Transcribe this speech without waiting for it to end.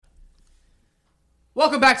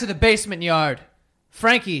Welcome back to the basement yard.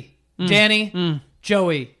 Frankie, Danny,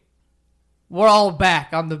 Joey. We're all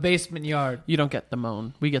back on the basement yard. You don't get the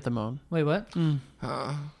moan. We get the moan. Wait, what?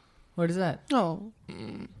 What is that? Oh.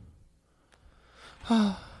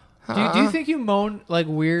 Do you think you moan like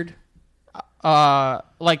weird?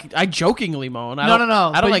 Like I jokingly moan. No. I don't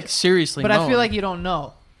But like seriously But moan. I feel like you don't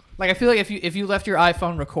know. Like I feel like if you left your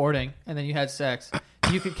iPhone recording and then you had sex,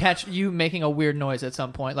 you could catch you making a weird noise at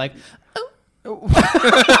some point, like.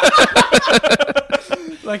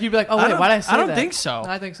 Like you'd be like, oh wait, why did I say that? I don't think so.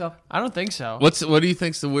 I think so. I don't think so. What do you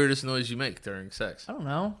think's the weirdest noise you make during sex? I don't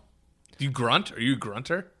know. Do you grunt? Are you a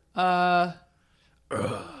grunter? Fuck.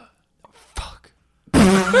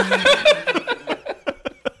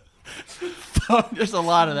 There's a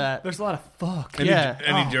lot of that. There's a lot of fuck.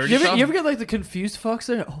 Any dirty You stuff? ever get like the confused fucks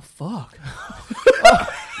there? Oh fuck.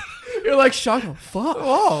 You're like shocked. Oh, fuck.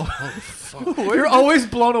 Whoa. You're always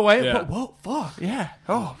blown away. Yeah. But whoa, fuck. Yeah.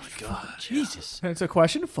 Oh my god. Jesus. And it's a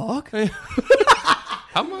question. Fuck.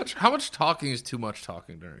 How much talking is too much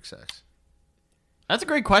talking during sex? That's a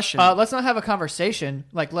great question. Let's not have a conversation.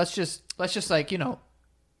 Like let's just like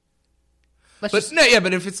But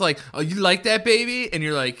if it's like, oh, you like that, baby, and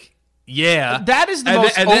you're like, yeah, that is the And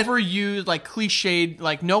most then- and then- overused, like cliched.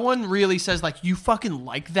 Like no one really says like you fucking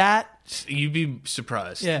like that. you'd be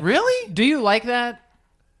surprised. Yeah. Really? Do you like that?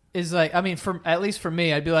 Is like, I mean, at least for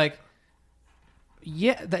me, I'd be like,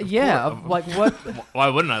 yeah, like what? Why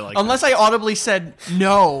wouldn't I like? Unless I audibly said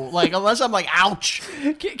no. Like unless I'm like, ouch.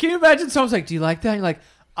 Can you imagine someone's like, do you like that? And you're like,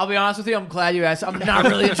 I'll be honest with you, I'm glad you asked. I'm not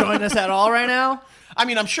really enjoying this at all right now. I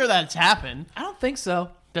mean, I'm sure that's happened. I don't think so.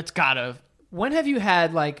 That's gotta. When have you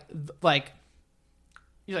had like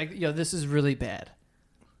you're like, yo, this is really bad?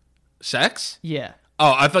 sex? Yeah.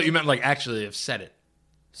 Oh, I thought you meant like actually have said it.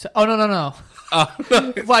 So, oh no.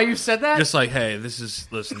 Why you said that? Just like, hey, this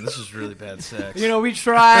is really bad sex. You know, we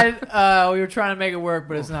tried. We were trying to make it work,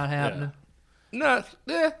 but it's not happening. No,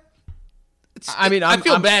 yeah. I mean, I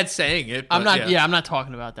feel I'm bad saying it. I'm but not. Yeah, I'm not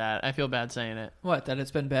talking about that. I feel bad saying it. What? That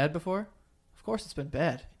it's been bad before? Of course, it's been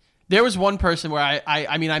bad. There was one person where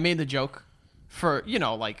I mean, I made the joke for,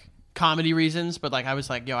 like comedy reasons, but like I was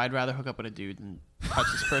like, yo, I'd rather hook up with a dude than touch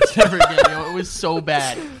this person ever again. It was so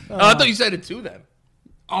bad. Oh, I thought you said it to them.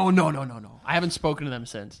 Oh, no. I haven't spoken to them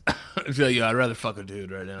since. I feel like, yeah, I'd rather fuck a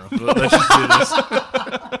dude right now. But let's just do this.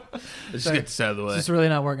 Let's just get this out of the way. It's really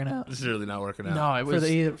not working out This is really not working out. No, it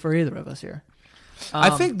was. for either of us here.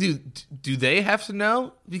 I think, do they have to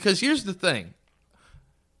know? Because here's the thing.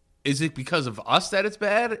 Is it because of us that it's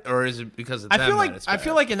bad, or is it because of them that it's bad? I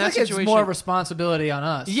feel like in that I think situation, it's more responsibility on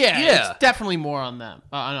us. yeah, it's definitely more on them,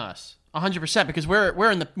 on us, 100%, because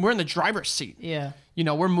we're in the driver's seat. Yeah.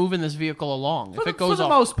 We're moving this vehicle along. If it goes for the off,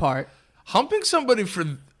 most part. Humping somebody for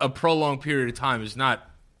a prolonged period of time is not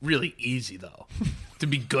really easy, though. To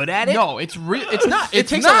be good at it? no, it's not. It It's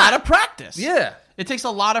takes not. a lot of practice. Yeah. It takes a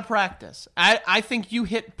lot of practice. I think you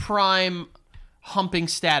hit prime humping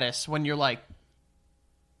status when you're like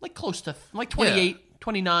close to like 28,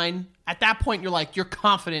 29. At that point, you're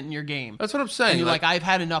confident in your game. That's what I'm saying. And you're like, I've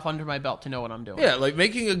had enough under my belt to know what I'm doing. yeah, like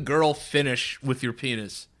making a girl finish with your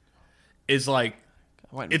penis is like,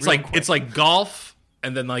 it's like golf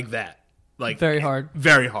and then like that. Like Very hard.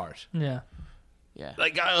 Very hard. Yeah. Yeah.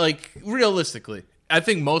 Like realistically, I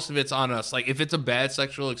think most of it's on us. Like if it's a bad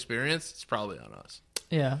sexual experience, it's probably on us.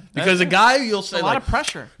 Yeah. Because a guy, you'll say a lot like, of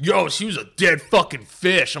pressure. yo, she was a dead fucking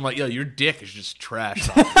fish. I'm like, yo, your dick is just trash.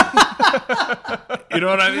 You know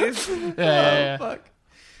what I mean? Yeah. Fuck.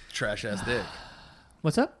 Trash ass dick.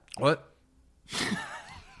 What's up? What?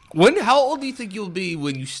 How old do you think you'll be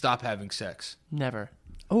when you stop having sex? Never.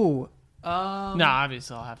 Oh. No,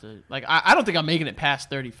 obviously I'll have to. Like, I don't think I'm making it past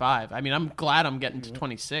 35. I mean, I'm glad I'm getting to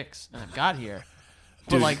 26 and I've got here.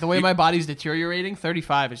 But Dude, like the way my body's deteriorating,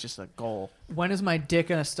 35 is just a goal. When is my dick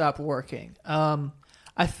gonna stop working?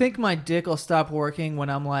 I think my dick will stop working when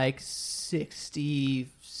I'm like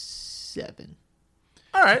 67.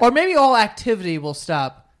 All right. Or maybe all activity will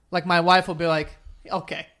stop. Like my wife will be like,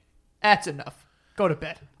 okay, that's enough. Go to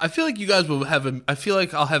bed. I feel like you guys will I feel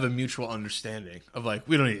like I'll have a mutual understanding of like,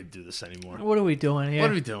 we don't need to do this anymore. What are we doing here?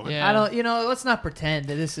 What are we doing? Yeah. I don't, let's not pretend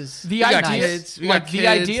that this is The We got idea- kids. We like, got the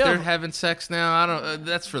kids. idea They're of- having sex now. I don't.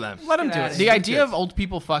 That's for them. Let them Get do outta it. here. The idea of old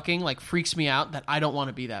people fucking like freaks me out that I don't want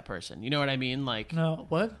to be that person. You know what I mean? Like, No,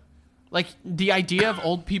 what? like the idea of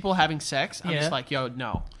old people having sex. I'm Yeah. just like, yo,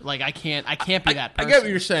 no. Like, I can't be that I person. get what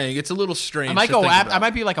you're saying. It's a little strange. I might to go. think I about.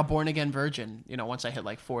 might be like a born again virgin. Once I hit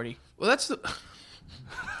like 40. Well, that's the.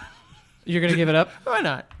 You're gonna give it up? Why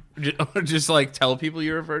not? Just like tell people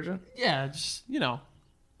you're a virgin. Yeah, just Who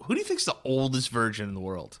do you think's the oldest virgin in the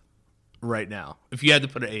world? right now? If you had to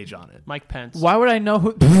put an age on it. Mike Pence. Why would I know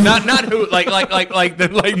who? Not who, like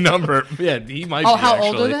the number. Yeah, he might Oh, be, how actually.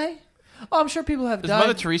 old are they? Oh, I'm sure people have Is died.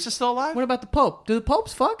 Mother Teresa still alive? What about the Pope? Do the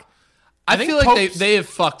popes fuck? I think feel like popes- they have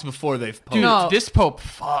fucked before they've poped. Dude, No. this Pope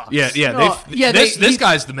fucks. Yeah, No, yeah, this he-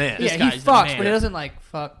 guy's the man. Yeah, he guy's the fucks, man. but he doesn't like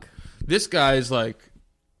fuck. This guy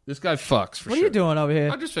fucks for What sure. are you doing over here?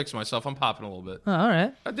 I'm just fixing myself. I'm popping a little bit. Oh, all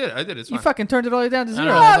right. I did. It's You fine. fucking turned it all the way down to I zero.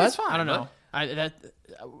 don't know. bud. that's fine. I don't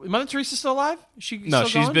know. Mother Teresa still alive? She No, still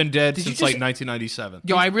she's going? been dead Did you since just- like 1997.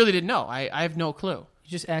 Yo, I really didn't know. I have no clue. You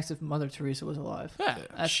just asked if Mother Teresa was alive. Yeah,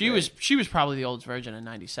 That's she great. was probably the oldest virgin in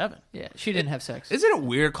 '97. Yeah, she didn't have sex. Isn't it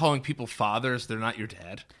weird calling people fathers? They're not your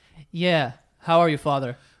dad. Yeah. How are you,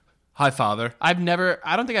 father? Hi, father. I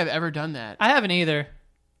don't think I've ever done that. I haven't either.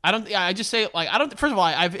 I just say like I don't. First of all,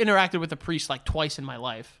 I've interacted with a priest like twice in my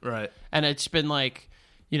life, Right. and it's been like,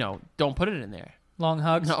 don't put it in there. Long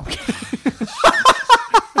hugs. No.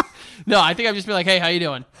 No, I think I've just been like, hey, how you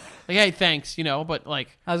doing? Like, hey, thanks, but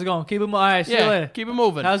like, How's it going? Keep them. All right. See you yeah, later. keep it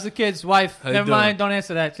moving. How's the kids? Wife? How you Never doing? mind. Don't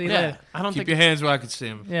answer that. See you yeah, later. I don't Keep think. your hands where I can see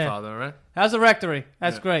him, Yeah. father. All right. How's the rectory?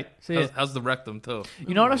 That's Yeah. great. See you. How's the rectum too?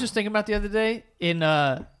 You know what I was just thinking about the other day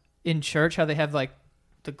in church? How they have like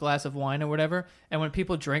the glass of wine or whatever, and when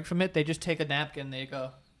people drink from it, they just take a napkin. And they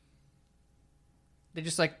go. They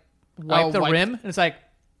just like wipe the wipe- rim, and it's like,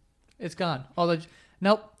 it's gone.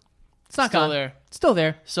 Nope, it's not Still gone. there. It's still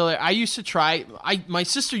there. So I used to try. My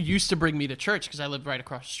sister used to bring me to church because I lived right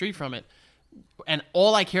across the street from it, and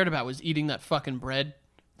all I cared about was eating that fucking bread,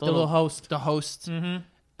 The little host. the host, and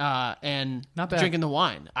Not bad. drinking the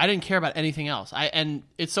wine. I didn't care about anything else. And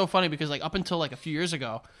it's so funny because like up until like a few years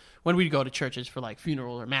ago, when we'd go to churches for like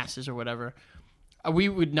funeral or masses or whatever, we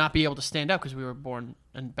would not be able to stand up because we were born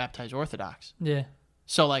and baptized Orthodox. Yeah.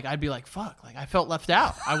 So like I'd be like, fuck, like I felt left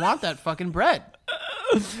out. I want that fucking bread.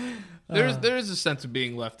 There is a sense of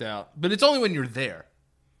being left out, but it's only when you're there.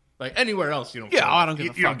 Like anywhere else, you don't. Yeah, care. I don't give a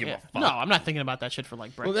You fuck. don't give Yeah. a fuck. No, I'm not thinking about that shit for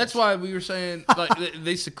like breakfast. Well, that's why we were saying like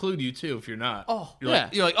they seclude you too if you're not. Oh, you're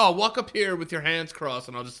like, you're like, oh, walk up here with your hands crossed,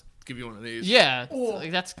 and I'll just give you one of these. Yeah, Oh.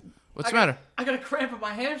 like that's What's the matter? I got a cramp in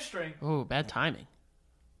my hamstring. oh bad timing.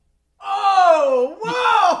 Oh,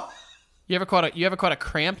 whoa! You ever caught a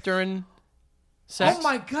cramp during sex? Oh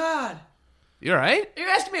my god! You all right? You're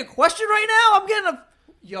asking me a question right now? I'm getting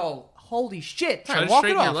a holy shit! Try to Walk it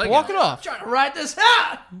straighten your off. leg Walk out. it off. Trying to ride this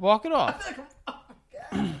out. Walk it off.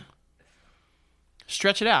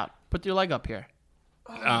 Stretch it out. Put your leg up here.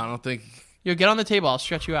 I don't think. You get on the table. I'll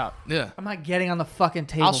stretch you out. Yeah. I'm not getting on the fucking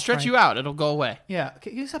table. I'll stretch you out. It'll go away. Yeah.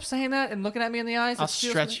 Can you stop saying that and looking at me in the eyes? I'll It feels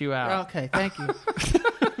stretch like- you out. Okay, thank you.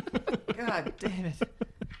 God damn it!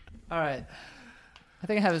 All right. I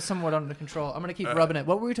think I have it somewhat under control. I'm gonna keep rubbing it.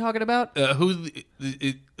 What were we talking about? Who's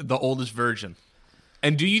the oldest virgin?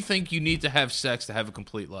 And do you think you need to have sex to have a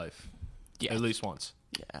complete life? Yeah. At least once.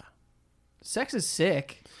 Yeah. Sex is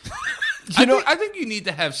sick. I think you need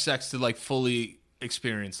to have sex to like fully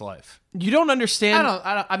experience life. You don't understand.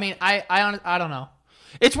 I don't know.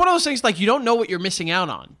 It's one of those things like you don't know what you're missing out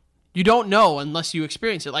on. You don't know unless you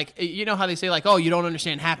experience it. Like, you know how they say like, oh, you don't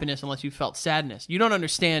understand happiness unless you felt sadness. You don't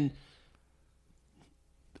understand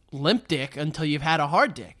limp dick until you've had a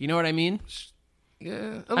hard dick. You know what I mean?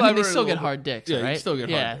 Yeah. I mean, they still get hard dicks, Yeah, you right? still get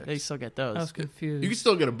hard yeah, dicks. they still get those. I was confused. You can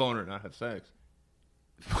still get a boner and not have sex.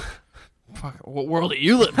 Fuck, what world are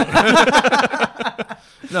you living in?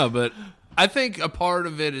 No, but I think a part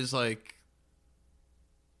of it is like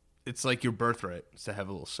it's like your birthright is to have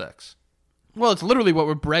a little sex. Well, it's literally what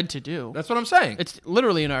we're bred to do. That's what I'm saying. It's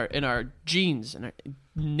literally in our genes and our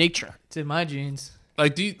nature. It's in my genes.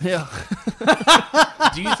 Like, do you Yeah.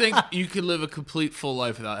 do you think you could live a complete full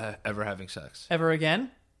life without ever having sex? Ever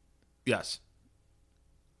again? Yes.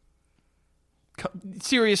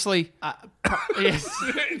 Seriously, Yes.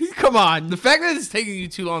 come on. The fact that it's taking you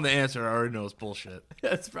too long to answer, I already know it's bullshit.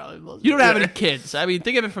 That's probably bullshit. You don't have any kids. I mean,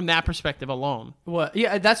 think of it from that perspective alone. What?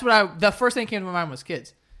 Yeah, that's what the first thing that came to my mind was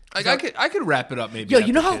kids. Like, I could wrap it up maybe. Yo, you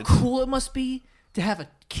after know how kids. cool it must be to have a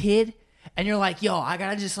kid, and you're like, yo, I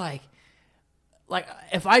gotta just like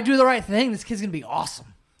if I do the right thing, this kid's gonna be awesome,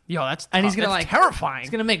 Yo, that's and he's gonna that's like terrifying. He's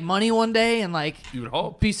gonna make money one day and like You would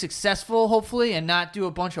hope. be successful, hopefully, and not do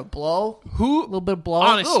a bunch of blow. Who A little bit of blow.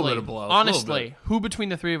 honestly, little bit of blow, a little honestly, bit. who between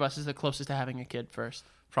the three of us is the closest to having a kid first?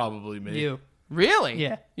 Probably me. You. Really?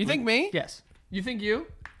 Yeah. You think me? Yes. You think you?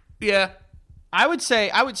 Yeah. I would say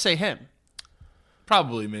him.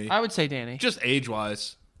 Probably me. I would say Danny. Just age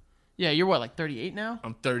wise, Yeah, you're what, like 38 now?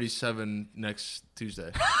 I'm 37 next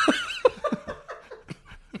Tuesday.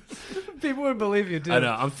 People would believe you, dude. I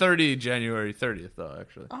know. I'm 30 January 30th though.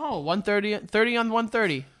 Actually, Oh, 130, 30 on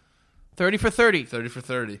 130. 30 for 30. 30 for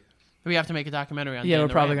 30. We have to make a documentary on. Yeah, Dan we're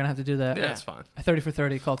the probably Ram. gonna have to do that. Yeah, that's fine. 30 for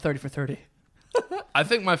 30, called 30 for 30. I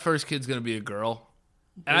think my first kid's gonna be a girl,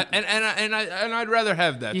 and I'd rather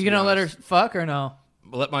have that. You to be gonna let her honest. fuck or no?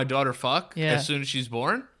 let my daughter fuck Yeah. as soon as she's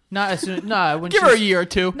born? Not as soon. Nah, when Give her a she's- year or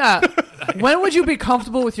two. Nah. When would you be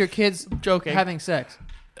comfortable with your kids Joking. having sex?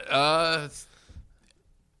 That's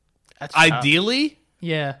tough. Ideally,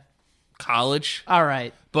 Yeah. college, All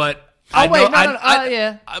right. but Oh, wait, no,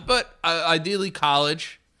 yeah. But ideally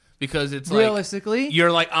college, because it's like Realistically,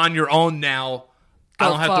 you're like on your own now. I Go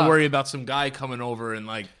don't have fuck. to worry about some guy coming over and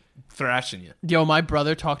like thrashing you. Yo, my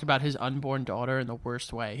brother talked about his unborn daughter in the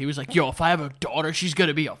worst way. He was like, yo, if I have a daughter, she's going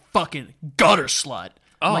to be a fucking gutter slut.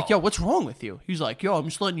 I'm Oh. like, yo, what's wrong with you? He's like, yo, I'm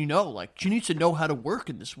just letting you know. Like, she needs to know how to work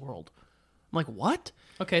in this world. I'm like, what?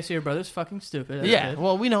 okay, so your brother's fucking stupid. That's Yeah, good.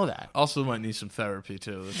 well, we know that. Also, might need some therapy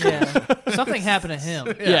too. Yeah. Something happened to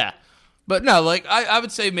him. Yeah. But no, like I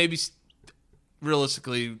would say maybe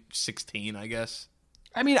realistically 16, I guess.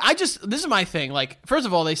 I mean, this is my thing. Like, first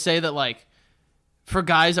of all, they say that, like, for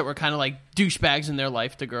guys that were kind of like douchebags in their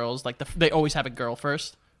life to girls, like, they always have a girl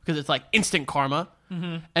first because it's like instant karma.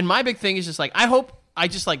 Mm-hmm. And my big thing is just like, I hope I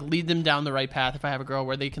just like lead them down the right path if I have a girl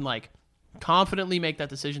where they can like confidently make that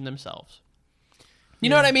decision themselves. You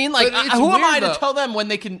know what I mean? Like, But it's who am I weird, to though. tell them when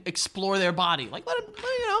they can explore their body? Like, let them,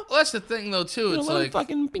 you know, Well, that's the thing though too. It's let them like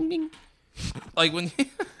fucking bing, bing, like when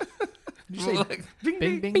say like, Bing,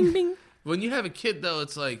 bing. bing, bing. when you have a kid though,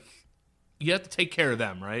 it's like you have to take care of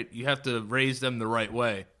them, right? You have to raise them the right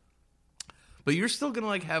way. But you're still gonna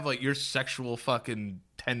like have like your sexual fucking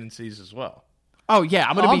tendencies as well. Oh, yeah,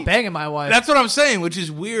 I'm going to I'm be. banging my wife. That's what I'm saying, which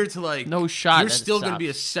is weird to like. No shot You're that it still gonna be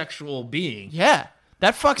a stops. sexual being. Yeah.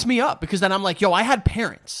 That fucks me up because then I'm like, yo, I had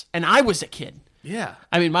parents and I was a kid. Yeah.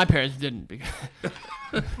 I mean, my parents didn't. Because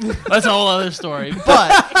that's a whole other story.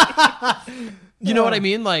 But you know what I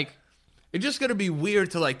mean? Like, It's just gonna be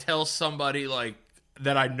weird to like tell somebody like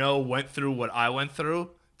that I know went through what I went through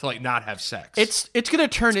to like not have sex. it's gonna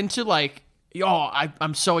turn into like, yo,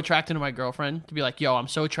 I'm so attracted to my girlfriend to be like, yo, I'm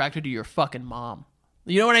so attracted to your fucking mom.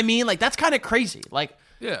 You know what I mean? Like, that's kind of crazy. Like,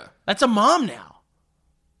 yeah. that's a mom now.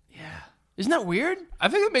 yeah. Isn't that weird? I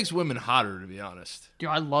think it makes women hotter, to be honest. Yo,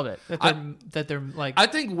 I love it. That they're like. I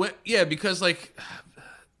think yeah, because like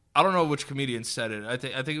I don't know which comedian said it. I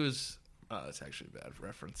think it was. Oh, it's actually a bad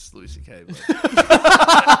reference, Louis C.K.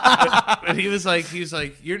 But he was like,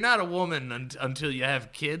 you're not a woman until you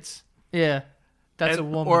have kids. yeah. That's a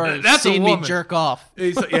And- woman. Or That's a seen me woman. jerk off.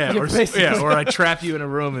 He's like, yeah, You're basically- or I trap you in a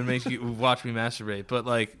room and make you watch me masturbate. But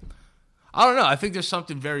like, I don't know. I think there's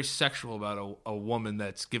something very sexual about a woman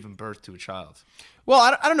that's given birth to a child. Well,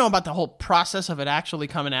 I don't know about the whole process of it actually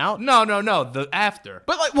coming out. No, the after.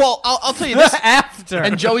 But like, well, I'll tell you this. After.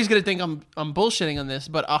 And Joey's gonna think I'm bullshitting on this,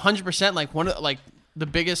 but 100%, like, one of like the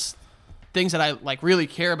biggest things that I like really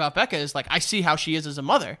care about Becca is like I see how she is as a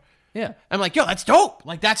mother. Yeah. I'm like, yo, that's dope.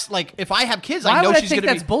 Like, that's like, if I have kids, Why I know would I she's think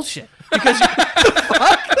gonna that's be. bullshit? What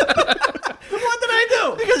did I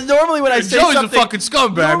do? Because normally when I say Joey's something, a fucking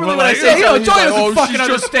scumbag. normally but when I like, say yeah, something, he's Joey like, doesn't oh, fucking she's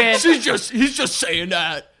understand. He's just saying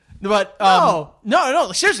that. But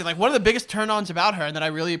no, seriously, like one of the biggest turn-ons about her, and that I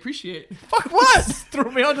really appreciate. Fuck what?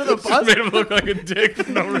 Threw me under the bus. made him look like a dick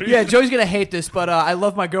for no reason. Yeah, Joey's gonna hate this, but I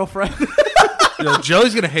love my girlfriend. Yo,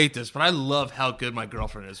 Joey's gonna hate this, but I love how good my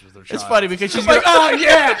girlfriend is with her child. It's funny because she's like, gonna, oh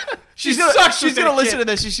yeah, she's sucks gonna with that listen kid.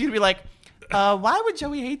 to this. She's gonna be like, why would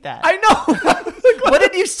Joey hate that? I know. What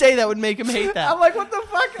did you say that would make him hate that? I'm like, what the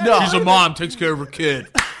fuck? No. She's a mom, takes care of her kid.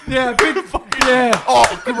 Yeah, big yeah,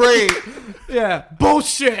 Oh, great. yeah.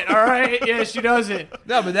 Bullshit. All right. Yeah, she doesn't.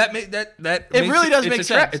 No, but that It really does make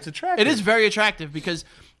sense. It's attractive. It is very attractive because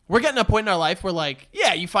we're getting to a point in our life where, like,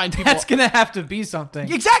 yeah, you find people. That's gonna have to be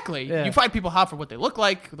something. Exactly. Yeah. You find people hot for what they look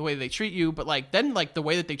like, the way they treat you, but like then like the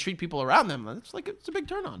way that they treat people around them, it's a big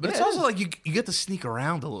turn on. But it's also like you get to sneak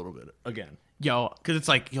around a little bit again. yo, Because it's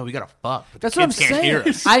like, yo, we gotta fuck. But That's the what I'm kids can't saying. hear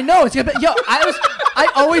us. I know it's gonna be. Yo,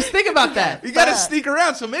 I always think about that. You gotta sneak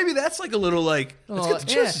around, so maybe that's like a little like, let's Well, get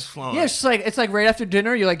the juices flowing. Yeah, it's like right after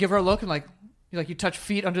dinner, you like give her a look and like you touch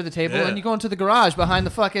feet under the table Yeah. and you go into the garage behind the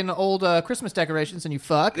fucking old Christmas decorations and you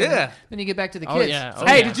fuck. And Yeah. then you get back to the Oh, kids. yeah. Oh,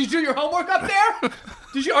 Hey, yeah. did you do your homework up there?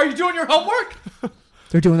 Are you doing your homework?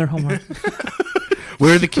 They're doing their homework.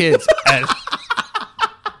 Where are the kids?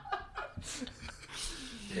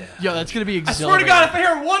 yo, that's gonna be I exhilarating. swear to God, if I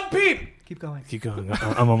hear one peep, keep going. Keep going.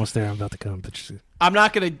 I'm almost there. I'm about to come. But I'm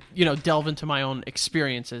not gonna delve into my own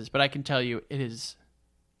experiences, but I can tell you it is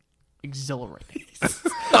exhilarating.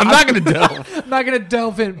 I'm not gonna delve. I'm not gonna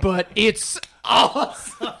delve in, but it's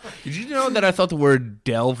Did you know that I thought the word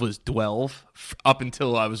delve was dwelve up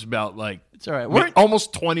until I was about like It's all right. We're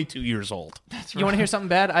almost 22 years old. You want to hear something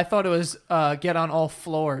bad? I thought it was get on all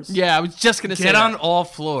floors. Yeah, I was just gonna say Get on that. all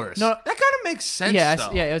floors. No. That kind of makes sense. Yeah,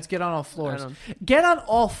 though. it's get on all floors. I don't- Get on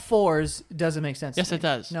all fours doesn't make sense. Yes, to it me.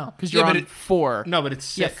 does. No. because Yeah, you're but on it- 4. No, but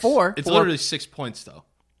it's Yeah, 6. 4. It's 4. literally 6 points though.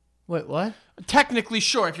 Wait, what? Technically,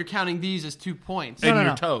 sure. If you're counting these as 2 points, No, And no,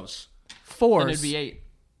 your no. toes. Fours. then it'd be 8.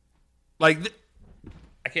 Like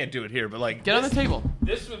I can't do it here, but like Get on the table.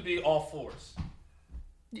 This would be all fours.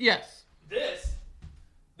 Yes. This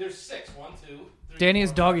there's 6. 1, 2, 3. Danny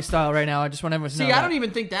is doggy style right now. I just want everyone to know. See, I that. don't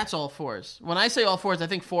even think that's all fours. When I say all fours, I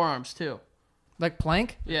think forearms too. like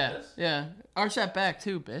plank. Yeah, yeah. Arch that back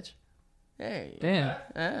too, bitch. Hey. Damn.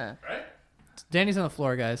 Yeah. Right? Danny's on the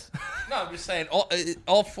floor, guys. No, I'm just saying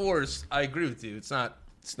all fours. I agree with you. It's not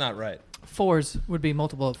right. Fours would be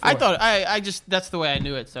multiple of 4. I thought I just that's the way I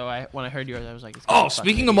knew it. So when I heard yours, I was like, it's Oh,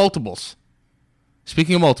 speaking of multiples.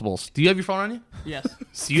 Speaking of multiples, do you have your phone on you? yes.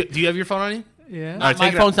 Do you have your phone on you? Yeah. All right, My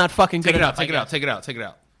take it phone's out. not fucking good Take it out. enough, Take it I out. Take it out. Take it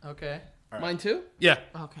out. Okay. Mine too. Yeah.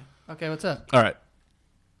 Okay. Okay. What's up? All right.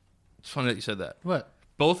 It's funny that you said that. What?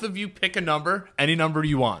 Both of you pick a number, any number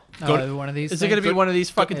you want. One of these. Is it gonna be things? one of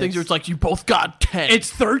these fucking things where it's like you both got 10?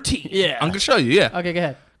 It's 13. yeah. I'm gonna show you. Yeah. Okay, go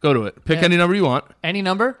ahead. Go to it. Pick Yeah. any number you want. Any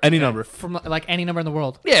number? Any number. From like any number in the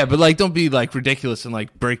world. Yeah, but like, don't be like ridiculous and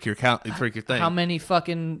like break your count, break your thing. How many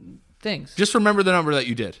fucking things? Just remember the number that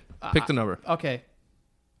you did. Pick the number. Okay.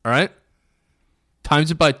 All right.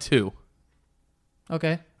 Times it by 2.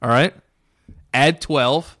 Okay. All right. Add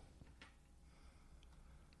 12.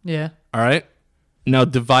 Yeah. All right. Now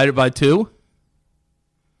divide it by 2.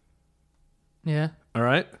 Yeah. All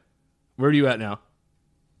right. Where are you at now?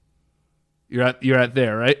 You're at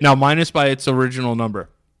there, right? Now minus by its original number.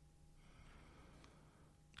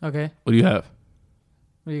 Okay. What do you have?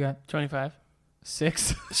 What do you got? 25.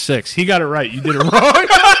 6. 6. He got it right. You did it wrong.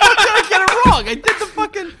 I get it wrong. I did the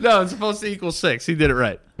fucking. No, it's supposed to equal 6. He did it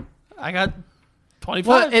right. I got 25.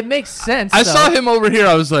 Well, it makes sense. I though. saw him over here.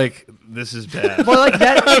 I was like, this is bad. Well, like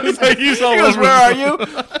that. He's all He goes, over where are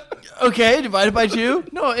the- you? Okay, divided by 2.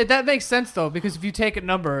 No, that makes sense though, because if you take a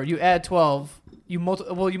number, you add 12, you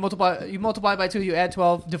multiply by 2, you add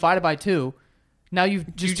 12, divided by 2. Now you've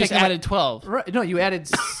You just just taken added 12. Right? No, you added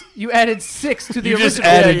 6 to the You original. just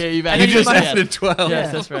added. Yeah, you've you added- just yes. added 12. Yes,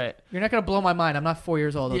 Yeah. that's right. You're not gonna blow my mind. I'm not 4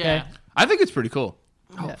 years old. Okay. Yeah. I think it's pretty cool.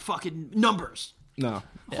 Oh, Yeah. fucking numbers. No.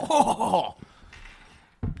 Oh,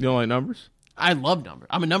 You don't like numbers? I love numbers.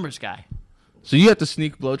 I'm a numbers guy. So you have to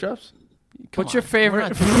sneak blowjobs? Come What's on. your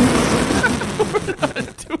favorite?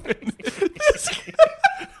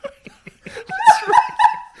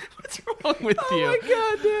 What's wrong with you?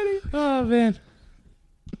 God, Danny. Oh, man.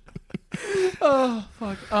 Oh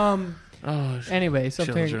fuck. Oh, Anyway,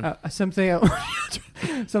 something Children.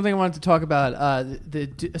 something I wanted to talk about.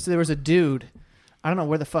 So there was a dude. I don't know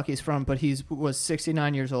where the fuck he's from, but was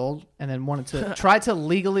 69 years old and then wanted to try to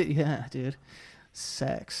legally. Yeah, dude.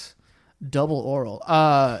 Sex, double oral.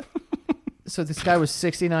 So this guy was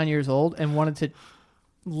 69 years old and wanted to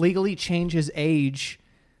legally change his age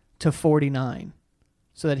to 49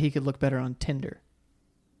 so that he could look better on Tinder.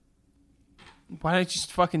 Why don't you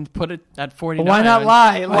just fucking put it at 49? Why not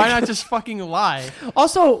lie? Why Like- not just fucking lie?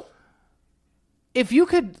 Also, if you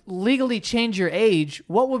could legally change your age,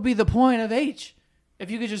 what would be the point of age? If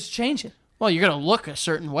you could just change it. Well, you're gonna look a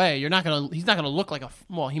certain way. He's not gonna look like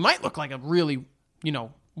he might look like a really,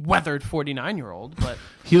 weathered 49-year-old, but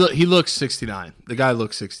He looks 69. The guy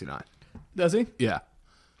looks 69. Does he? Yeah.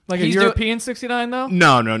 Like He's a European 69 though?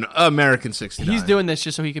 No. American 69. he's doing this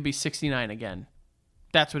just so he could be 69 again.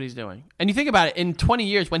 That's what he's doing. And you think about it, in 20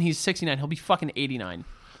 years when he's 69, he'll be fucking 89.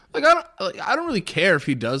 I don't really care if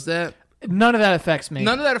he does that. None of that affects me.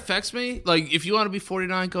 None of that affects me. Like, if you want to be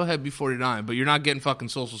 49, go ahead, be 49. But you're not getting fucking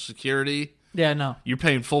Social Security. Yeah, no. You're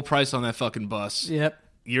paying full price on that fucking bus. Yep.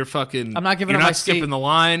 You're fucking. I'm not giving You're up not my skipping seat. the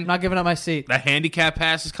line. I'm not giving up my seat. The handicap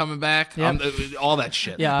pass is coming back. Yep. All that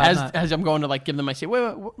shit. Yeah, I'm As not. as I'm going to give them my seat.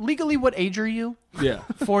 Wait, legally, what age are you? Yeah.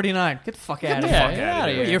 49. Get the fuck out of the here. fuck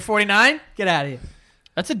outta here. You're 49? Get out of here.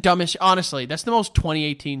 That's the dumbest. Honestly, that's the most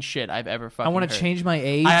 2018 shit I've ever fucking. I want to heard. change my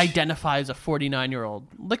age. I identify as a 49-year-old.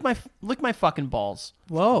 Lick my fucking balls.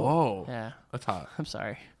 Whoa. Whoa. Yeah, That's hot. I'm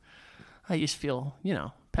sorry. I just feel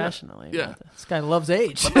passionately. Yeah. about this. This guy loves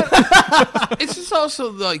age. It's just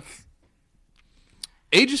also like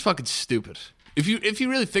age is fucking stupid. If you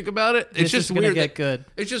really think about it, it's This just is gonna weird. get good.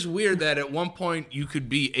 It's just weird that at one point you could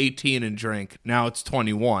be 18 and drink. Now it's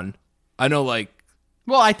 21. I know, like,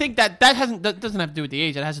 Well, I think that doesn't have to do with the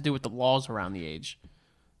age. It has to do with the laws around the age.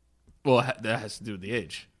 well, that has to do with the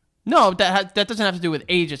age. No, that doesn't have to do with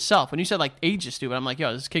age itself. When you said like age is stupid, I'm like,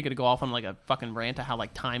 yo, is this kid gonna go off on like a fucking rant to how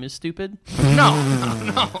like time is stupid?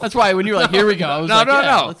 No. That's why when you were like, here we go, I was No, like, no,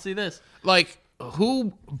 yeah, no. let's see this. Like, a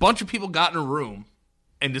bunch of people got in a room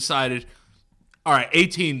and decided, all right,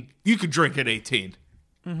 18, you could drink at 18.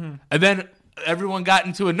 Mm-hmm. And then everyone got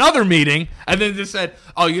into another meeting and then just said,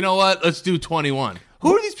 oh, you know what? Let's do 21.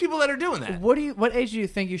 Who are these people that are doing that? What age do you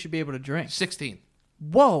think you should be able to drink? 16.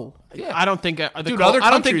 Whoa. Yeah. I don't think Dude, other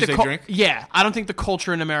countries they drink. Yeah, I don't think the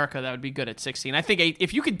culture in America that would be good at 16. I think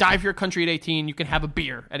if you could die for your country at 18, you can have a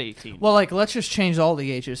beer at 18. Well, like, let's just change all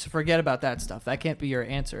the ages. Forget about that stuff. That can't be your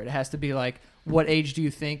answer. It has to be like, what age do you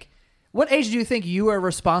think you are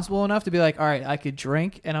responsible enough to be like, all right, I could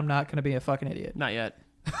drink and I'm not going to be a fucking idiot? Not yet.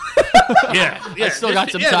 Yeah. I still got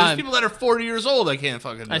some There's time. people that are 40 years old that can't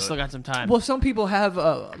fucking do I still it. got some time. Well, some people have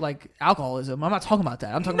like alcoholism. I'm not talking about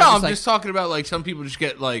that. I'm talking No, about I'm like, just talking about like some people just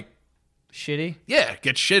get like, shitty. yeah,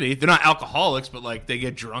 get shitty. They're not alcoholics, but like they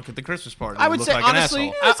get drunk at the Christmas party. I They would look say, like honestly,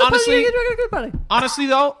 an asshole. honestly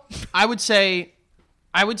though, I would say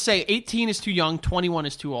 18 is too young, 21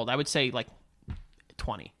 is too old. I would say like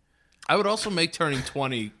 20. I would also make turning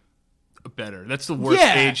 20 better. That's the worst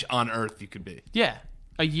Yeah. age on earth you could be. Yeah,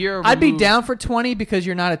 a year. I'd be removed. down for 20 because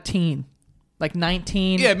you're not a teen. Like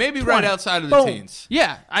 19. Yeah, maybe 20. right outside of the Boom. teens.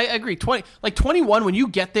 Yeah, I agree. 21. When you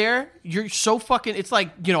get there, you're so fucking. It's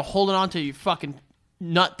like holding on to your fucking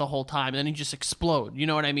nut the whole time, and then you just explode. You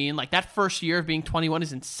know what I mean? Like that first year of being 21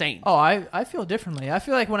 is insane. Oh, I feel differently. I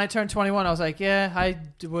feel like when I turned 21, I was like, yeah, I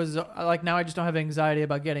was like, now I just don't have anxiety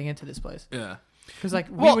about getting into this place. Yeah. Because like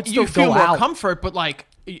we Well, would still you feel go more out. comfort, but like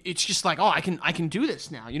it's just like, oh, I can do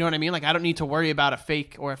this now. You know what I mean? Like I don't need to worry about a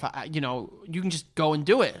fake, or if you can just go and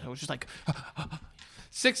do it. It was just like,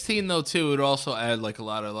 16 though too would also add like a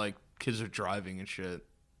lot of like kids are driving and shit.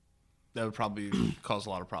 That would probably cause a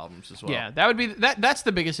lot of problems as well. yeah, that would be that's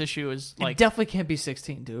the biggest issue is You like, definitely can't be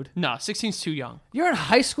 16, dude. no, 16's too young. You're in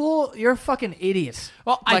high school. You're a fucking idiot.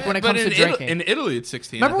 Well, like when it But comes to drinking. in Italy it's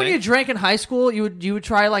 16. Remember I when you think. drank in high school? You would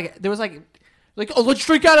try like there was like oh, let's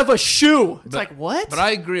drink out of a shoe. It's But- like what? But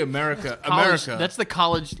I agree, America. College, that's the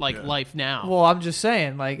college life now. well, I'm just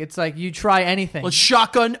saying, like it's like you try anything. Let's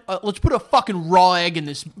shotgun. Let's put a fucking raw egg in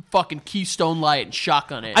this fucking Keystone Light and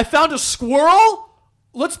shotgun it. I found a squirrel.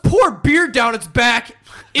 Let's pour beer down its back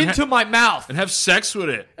into my mouth and have sex with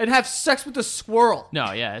it. and have sex with the squirrel.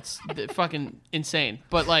 no, yeah, it's fucking insane.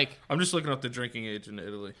 But like, I'm just looking up the drinking age in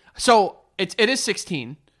Italy. so it is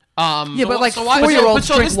 16. Yeah, but like so why- 4-year-olds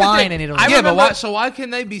so drink this is the wine thing. in Italy. I Yeah, but remember- why can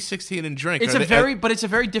they be 16 and drink? It's Are it's a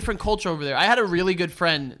very different culture over there. I had a really good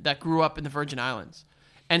friend that grew up in the Virgin Islands,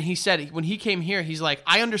 and he said when he came here, he's like,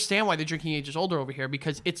 I understand why the drinking age is older over here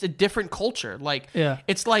because it's a different culture. Like, Yeah.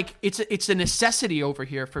 it's like it's a necessity over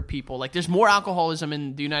here for people. Like, there's more alcoholism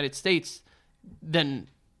in the United States than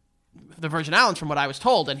the Virgin Islands, from what I was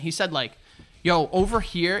told. And he said, like, yo, over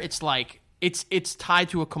here, it's like it's tied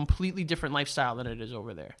to a completely different lifestyle than it is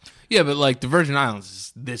over there. Yeah, but like the Virgin Islands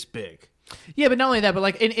is this big. Yeah, but not only that, but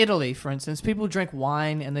like in Italy, for instance, people drink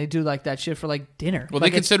wine and they do like that shit for like dinner. Well,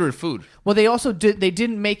 like they consider it food. Well, they also did. They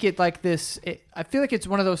didn't make it like this. I feel like it's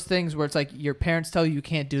one of those things where it's like your parents tell you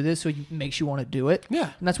can't do this, so it makes you want to do it.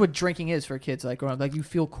 Yeah. and that's what drinking is for kids. Like growing up, like you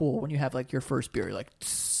feel cool when you have like your first beer. You're like,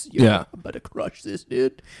 Yeah. I'm about to crush this,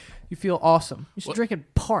 dude. You feel awesome. You should drink in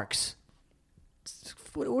parks.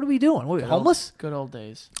 What are we doing? What are we, homeless? Good old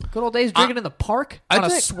days. Good old days drinking in the park I on a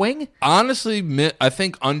think- swing. Honestly, I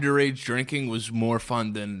think underage drinking was more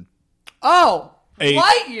fun than Oh, Hey.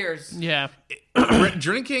 light years. Yeah.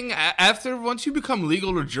 drinking. After once you become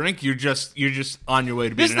legal to drink, you're just on your way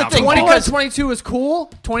to being This an is the thing, alcoholic. 21, 22 was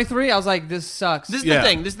cool. 23, I was like, this sucks. This is Yeah. the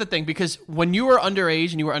thing. This is the thing because when you were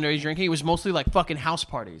underage and you were underage drinking, it was mostly like fucking house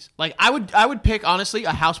parties. Like I would pick honestly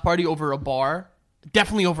a house party over a bar,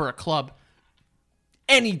 definitely over a club,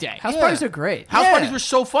 any day. House parties are great. House Yeah. parties were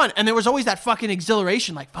so fun, and there was always that fucking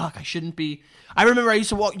exhilaration. Like fuck, I shouldn't be. I remember I used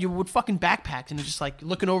to walk. You would fucking backpack and just like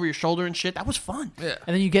looking over your shoulder and shit. That was fun. Yeah.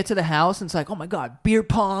 And then you get to the house and it's like, oh my God, beer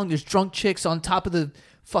pong. There's drunk chicks on top of the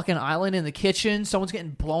fucking island in the kitchen. Someone's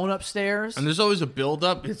getting blown upstairs. And there's always a build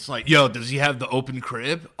up. It's like, yo, does he have the open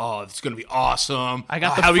crib? Oh, it's gonna be awesome. I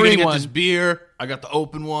got the how are we free gonna get one. this beer? I got the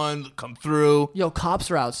open one. Come through. Yo, cops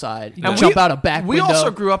are outside. You And jump out a back we window. also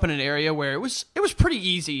grew up in an area where it was pretty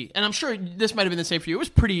easy, and I'm sure this might have been the same for you. It was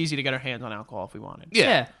pretty easy to get our hands on alcohol if we wanted. Yeah.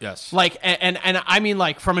 Yeah. Yes. Like and I mean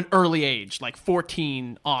like from an early age, like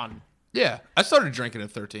 14 on. Yeah. I started drinking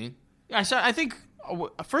at 13. I think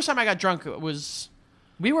first time I got drunk was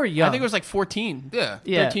we were young. I think it was like 14. Yeah.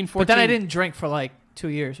 yeah. 13, But then I 14. didn't drink for like 2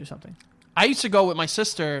 years or something. I used to go with my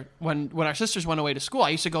sister when our sisters went away to school. I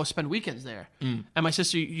used to go spend weekends there, and my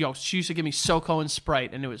sister, she used to give me SoCo and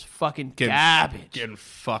Sprite, and it was fucking garbage. Getting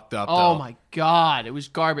fucked up. Oh though. my god, it was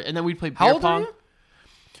garbage. And then we'd play beer How old pong. are you?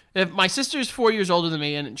 If my sister's 4 years older than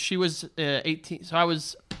me, and she was 18, so I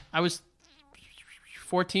was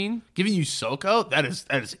 14. Giving you SoCo? That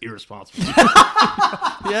is irresponsible.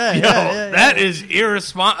 Yeah, That is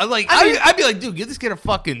irresponsible. Like I'd be like, dude, give this kid a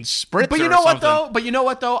fucking spritzer. But you know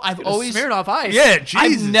what though? I've always Smirnoff Ice. Yeah,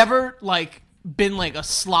 Jesus. I've never like been like a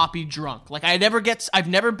sloppy drunk. Like I've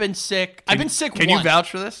never been sick. I've been sick Can once. you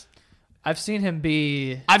vouch for this? I've seen him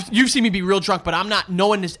be. You've seen me be real drunk, but I'm not. No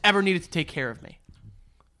one has ever needed to take care of me.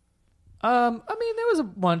 I mean, there was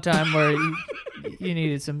one time where you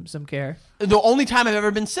needed some care. The only time I've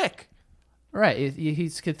ever been sick. Right, he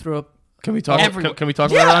could throw up. Can we talk? Everyone. Can we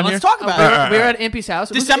talk Yeah, about it on let's here? talk about We it. right, were right. at Impy's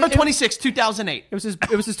house. It was- December it- 26, 2008. It was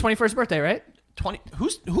his 21st birthday, right? 20.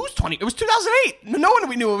 Who's 20? It was 2008. No one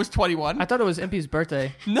we knew it was 21. I thought it was Impy's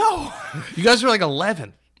birthday. No, You guys were like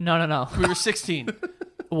 11. No. we were 16.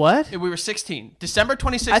 What? We were 16. December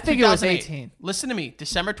 26, I think it was 2008. 18. Listen to me.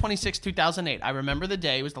 December 26, 2008. I remember the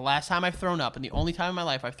day. It was the last time I've thrown up and the only time in my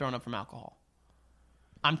life I've thrown up from alcohol.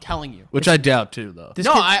 I'm telling you. Which I doubt too, though. This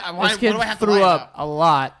No, kid, why this kid do I have to threw lie up a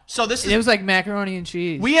lot. So this It is... was like macaroni and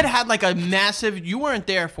cheese. We had like a massive... You weren't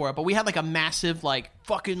there for it, but we had like a massive like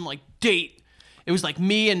fucking like date. It was like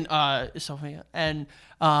me and Sophia and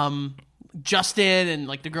Justin and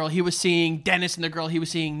like the girl he was seeing, Dennis and the girl he was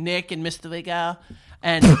seeing, Nick and Mr. Vega.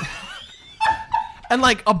 And... And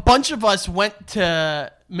like a bunch of us went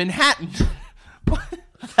to Manhattan.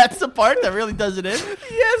 That's the part that really does it in.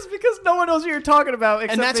 Yes, because no one knows what you're talking about.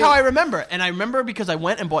 And that's how I remember. And I remember because I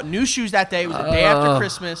went and bought new shoes that day. It was the day after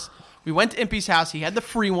Christmas. We went to Impy's house. He had the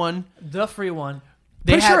free one. The free one.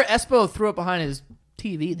 They Pretty had- sure Espo threw up behind his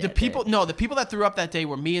TV. The people that threw up that day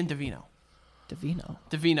were me and Davino.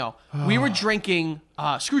 Davino. We were drinking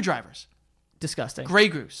screwdrivers, Disgusting. Grey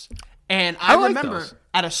Goose. And I like remember those.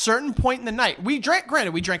 at a certain point in the night, we drank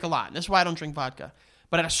a lot. And that's why I don't drink vodka.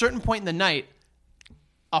 But at a certain point in the night,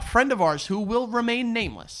 a friend of ours who will remain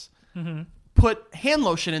nameless put hand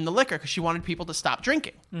lotion in the liquor because she wanted people to stop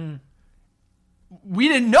drinking. We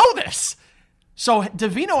didn't know this. So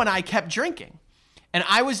Davino and I kept drinking. And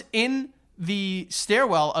I was in the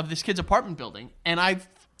stairwell of this kid's apartment building, and I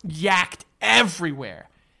yacked everywhere.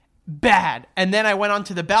 Bad. And then I went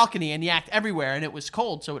onto the balcony and yacked everywhere, and it was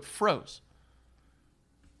cold, so it froze.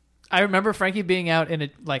 I remember Frankie being out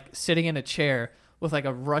sitting in a chair with like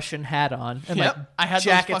a Russian hat on and like I had those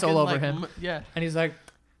jackets fucking, all over like, him. Yeah. And he's like,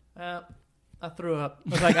 I threw up. I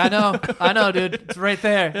was like, I know, dude. It's right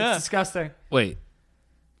there. Yeah. It's disgusting. Wait,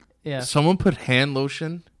 Yeah. someone put hand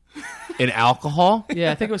lotion in alcohol?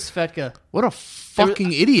 Yeah, I think it was Svetka. What a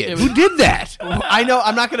fucking idiot! it Who was- did that? I know.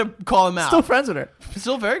 I'm not going to call him out. Still friends with her.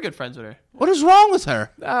 Still very good friends with her. What is wrong with her?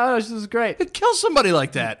 Oh, this is great. Kill somebody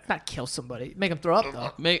like that. Not kill somebody. Make him throw up,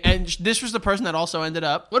 though. And this was the person that also ended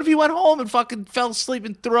up. What if he went home and fucking fell asleep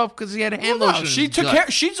and threw up because he had hand lotion? No, in she his took gut?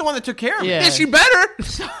 care. She's the one that took care of Yeah. me. Yeah, she better.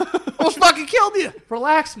 Almost fucking killed you.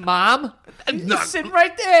 Relax, Mom. No, He's sitting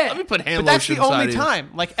right there. let me put hand But that's lotion the only inside of you. time.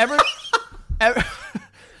 Like ever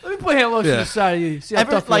Let me put hand lotion Yeah. inside of you. See how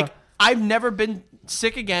tough you like are. I've never been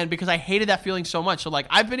sick again because I hated that feeling so much. So like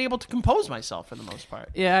I've been able to compose myself for the most part.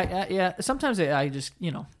 Yeah. Sometimes I just,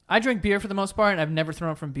 I drink beer for the most part, and I've never thrown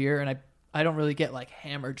up from beer, and I don't really get like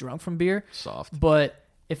hammered drunk from beer. Soft. But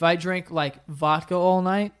if I drink like vodka all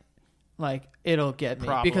night, like it'll get me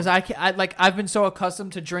Problem. because I've been so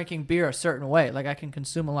accustomed to drinking beer a certain way. Like I can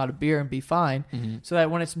consume a lot of beer and be fine. So that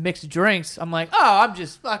when it's mixed drinks, I'm like, oh, I'm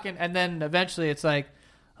just fucking, and then eventually it's like,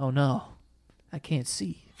 oh no, I can't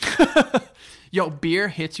see. Yo, beer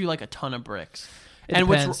hits you like a ton of bricks. It and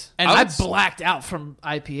depends. and I blacked out from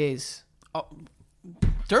IPAs.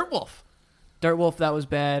 Dirt Wolf. Dirt Wolf, that was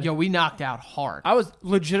bad. Yo, we knocked out hard. I was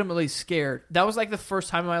legitimately scared. That was like the first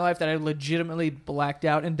time in my life that I legitimately blacked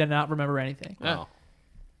out and did not remember anything. Wow.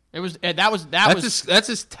 It was that was That's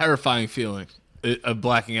a terrifying feeling of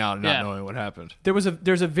blacking out and not Yeah. knowing what happened. There's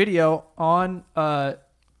a video on the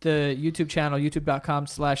YouTube channel,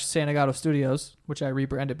 youtube.com/Santagato Studios, which I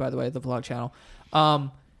rebranded, by the way, the vlog channel.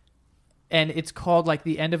 And it's called like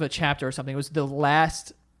the end of a chapter or something. It was the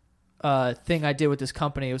last thing I did with this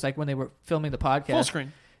company. It was like when they were filming the podcast. full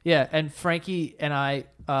screen. Yeah, and Frankie and I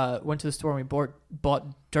went to the store and we bought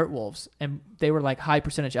Dirt Wolves, and they were like high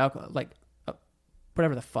percentage alcohol, like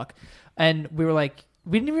whatever the fuck. And we were like,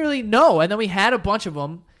 we didn't really know. And then we had a bunch of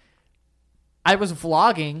them. I was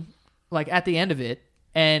vlogging like at the end of it,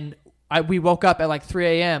 and we woke up at like 3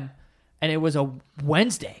 a.m. and it was a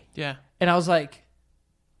Wednesday, Yeah. and I was like,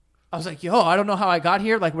 I was like, yo, I don't know how I got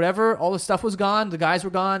here. Like, whatever. All the stuff was gone. The guys were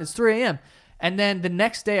gone. It's 3 a.m. And then the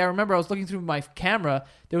next day, I remember I was looking through my camera.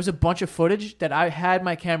 There was a bunch of footage that I had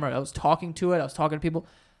my camera. I was talking to it. I was talking to people.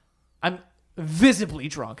 I'm visibly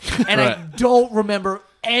drunk. And I don't remember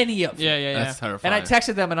any of it. Yeah. That's terrifying. And I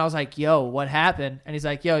texted them, and I was like, yo, what happened? And he's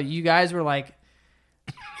like, yo, you guys were, like,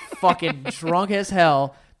 fucking drunk as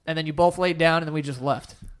hell. And then you both laid down, and then we just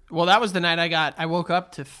left. Well, that was the night I woke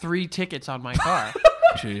up to 3 tickets on my car.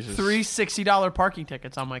 Jesus. 3 $60 parking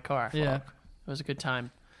tickets on my car. Yeah. It was a good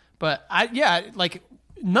time. But like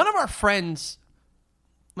none of our friends.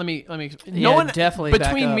 Let me. No Yeah, one definitely back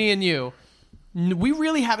between up. me and you. We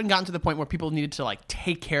really haven't gotten to the point where people needed to like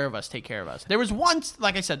take care of us. There was once,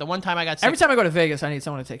 like I said, the one time I got sick. Every time I go to Vegas, I need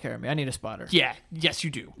someone to take care of me. I need a spotter. Yeah. Yes,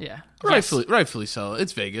 you do. Yeah. Rightfully so.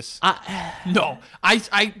 It's Vegas. No,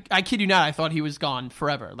 I kid you not. I thought he was gone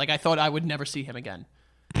forever. Like I thought I would never see him again.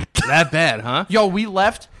 That bad, huh? Yo, we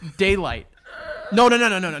left daylight. No.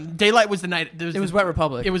 Daylight was the night. It was Wet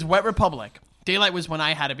Republic. It was Wet Republic. Daylight was when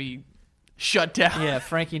I had to be shut down. Yeah,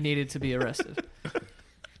 Frankie needed to be arrested.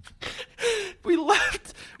 We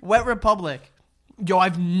left Wet Republic. Yo,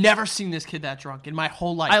 I've never seen this kid that drunk in my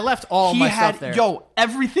whole life. I left all my stuff there. Yo,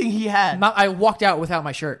 everything he had. I walked out without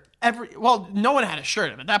my shirt. Well, no one had a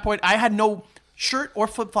shirt. At that point, I had no shirt or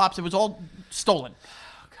flip-flops. It was all stolen.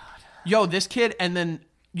 Oh, God. Yo, this kid, and then,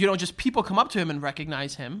 just people come up to him and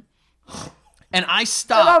recognize him. And I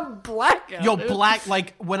stop. I'm black. Yo, black,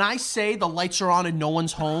 like, when I say the lights are on and no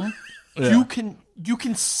one's home, you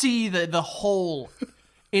can see the hole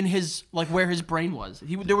in his, like, where his brain was.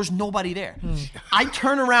 There was nobody there. I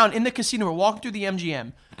turn around in the casino. We're walking through the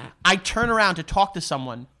MGM. I turn around to talk to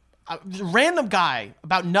someone, a random guy,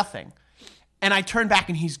 about nothing. And I turn back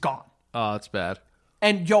and he's gone. Oh, that's bad.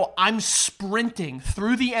 And, yo, I'm sprinting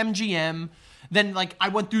through the MGM. Then, like, I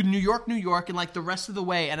went through New York, and, like, the rest of the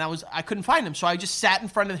way, and I couldn't find him. So I just sat in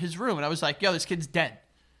front of his room, and I was like, yo, this kid's dead.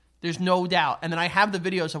 There's no doubt. And then I have the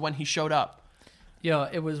videos of when he showed up. Yo,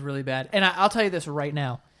 it was really bad. And I'll tell you this right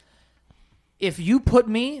now. If you put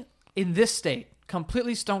me in this state,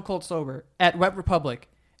 completely stone cold sober, at Wet Republic,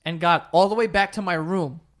 and got all the way back to my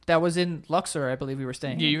room that was in Luxor, I believe we were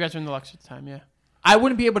staying. Yeah, you guys were in the Lux at the time, yeah. I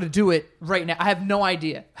wouldn't be able to do it right now. I have no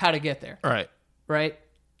idea how to get there. Right?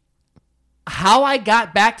 How I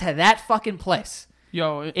got back to that fucking place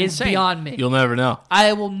is insane. beyond me. You'll never know.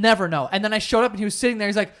 I will never know. And then I showed up and he was sitting there.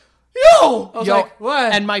 He's like, yo! I was like,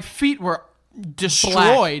 what? And my feet were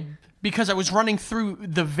destroyed because I was running through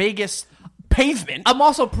the Vegas pavement. I'm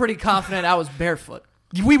also pretty confident I was barefoot.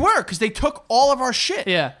 We were, because they took all of our shit.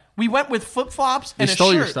 Yeah. We went with flip-flops and They a stole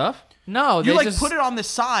shirt. your stuff? No, You, they like, just put it on the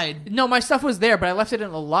side. No, my stuff was there, but I left it in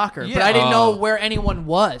a locker. Yeah. But I didn't know where anyone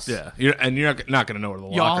was. Yeah. You're not going to know where the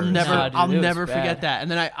Yo, locker is. Nah, dude, I'll it was never bad. forget that.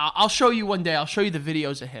 And then I'll show you one day. I'll show you the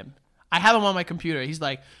videos of him. I have him on my computer. He's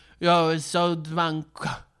like, yo, it's so drunk.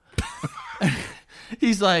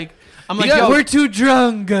 He's like, I'm like, yo, we're too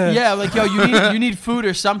drunk. yeah, like, yo, you need food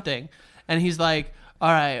or something. And he's like, all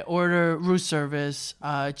right, order room service,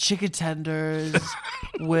 chicken tenders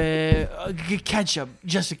with ketchup,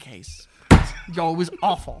 just in case. Yo, it was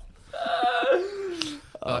awful.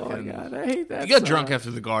 Oh my God, I hate that. You got so drunk much.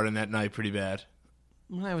 after the Garden that night pretty bad.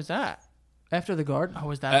 When was that? After the guard? How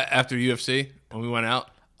was that? After UFC, when we went out.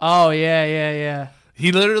 Oh, yeah.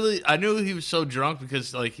 He literally, I knew he was so drunk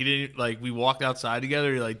because, like, he didn't, like, we walked outside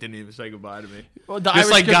together. He, like, didn't even say goodbye to me. Well, the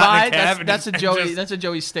Just, Irish like, got in a goodbye. cab and That's a just- Joey. just- That's a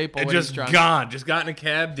Joey staple. And when just he's drunk. gone. Just got in a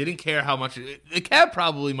cab. Didn't care how much. The cab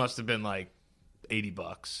probably must have been, like,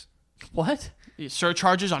 $80. What?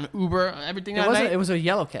 Surcharges on Uber, everything It that wasn't. night. It was a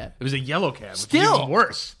yellow cab. It was a yellow cab. Which is Still. even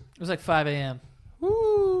worse. It was like 5 a.m.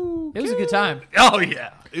 Ooh, It was a good time. Oh,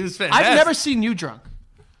 yeah. It was fantastic. I've never seen you drunk.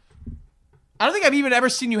 I don't think I've even ever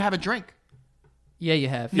seen you have a drink. Yeah, you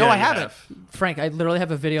have. No, Yeah, I you haven't. have. Frank, I literally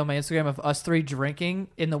have a video on my Instagram of us 3 drinking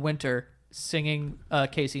in the winter, singing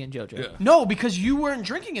Casey and JoJo. Yeah. No, because you weren't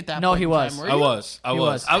drinking at that No, point he in was. time, were I you? was. I He was.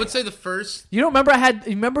 was. I would say the first. You don't remember?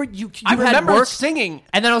 Remember you I had remember work, singing.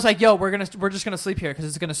 and then I was like, "Yo, we're just gonna sleep here because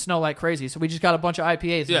it's gonna snow like crazy." So we just got a bunch of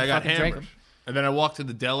IPAs. Yeah, I and got fucking drank hammered. them. And then I walked to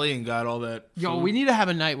the deli and got all that. Yo, food. we need to have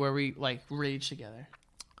a night where we like rage together.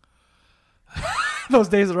 Those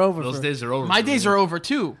days are over. Those days are over. My for me. days are over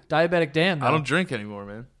too. Diabetic Dan. Though. I don't drink anymore,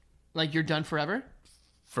 man. Like you're done forever.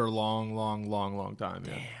 For a long, long, long, long time.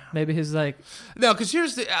 Yeah. Maybe he's like, No, because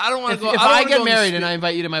here's the. I don't want If, to go. if I, don't I wanna get go in the married spe- and I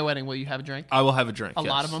invite you to my wedding, will you have a drink? I will have a drink. A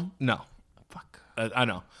lot yes. of them? No, Fuck. I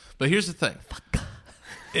know. But here's the thing.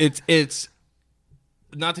 It's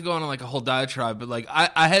not to go on like a whole diatribe, but like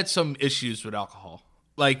I had some issues with alcohol.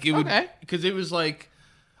 Like it would Okay. because it was like,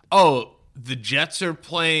 oh, the Jets are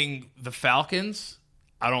playing the Falcons,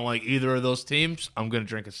 I don't like either of those teams, I'm gonna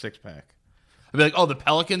drink a 6-pack. I'd be like, oh, the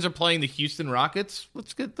Pelicans are playing the Houston Rockets.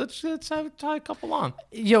 Let's tie a couple on.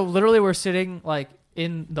 Yo, literally, we're sitting like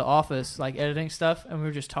in the office, like editing stuff, and we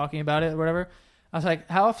were just talking about it or whatever. I was like,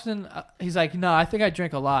 how often? He's like, no, I think I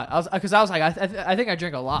drink a lot. I was like, I think I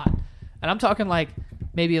drink a lot, and I'm talking like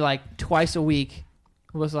maybe like twice a week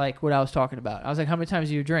was like what I was talking about. I was like, how many times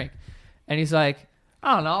do you drink? And he's like,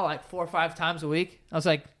 I don't know, like 4 or 5 times a week. I was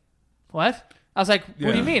like, what? I was like,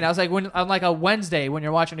 what do you mean? I was like, when on like a Wednesday when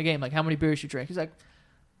you're watching a game, like how many beers you drink? He's like,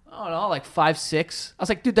 I don't know, like 5, 6. I was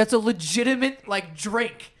like, dude, that's a legitimate like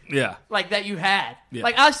drink, Yeah. like that you had. Yeah.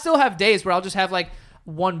 Like I still have days where I'll just have like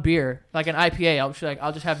one beer, like an IPA.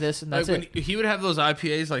 I'll just have this and that's Like it. when he would have those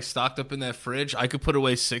IPAs like stocked up in that fridge, I could put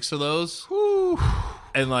away 6 of those,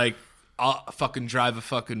 and like I'll fucking drive a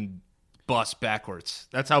fucking bus backwards.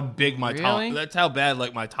 That's how big my Really? that's how bad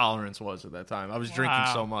like my tolerance was at that time. I was drinking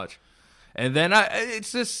so much, and then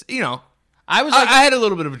it's just I was like, I had a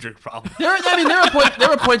little bit of a drink problem. there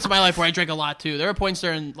were points in my life where I drank a lot too. There were points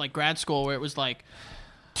there in like grad school where it was like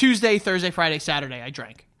Tuesday, Thursday, Friday, Saturday. I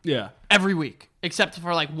drank Yeah, every week except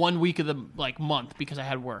for like 1 week of the like month because I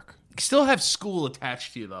had work. you still have school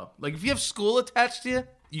attached to you though. Like if you have school attached to you,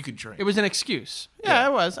 you can drink. It was an excuse. Yeah,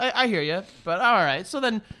 it was. I hear you, but all right. So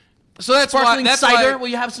then, so that's sparkling why, cider. Will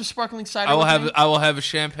you have some sparkling cider? I will with have me? I will have a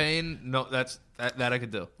champagne. No, that I could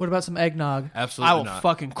do. What about some eggnog? Absolutely I will not.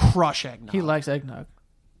 fucking crush eggnog. He likes eggnog.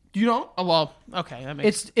 You don't? Oh well. Okay, that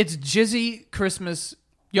makes. It's Jizzy Christmas.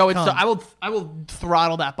 Yo, it's. Come. I will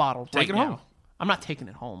throttle that bottle. Take right it home. now. I'm not taking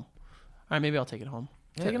it home. All right, maybe I'll take it home.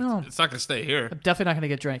 Take it home. It's not gonna stay here. I'm definitely not gonna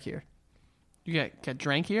get drank here. You get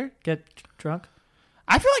drank here? Get drunk?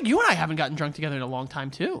 I feel like you and I haven't gotten drunk together in a long time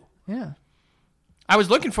too. Yeah. I was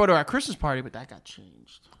looking forward to our Christmas party, but that got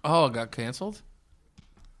changed. Oh, it got canceled?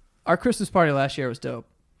 Our Christmas party last year was dope.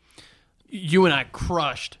 You and I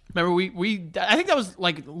crushed. Remember, we I think that was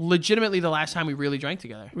like legitimately the last time we really drank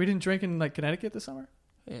together. We didn't drink in like Connecticut this summer.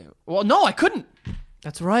 Yeah. Well, no, I couldn't.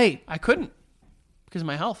 That's right. I couldn't because of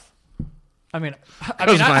my health. I mean,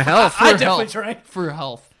 Because of my health. I For definitely health. drank. For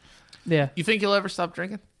health. Yeah. You think you'll ever stop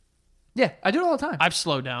drinking? Yeah, I do it all the time. I've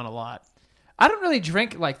slowed down a lot. I don't really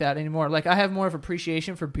drink like that anymore. Like I have more of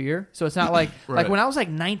appreciation for beer. So it's not like Right. like when I was like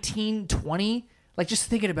 19, 20, like just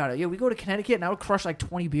thinking about it. Yeah, we go to Connecticut and I would crush like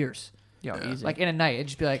 20 beers. Yo, easy. Like in a night. It'd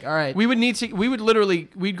just be like, all right. we would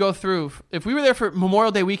go through, if we were there for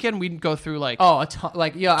Memorial Day weekend, we'd go through like a ton,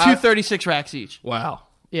 like yeah, 236 racks each. Wow.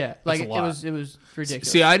 yeah, like a lot. it was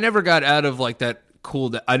ridiculous. See, I never got out of like that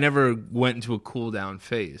I never went into a cool down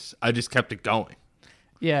phase. I just kept it going.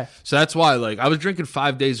 yeah. So that's why like I was drinking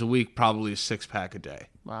 5 days a week, probably a 6-pack a day.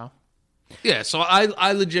 Wow. Yeah, so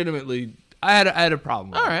I legitimately I had a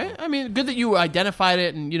problem with All it. right. I mean, good that you identified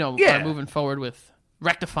it and, Yeah. are moving forward with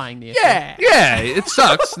rectifying the issue. Yeah. Yeah, it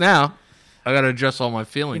sucks now. I got to adjust all my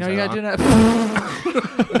feelings. You know, you gotta do now.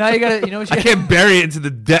 that. Now you gotta, you know what you I can't bury it into the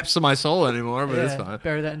depths of my soul anymore, but it's yeah, fine.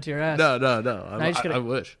 bury that into your ass. No. Now you just I gotta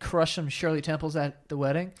wish. crush some Shirley Temples at the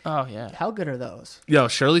wedding. Oh, yeah. How good are those? Yo,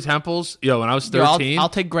 Shirley Temples. Yo, when I was Yo, 13. I'll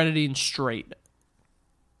take grenadine straight.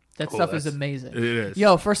 That Cool, stuff is that's- amazing. it is.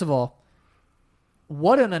 Yo, first of all,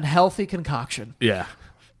 what an unhealthy concoction. Yeah.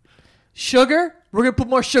 Sugar? We're gonna put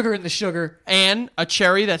more sugar in the sugar. And a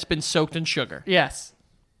cherry that's been soaked in sugar. Yes.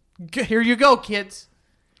 Here you go, kids.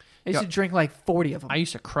 I used Yo. to drink like 40 of them. I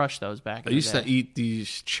used to crush those back in I the used day. to eat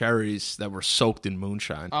these cherries that were soaked in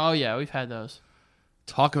moonshine. Oh, yeah. We've had those.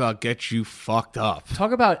 Talk about get you fucked up.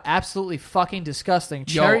 Talk about absolutely fucking disgusting.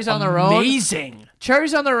 Yo, Cherries on their own. Amazing.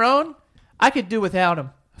 Cherries on their own, I could do without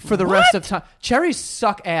them for the rest of time. Cherries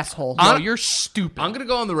suck asshole. Yo, you're stupid. I'm going to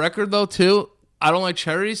go on the record, though, too. I don't like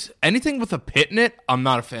cherries. Anything with a pit in it, I'm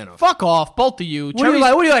not a fan of. Fuck off, both of you. What do you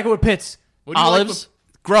like? What do you like with pits? What do you like Olives? with-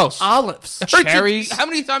 Gross. Olives. Cherries. How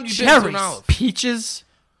many times you been to an Cherries. olive? Peaches.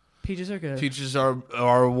 Peaches are good. Peaches are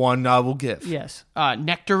one I will give. Yes.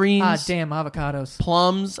 Nectarines. Ah, damn avocados.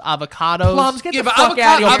 Plums. Avocados. Plums, get Yeah, the but fuck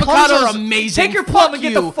out of here. Plums avocados- are amazing. Take your plum Fuck and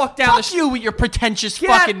get you. the fuck down Fuck you with your pretentious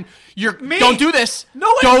Get out- fucking. Me? Don't do this. No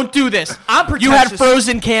way. Don't do this. I'm You had pretentious.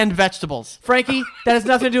 frozen canned vegetables. Frankie, that has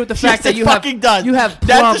nothing to do with the fact Yes, that it you have fucking does. you have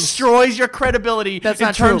that plums. destroys your credibility That's in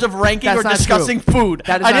not terms true. of ranking That's or not discussing true. food.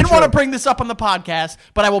 That is I not didn't want to true. bring this up on the podcast,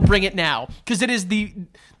 but I will bring it now because it is the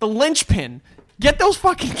linchpin. Get those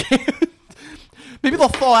fucking cans. Maybe they'll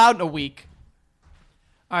thaw out in a week.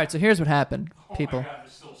 All right, so here's what happened, people. Oh God,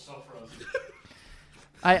 it's still so frozen.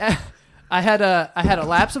 I had a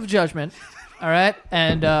lapse of judgment, all right,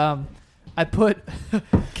 and I put I'm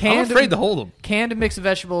canned afraid to hold them. canned mixed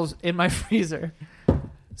vegetables in my freezer.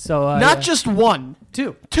 So Not yeah. just one,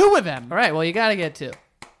 two. two of them. All right, well you gotta get two.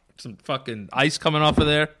 Some fucking ice coming off of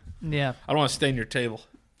there. Yeah. I don't want to stain your table.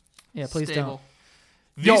 Yeah, please Stable.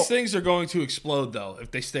 These things are going to explode, though,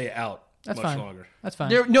 if they stay out That's much fine. longer. That's fine.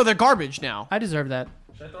 They're garbage now. I deserve that.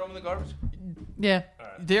 Should I throw them in the garbage? Yeah.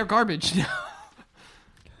 They're garbage now.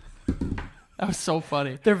 That was so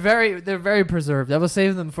funny. They're very preserved. I will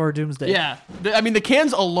save them for Doomsday. Yeah. I mean, the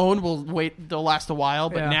cans alone they'll last a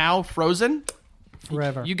while, but Yeah. now frozen,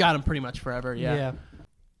 Forever. you got them pretty much forever. Yeah.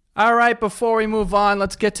 All right, before we move on,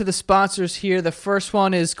 let's get to the sponsors here. The first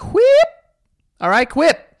one is Quip. All right,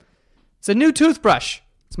 Quip. It's a new toothbrush.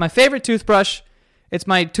 It's my favorite toothbrush. It's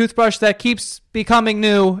my toothbrush that keeps becoming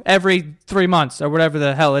new every 3 months or whatever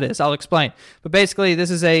the hell it is. I'll explain. But basically,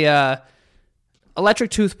 this is a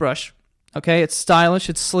electric toothbrush. Okay, it's stylish,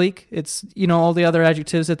 it's sleek, it's, all the other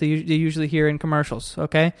adjectives that you usually hear in commercials,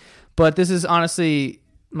 okay? But this is honestly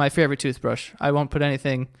my favorite toothbrush. I won't put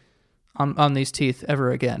anything on these teeth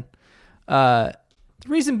ever again. The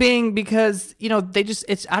reason being because, they just,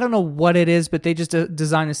 I don't know what it is, but they just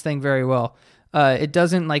design this thing very well. It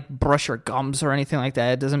doesn't like brush your gums or anything like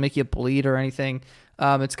that. It doesn't make you bleed or anything.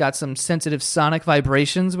 It's got some sensitive sonic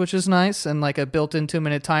vibrations, which is nice, and like a built-in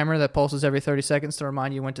 2-minute timer that pulses every 30 seconds to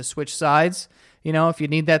remind you when to switch sides. If you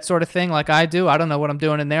need that sort of thing, like I do, I don't know what I'm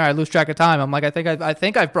doing in there. I lose track of time. I'm like, I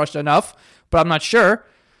think I've brushed enough, but I'm not sure.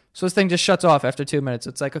 So this thing just shuts off after 2 minutes.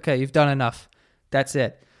 It's like, okay, you've done enough. That's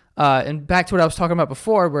it. And back to what I was talking about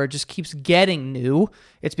before, where it just keeps getting new.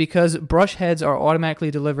 It's because brush heads are automatically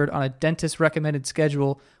delivered on a dentist-recommended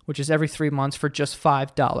schedule, which is every 3 months for just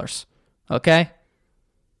 $5. Okay?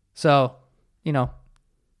 So,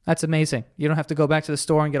 that's amazing. You don't have to go back to the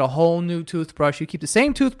store and get a whole new toothbrush. You keep the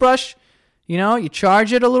same toothbrush, you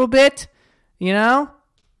charge it a little bit,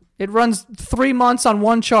 It runs 3 months on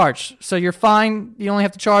one charge, so you're fine. You only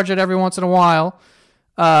have to charge it every once in a while,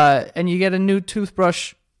 and you get a new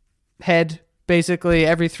toothbrush head basically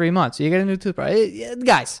every 3 months. You get a new toothbrush.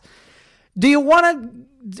 Guys, do you want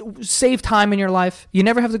to save time in your life? You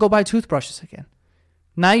never have to go buy toothbrushes again.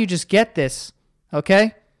 Now you just get this,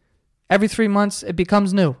 okay? Every 3 months, it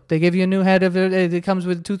becomes new. They give you a new head of it. It comes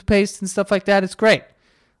with toothpaste and stuff like that. It's great.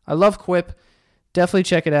 I love Quip. Definitely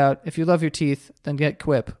check it out. If you love your teeth, then get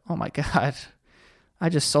Quip. Oh, my God. I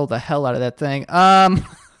just sold the hell out of that thing.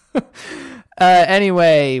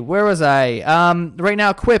 Anyway, where was I? Right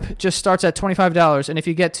now, Quip just starts at $25. And if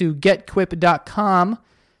you get to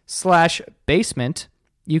getquip.com/basement,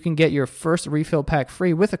 you can get your first refill pack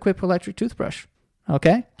free with a Quip electric toothbrush.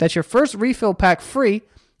 Okay? That's your first refill pack free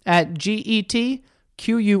at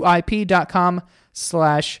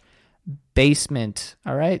getquip.com/basement.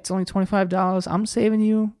 All right? It's only $25. I'm saving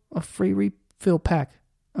you a free refill pack.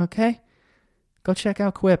 Okay? Go check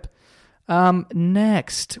out Quip.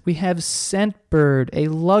 Next, we have Scentbird, a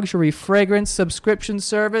luxury fragrance subscription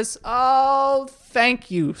service. Oh, thank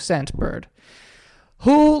you, Scentbird.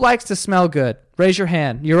 Who likes to smell good? Raise your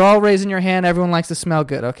hand. You're all raising your hand. Everyone likes to smell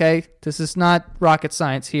good, okay? This is not rocket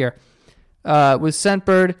science here. With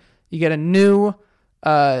Scentbird, you get a new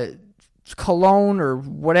cologne or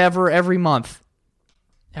whatever every month.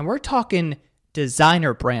 And we're talking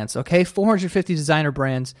designer brands, okay? 450 designer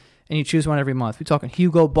brands, and you choose one every month. We're talking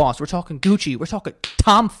Hugo Boss. We're talking Gucci. We're talking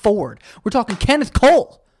Tom Ford. We're talking Kenneth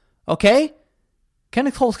Cole, okay?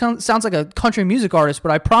 Kenneth Cole sounds like a country music artist,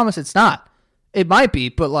 but I promise it's not. It might be,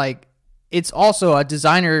 but, like, it's also a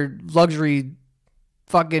designer luxury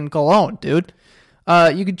fucking cologne, dude.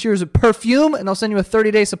 You can choose a perfume, and they'll send you a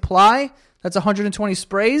 30-day supply. That's 120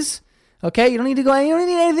 sprays. Okay, you don't need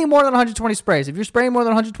anything more than 120 sprays. If you're spraying more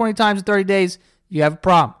than 120 times in 30 days, you have a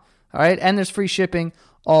problem. All right, and there's free shipping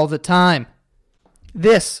all the time.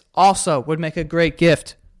 This also would make a great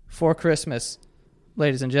gift for Christmas,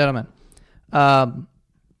 ladies and gentlemen.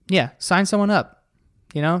 Yeah, sign someone up.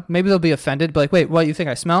 Maybe they'll be offended, be like, wait, what, you think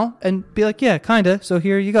I smell? And be like, yeah, kind of, so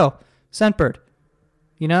here you go. Scentbird.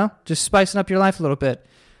 Just spicing up your life a little bit.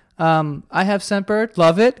 I have Scentbird,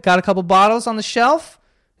 love it. Got a couple bottles on the shelf.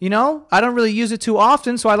 I don't really use it too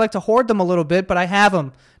often, so I like to hoard them a little bit, but I have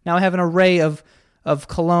them. Now I have an array of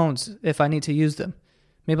colognes if I need to use them.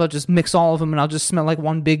 Maybe I'll just mix all of them and I'll just smell like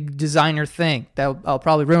one big designer thing. I'll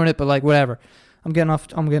probably ruin it, but like whatever. I'm getting off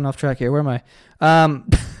track here. Where am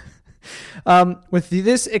I? With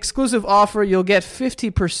this exclusive offer, you'll get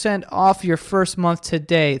 50% off your first month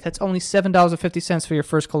today. That's only $7.50 for your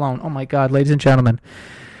first cologne. Oh my God, ladies and gentlemen.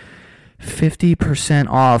 50%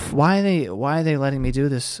 off. Why are they letting me do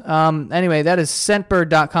this? Anyway, that is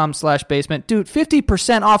scentbird.com/basement. Dude,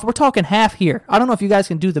 50% off. We're talking half here. I don't know if you guys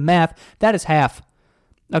can do the math. That is half.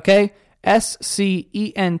 Okay?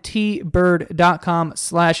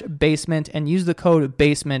 scentbird.com/basement and use the code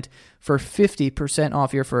basement for 50%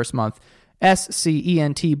 off your first month.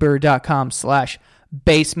 scentbird.com/basement.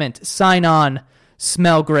 basement. Sign on,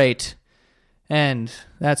 smell great. And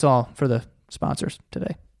that's all for the sponsors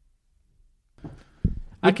today.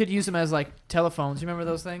 I could use them as like telephones. You remember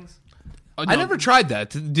those things? Oh, I no, never tried that.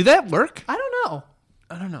 Did that work? I don't know.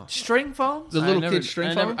 I don't know. String phones? The little kid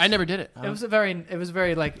string phone? I never did it. It was a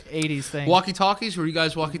very like 80s thing. Walkie-talkies? Were you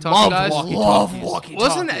guys walkie-talkie guys? Love walkie-talkies.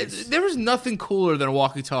 Wasn't it? There was nothing cooler than a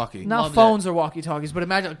walkie-talkie. Not Loved phones or walkie-talkies, but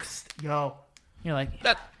imagine, yo, you're like,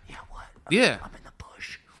 That- yeah, what? Yeah. I'm in the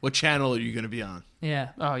bush. What channel are you going to be on? Yeah.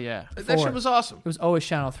 Oh yeah. That shit was awesome. It was always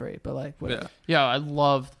Channel 3, but like, whatever. Yeah. Yeah, I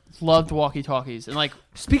loved walkie-talkies, and like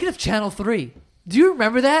Speaking of Channel 3, do you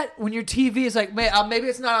remember that? When your TV is like, maybe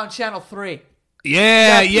it's not on Channel 3.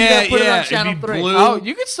 Yeah, You gotta put it on It'd Channel be 3. blue. oh,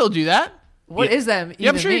 you could still do that. What is that even Yeah,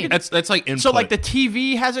 I'm sure you mean? could- That's like input. So like the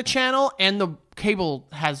TV has a channel and the cable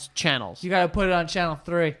has channels. You got to put it on Channel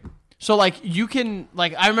 3. So like you can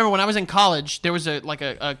like I remember when I was in college, there was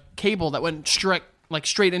a cable that went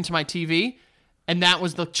straight into my TV, and that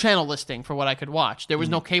was the channel listing for what I could watch. There was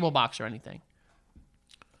no cable box or anything.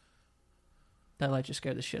 That light just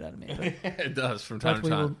scared the shit out of me. But it does from time to we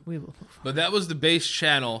time. will. But that was the base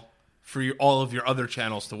channel for all of your other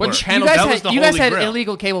channels to What work. channel- You guys, that was had, the you guys holy had grail.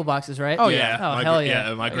 illegal cable boxes, right? Oh, Yeah, Oh, my hell gra-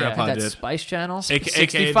 yeah. my Yeah. grandpa That did. Spice Channel? AKA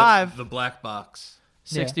 65. the black box.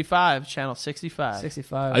 65, channel 65.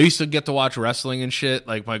 65. I used to get to watch wrestling and shit.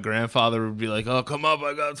 Like my grandfather would be like, "Oh, come up,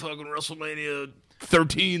 I got fucking WrestleMania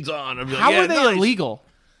 13s on." I'd be like, How yeah, were they nice. illegal?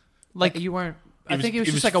 Like, you weren't... I think it was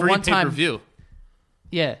just like a free one-time... pay-per-view.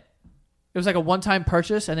 Yeah. It was like a one-time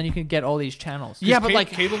purchase, and then you can get all these channels. Yeah, but like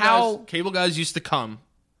cable how? guys, cable guys used to come,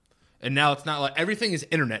 and now it's not like everything is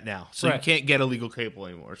internet now, so Right. you can't get illegal cable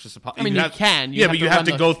anymore. It's just a. I mean, you can. You yeah, have but to you have run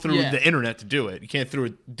to the- go through yeah. the internet to do it. You can't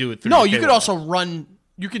do it through. No, your you cable could also guy. run.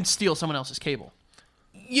 You can steal someone else's cable.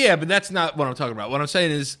 Yeah, but that's not what I'm talking about. What I'm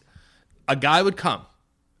saying is, a guy would come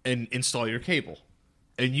and install your cable,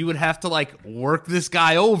 and you would have to like work this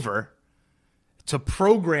guy over to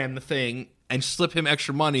program the thing and slip him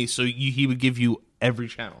extra money, so he would give you every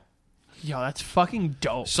channel. Yo, that's fucking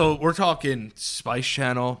dope. So we're talking Spice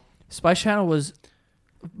Channel. Spice Channel was...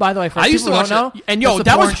 By the way, for I used people to who don't watch know, And yo, it's the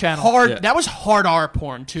that was porn channel. hard. Yeah. That was hard R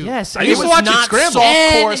porn too. Yes, I it used to was watch it not scramble.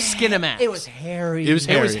 softcore And Skinamax. It was hairy. It was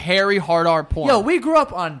It was hairy. hairy hard R porn. Yo, we grew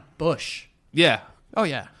up on Bush. Yeah. Oh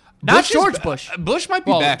yeah. Not Bush is George ba- Bush. Bush might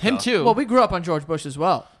be Well, back. him though. too. Well, we grew up on George Bush as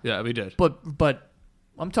well. Yeah, we did. But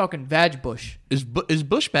I'm talking Vag Bush. Is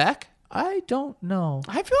Bush back? I don't know.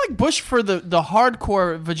 I feel like Bush for the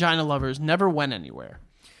hardcore vagina lovers never went anywhere.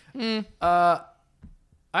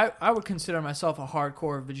 I would consider myself a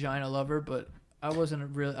hardcore vagina lover, but I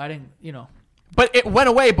wasn't really. I didn't. You know. But it went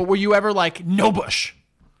away. But were you ever like no Bush?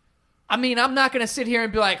 I mean, I'm not gonna sit here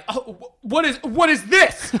and be like, oh, what is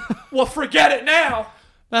this? Well, forget it now.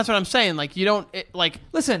 That's what I'm saying. Like you don't like.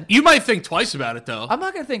 Listen, You might think twice about it though. I'm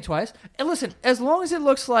not gonna think twice. And listen, as long as it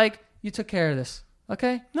looks like you took care of this,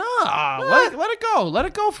 okay? No, let it go. Let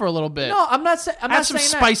it go for a little bit. No, I'm not saying. I'm Add not some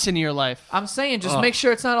saying spice into your life. that. I'm saying just make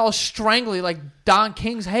sure it's not all strangly like Don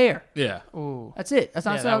King's hair. Yeah. Ooh. That's it. That's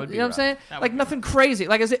not. Yeah, that so, would you be know what I'm rough. saying? That would Like be nothing crazy.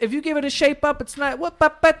 Like if you give it a shape up, it's not. All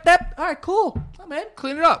right, cool. I'm in.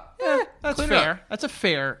 Clean it up. Yeah, That's Clean it up. fair. That's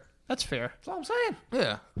fair. That's fair. that's all I'm saying.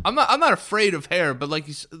 Yeah. I'm not afraid of hair, but like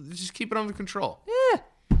just keep it under control.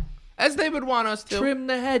 Yeah. As they would want us to. Trim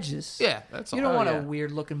the hedges. Yeah, that's all. You don't want yeah. a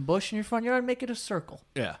weird looking bush in your front yard. Make it a circle.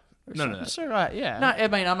 Yeah. None of that. Sure, yeah. Not. I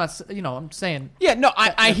mean, I'm not. You know, I'm saying. Yeah, no,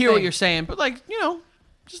 I the hear what thing. you're saying, but like,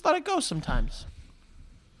 just let it go sometimes.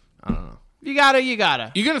 I don't know. You gotta.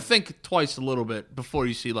 You're gonna think twice a little bit before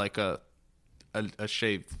you see like a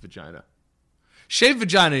shaved vagina. Shaved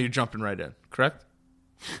vagina, you're jumping right in, correct?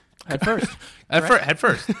 At first. At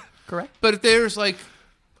first. Correct. But if there's like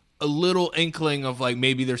a little inkling of like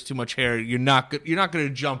maybe there's too much hair, you're not gonna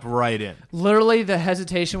jump right in. Literally, the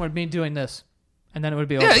hesitation would be doing this, and then it would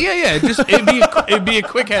be over. Yeah. It'd be a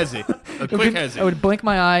quick hezzy. A quick hezzy. I would blink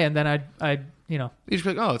my eye, and then I'd You just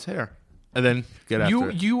be like, oh, it's hair, and then get after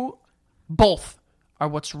it. You both are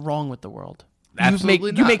what's wrong with the world.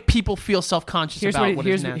 Absolutely you not. make people feel self-conscious about what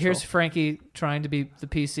is natural. here's Frankie trying to be the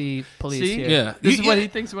PC police See? here. Yeah, This is what he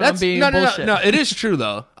thinks when I'm being no, bullshit. No, it is true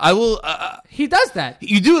though. I will. He does that.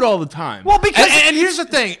 You do it all the time. Well, because and here's the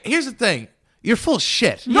thing. You're full of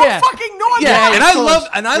shit. No Yeah. fucking no, I'm Yeah, not. and I full love of-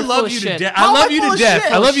 and I you're full love of you to shit. death. How I am love I you full to of death.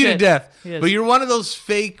 shit? I love you to Shit. death. He is. But you're one of those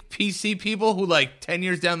fake PC people who like 10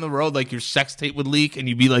 years down the road, like your sex tape would leak and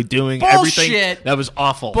you'd be like doing everything Bullshit. that was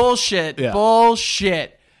awful. Bullshit. Yeah.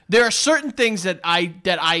 Bullshit. There are certain things that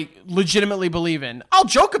I legitimately believe in. I'll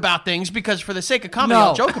joke about things because for the sake of comedy,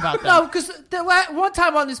 I'll joke about them. No, because one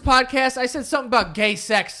time on this podcast, I said something about gay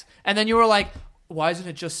sex, and then you were like, why isn't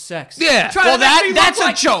it just sex? Yeah. Try Well, to make me that's look a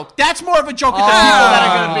like- joke. That's more of a joke at the people that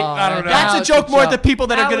are going to be. I don't know. That's a joke more at the people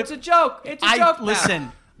that are going It's to. a joke. It's a joke. now.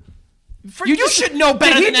 Listen. You should know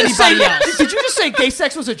better than anybody else. Did you just say gay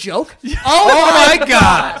sex was a joke? Oh my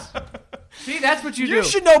god! See, that's what you do. You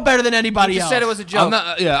should know better than anybody You else. said it was a joke.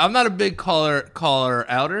 I'm not a big caller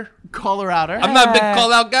outer. Call her outer. I'm not a big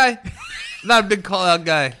call out guy. Not a big call out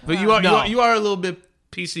guy. But you are. No. You are a little bit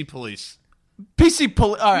PC police. PC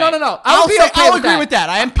police. All right. No. I'll be say okay I'll with agree that. with that.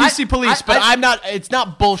 I am PC police, but I'm not. It's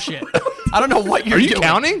not bullshit. I don't know what you're Are you doing.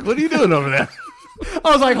 counting? What are you doing over there?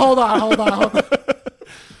 I was like, hold on.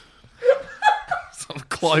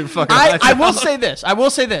 Claw your fucking I eyes will out. say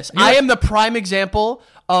this. I am the prime example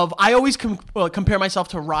of. I always compare myself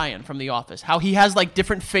to Ryan from The Office. How he has like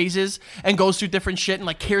different phases and goes through different shit and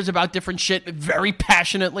like cares about different shit very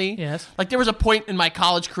passionately. Yes. Like there was a point in my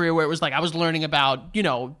college career where it was like I was learning about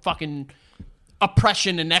fucking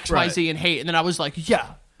oppression and XYZ Right. and hate, and then I was like,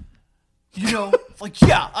 yeah.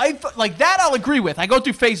 Like that I'll agree with. I go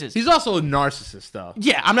through phases. He's also a narcissist, though.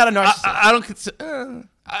 Yeah, I'm not a narcissist. I don't consider.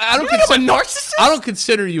 I don't You think I'm a narcissist? I don't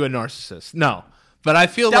consider you a narcissist. No, but I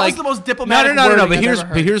feel That like was the most diplomatic No. wording But I've here's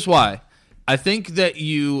ever heard. here's why. I think that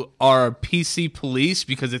you are PC police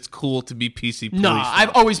because it's cool to be PC police. No, now.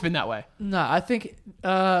 I've always been that way. No, I think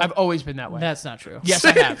I've always been that way. that's not true. Yes,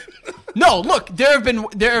 I have. No, look, there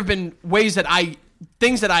have been ways that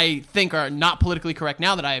things that I think are not politically correct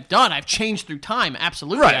now that I have done. I've changed through time.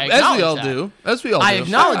 Absolutely, I right, as we acknowledge all that. do. As we all I do.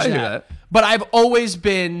 acknowledge I hear that. But I've always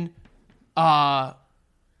been.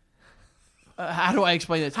 How do I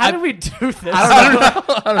explain this? How do we do this?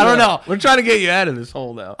 I don't know. We're trying to get you out of this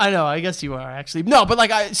hole now. I know. I guess you are actually. No, but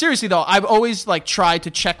like, seriously though, I've always like tried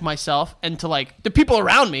to check myself and to like the people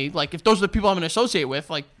around me. Like, if those are the people I'm going to associate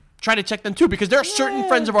with, like, try to check them too, because there are certain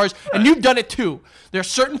friends of ours, and you've done it too. There are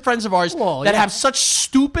certain friends of ours Well, that yeah. have such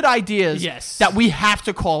stupid ideas Yes. that we have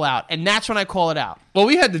to call out, and that's when I call it out. Well,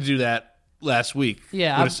 we had to do that last week.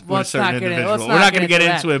 Yeah, with a let's certain not get in- individual. let's We're not not get going to get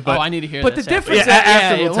into into that. it, but I need to hear But this. the difference, yeah, after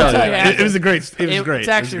yeah, we'll we'll tell you. after. It was a great. It was great. It's It was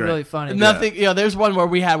actually great. really funny. Nothing. There's one where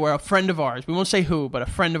we had where a friend of ours, we won't say who, but a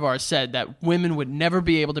friend of ours said that women would never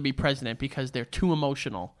be able to be president because they're too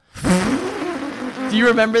emotional. Do you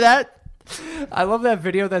remember that? I love that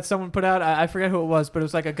video that someone put out. I forget who it was, but it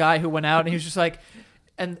was like a guy who went out and he was just like,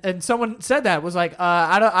 and someone said that was like,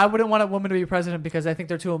 I wouldn't want a woman to be president because I think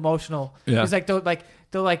they're too emotional. Yeah. He's like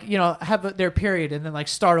they'll have their period and then like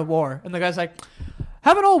start a war. And the guy's like,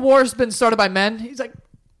 haven't all wars been started by men? He's like,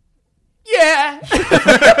 yeah,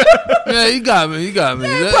 Yeah, you got me. You got me.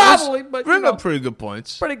 probably, but bring you know, up pretty good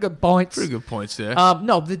points. pretty good points. Pretty good points there.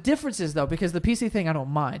 No, the difference is though, because the PC thing I don't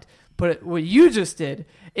mind, but what you just did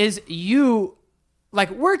is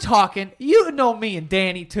we're talking. You know me and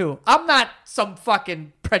Danny too. I'm not some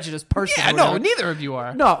fucking prejudiced person. Yeah, or no, whatever. neither of you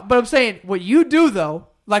are. No, but I'm saying what you do though,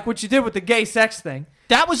 like what you did with the gay sex thing.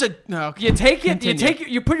 That was a no. You take it. Continue.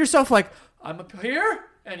 You put yourself like I'm up here,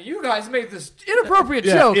 and you guys made this inappropriate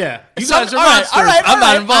yeah, joke. yeah. You Some- guys are all right, monsters. all right, I'm all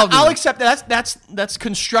not right. involved. I'll in it. accept that. That's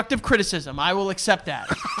constructive criticism. I will accept that.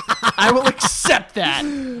 I will accept that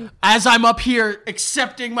as I'm up here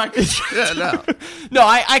accepting my. Yeah, no. No,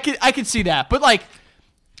 I can see that, but like,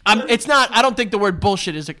 it's not. I don't think the word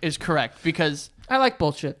bullshit is correct because I like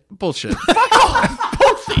bullshit. Bullshit.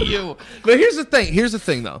 both of you. But here's the thing. Here's the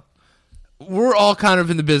thing, though. We're all kind of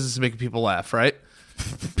in the business of making people laugh, right?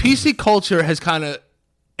 PC culture has kind of,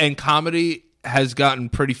 and comedy has gotten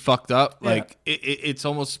pretty fucked up. Yeah. Like, it's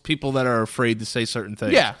almost people that are afraid to say certain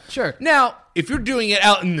things. Yeah. Sure. Now, if you're doing it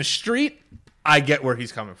out in the street, I get where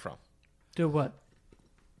he's coming from. Do what?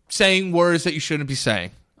 Saying words that you shouldn't be saying.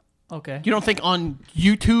 Okay. You don't think on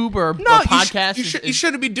YouTube or No, podcast? you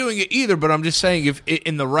shouldn't be doing it either. But I'm just saying, if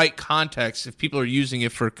in the right context, if people are using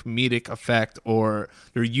it for comedic effect or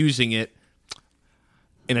they're using it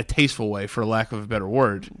in a tasteful way, for lack of a better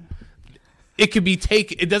word, it could be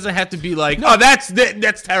taken. It doesn't have to be like, oh, that's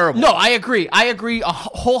terrible. No, I agree. I agree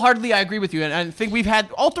wholeheartedly. I agree with you, and I think we've had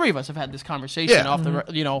all three of us have had this conversation Yeah. off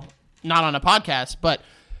the not on a podcast, but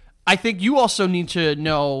I think you also need to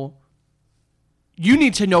know. You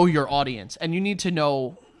need to know your audience, and you need to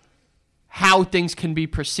know how things can be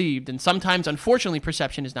perceived, and sometimes, unfortunately,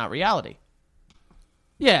 perception is not reality.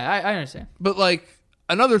 Yeah, I understand. But like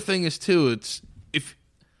another thing is too, it's if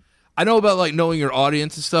I know about like knowing your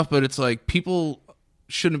audience and stuff, but it's like people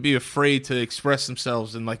shouldn't be afraid to express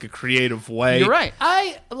themselves in like a creative way. You're right.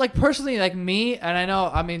 I like personally like me, and I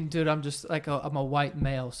know. I mean, dude, I'm just like I'm a white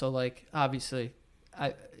male, so like obviously,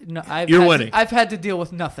 You're winning. I've had to deal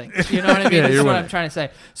with nothing. You know what I mean? Yeah, That's you're what winning. I'm trying to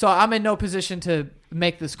say. So I'm in no position to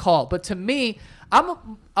make this call. But to me, I'm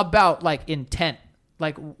about like intent.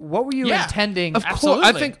 Like, what were you Yeah. intending? Of course, Absolutely.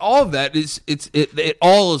 I think all of that is it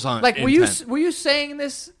all is on. Like, intent. were you saying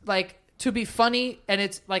this like to be funny, and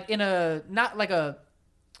it's like in a not like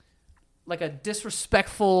a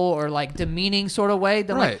disrespectful or like demeaning sort of way?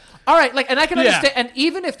 Then Right. like, all right, like, and I can Yeah. understand. And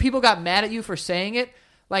even if people got mad at you for saying it,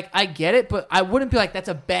 like, I get it, but I wouldn't be like, that's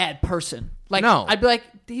a bad person. Like, No. I'd be like,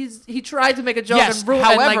 he tried to make a joke Yes, and ruined,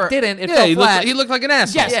 however- and like didn't. It Yeah, fell he flat. looked like an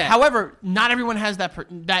asshole. Yes. Yeah. However, not everyone has that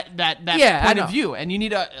Yeah, I point know. of view, and you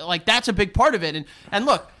need a like that's a big part of it. And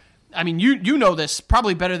look, I mean, you know this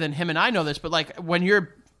probably better than him and I know this, but like when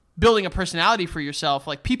you're building a personality for yourself,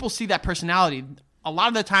 like people see that personality. A lot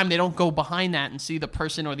of the time, they don't go behind that and see the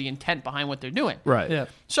person or the intent behind what they're doing. Right. Yeah.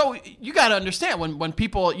 So you got to understand when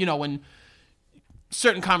people, when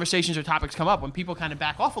certain conversations or topics come up, when people kind of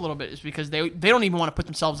back off a little bit, is because they don't even want to put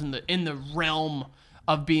themselves in the realm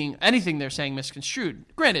of being anything they're saying misconstrued.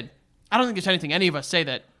 Granted, I don't think there's anything any of us say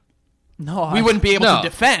that No, we wouldn't be able No. to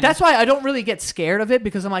defend. That's why I don't really get scared of it,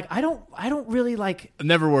 because I'm like, I don't really like. I'm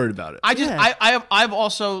never worried about it. I just Yeah. I've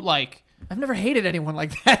also like. I've never hated anyone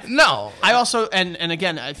like that. no. I also and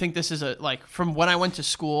again I think this is a like from when I went to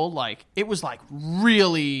school, like it was like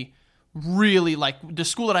really like the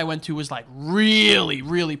school that I went to was like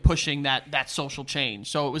really pushing that social change.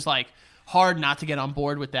 So it was like hard not to get on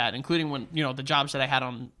board with that, including when the jobs that I had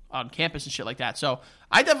on campus and shit like that. So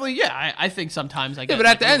I definitely I think sometimes I get Yeah, but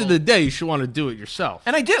at the end of the day, you should want to do it yourself.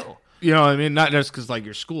 and I do. You know what I mean? Not just because like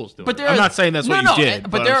your school's doing But it. I'm not saying that's what you did.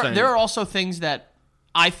 But I'm saying- there are also things that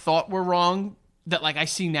I thought were wrong that like I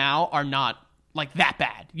see now are not like that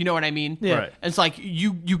bad. You know what I mean? Yeah. Right. It's like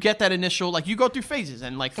you get that initial like you go through phases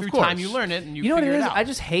and like through course. time you learn it and you You know what figure it is? out. I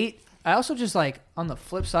just hate. I also just like on the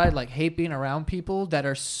flip side, like hate being around people that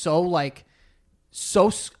are so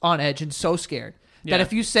on edge and so scared Yeah. that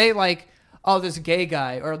if you say like, "Oh, this gay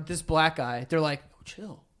guy" or "this black guy," they're like, "Oh,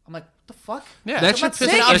 chill." I'm like, "What the fuck?" yeah, that I'm shit not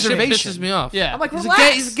saying pisses, that shit observation. pisses me off. Yeah. I'm like, He's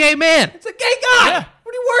relax. he's a gay man. It's a gay guy. Yeah.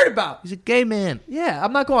 What are you worried about? He's a gay man. Yeah,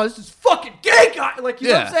 I'm not going. This is fucking gay guy. Like, you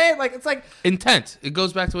know what I'm Yeah. saying? Like, it's like Intent. It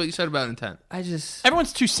goes back to what you said about intent. I just.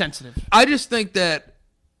 Everyone's too sensitive. I just think that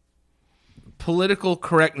political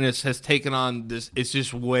correctness has taken on this. It's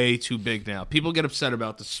just way too big now. People get upset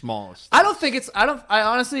about the smallest. I don't think it's. I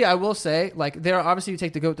honestly, I will say, like, there are obviously you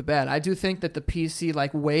take the good with the bad. I do think that the PC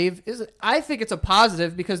like wave is. I think it's a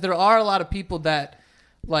positive because there are a lot of people that,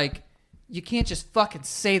 like, you can't just fucking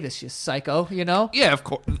say this, you psycho. You know. Yeah, of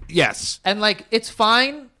course. Yes. And like, it's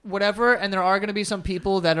fine, whatever. And there are going to be some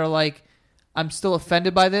people that are like, I'm still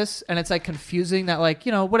offended by this, and it's like confusing that, like,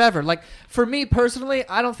 whatever. Like, for me personally,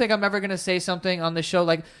 I don't think I'm ever gonna say something on the show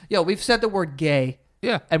like, "Yo, we've said the word gay."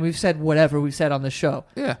 Yeah. And we've said whatever we've said on the show.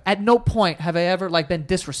 Yeah. At no point have I ever like been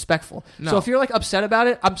disrespectful. No. So if you're like upset about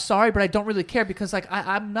it, I'm sorry, but I don't really care because like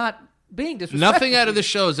I'm not being disrespectful. Nothing out of this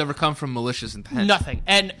show has ever come from malicious intent. Nothing.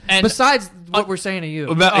 And Besides what we're saying to you.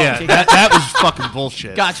 About, yeah, okay. that was fucking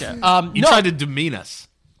bullshit. gotcha. You No, tried to demean us.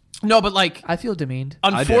 no, but like I feel demeaned.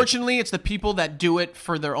 unfortunately, it's the people that do it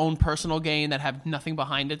for their own personal gain that have nothing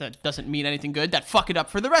behind it that doesn't mean anything good that fuck it up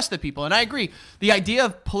for the rest of the people. And I agree. The idea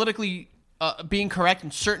of politically being correct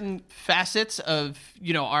in certain facets of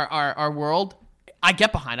our world, I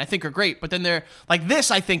get behind. I think are great. But then they're like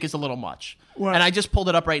this. I think is a little much. And I just pulled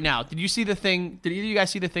it up right now. Did you see the thing? Did either of you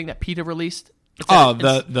guys see the thing that PETA released?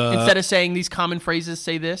 Instead of saying these common phrases,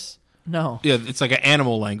 say this. No. Yeah, it's like an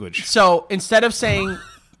animal language. So instead of saying,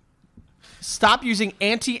 stop using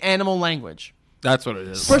anti-animal language. That's what it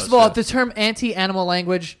is. First of all, the term anti-animal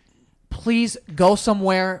language, please go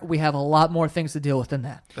somewhere. We have a lot more things to deal with than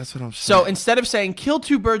that. that's what I'm saying. So instead of saying kill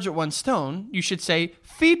two birds with one stone, you should say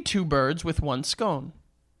feed two birds with one scone.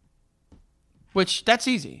 Which, that's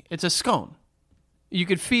easy. It's a scone. You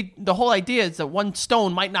could feed, the whole idea is that one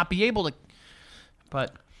stone might not be able to,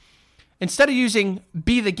 but instead of using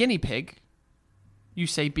be the guinea pig, you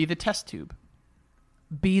say be the test tube.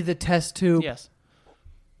 Be the test tube. Yes.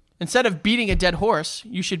 Instead of beating a dead horse,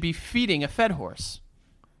 you should be feeding a fed horse.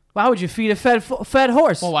 Why would you feed a fed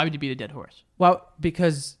horse? Well, why would you beat a dead horse? Well,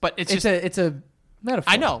 because But it's it's a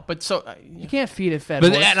metaphor. I know, but so You can't feed a fed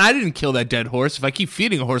but horse. and I didn't kill that dead horse. If I keep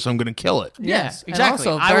feeding a horse, I'm going to kill it. Yes, Yeah, exactly.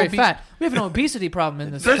 And also I very will be- fat. We have an obesity problem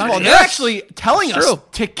in this first of all, country. they're actually telling It's us true.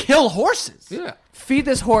 to kill horses. Yeah. Feed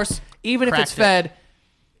this horse, even if it's Cracked it. fed,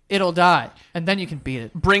 it'll die, and then you can beat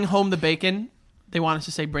it. Bring home the bacon. They want us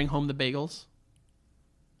to say bring home the bagels.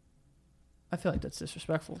 I feel like that's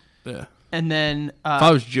disrespectful. Yeah. And then If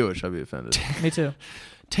I was Jewish, I'd be offended. Me too.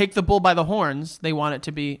 take the bull by the horns. They want it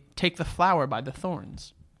to be take the flower by the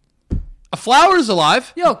thorns. A flower is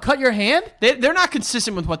alive. Yo, cut your hand. They're not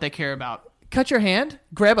consistent with what they care about. Cut your hand.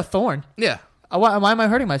 Grab a thorn. Yeah. Why am I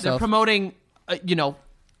hurting They're myself? promoting,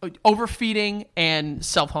 overfeeding and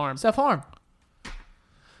self-harm. Self-harm.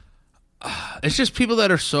 It's just people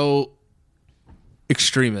that are so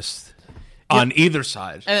extremist on either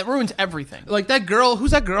side. And it ruins everything. Like that girl,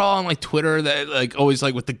 who's that girl on like Twitter that like always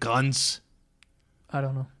like with the guns? I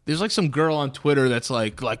don't know. There's like some girl on Twitter that's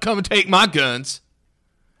like come and take my guns.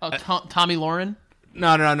 Oh, Tommy Lauren?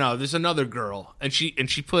 No. There's another girl, and she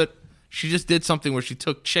just did something where she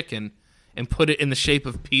took chicken and put it in the shape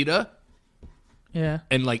of pita Yeah.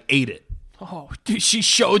 and like ate it. Oh, dude, she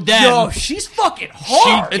showed them. Yo, she's fucking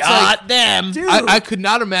hard. She It's got like- them. Dude. I could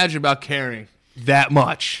not imagine about caring that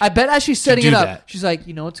much. I bet as she's setting do it up, that. she's like,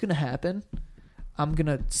 you know what's gonna happen? I'm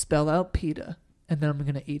gonna spell out PETA, and then I'm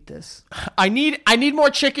gonna eat this. I need more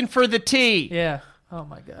chicken for the tea. Yeah. Oh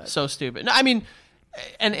my god. So stupid. No, I mean,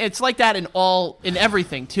 and it's like that in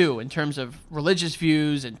everything too, in terms of religious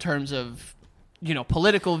views, in terms of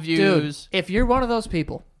political Dude, views. if you're one of those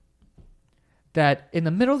people that in the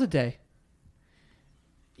middle of the day,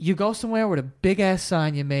 you go somewhere with a big ass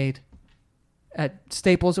sign you made at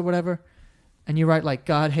Staples or whatever, and you write like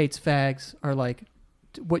 "God hates fags" or like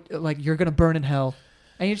you're gonna burn in hell,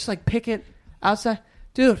 and you just like pick it outside,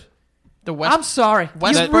 dude. The West, I'm sorry,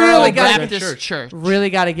 Westboro you really got Baptist Church.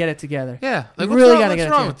 really got to get it together. Yeah, You like, really what's gotta get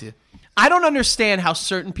it wrong together. with you? I don't understand how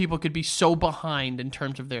certain people could be so behind in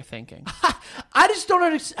terms of their thinking. I just don't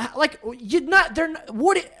understand. Like you're not. They're not.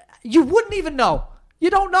 You wouldn't even know.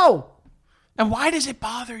 You don't know. And why does it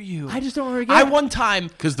bother you? I just don't really get I it. one time,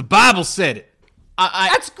 Because the Bible said it.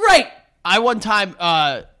 That's great. I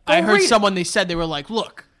heard read it. someone, they said, they were like,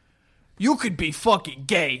 look, you could be fucking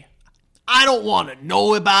gay. I don't want to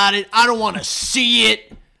know about it. I don't want to see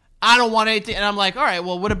it. I don't want anything. And I'm like, all right,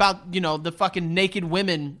 well, what about, the fucking naked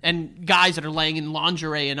women and guys that are laying in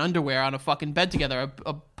lingerie and underwear on a fucking bed together,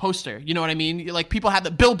 a poster. You know what I mean? Like, people have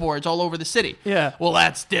the billboards all over the city. Yeah. Well,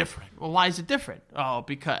 that's different. Well, why is it different? Oh,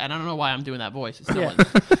 because, and I don't know why I'm doing that voice. It's still Yeah.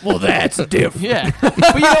 Well, that's different. yeah. But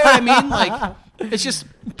you know what I mean? Like, it's just,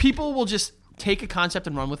 people will just take a concept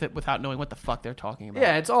and run with it without knowing what the fuck they're talking about.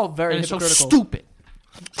 Yeah, it's all very And it's so hypocritical. stupid.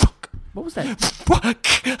 What was that?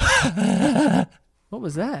 What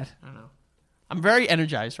was that? I'm very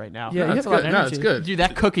energized right now. Yeah, you That's have a lot good. of No, energy. it's good. Dude,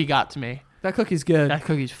 that cookie got to me. That cookie's good. That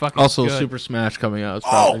cookie's fucking Also, good. Super Smash coming out. It's Oh,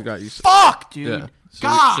 probably got you. fuck, dude. Yeah. So,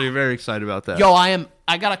 God. so you're very excited about that. Yo,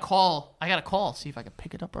 I got a call. See if I can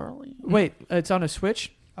pick it up early. Wait, it's on a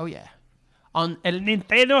Switch? Oh, yeah. On El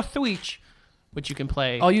Nintendo Switch, which you can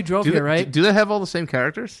play. Oh, you drove do, here, right? do they have all the same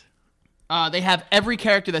characters? They have every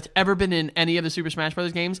character that's ever been in any of the Super Smash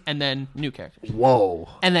Bros. Games, and then new characters. Whoa.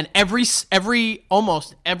 And then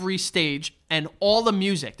almost every stage and all the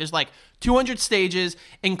music. There's like 200 stages,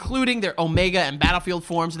 including their Omega and Battlefield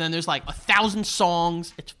forms, and then there's like 1,000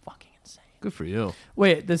 songs. It's fucking insane. Good for you.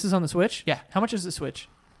 Wait, this is on the Switch? Yeah. How much is the Switch?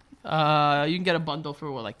 You can get a bundle for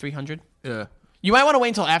what, like 300. Yeah. You might want to wait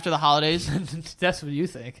until after the holidays. That's what you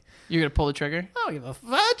think. You're gonna pull the trigger. I don't give a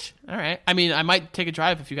fudge. All right. I mean, I might take a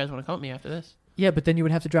drive if you guys want to come with me after this. Yeah, but then you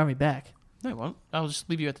would have to drive me back. No, I won't. I'll just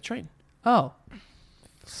leave you at the train. Oh.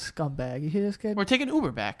 Scumbag. You hear this kid? We're taking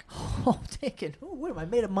Uber back. Oh, taking. Oh, what am I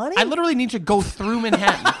made of money? I literally need to go through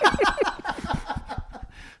Manhattan.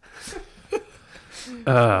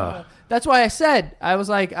 That's why I said, I was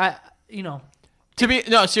like, No,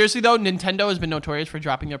 seriously though, Nintendo has been notorious for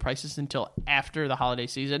dropping their prices until after the holiday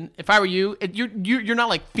season. If I were you, you're not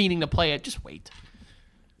like fiending to play it. Just wait.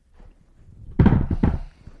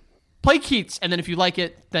 Play Keats, and then if you like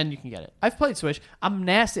it, then you can get it. I've played Switch. I'm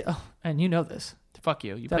nasty. Oh, and you know this. Fuck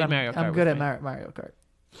you. You That played Mario Kart. I'm good with at me. Mario Kart.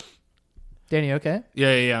 Danny, okay?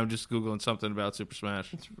 Yeah. I'm just Googling something about Super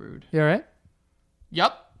Smash. It's rude. You all right?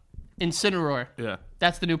 Yup. Incineroar. Yeah.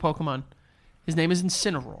 That's the new Pokemon. His name is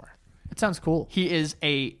Incineroar. It sounds cool.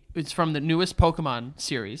 It's from the newest Pokemon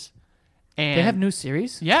series. And They have new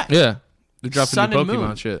series? yeah. Yeah. They're dropping Sun new and Pokemon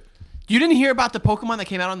Moon. shit. You didn't hear about the Pokemon that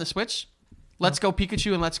came out on the Switch? Let's Go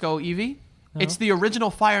Pikachu and Let's Go Eevee? No. It's the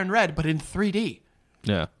original Fire and Red, but in 3D.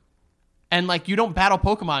 Yeah. And like, you don't battle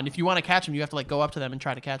Pokemon. If you want to catch them, you have to like go up to them and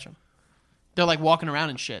try to catch them. They're like walking around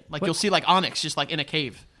and shit. Like, What? you'll see like Onyx just like in a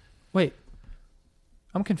cave. Wait.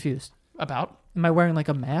 I'm confused. About? Am I wearing like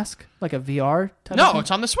a mask? Like a VR type of No, thing?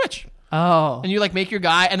 it's on the Switch. Oh. And you like make your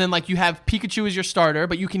guy, and then like you have Pikachu as your starter,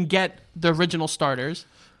 but you can get the original starters.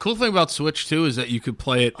 Cool thing about Switch too is that you could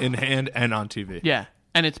play it in hand and on TV. Yeah.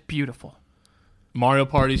 And it's beautiful. Mario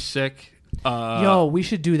Party's sick. Yo, we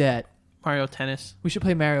should do that. Mario Tennis. We should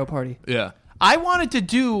play Mario Party. Yeah. I wanted to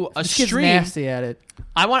do a This kid's stream. nasty at it.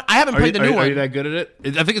 I haven't played the new Are one. you that good at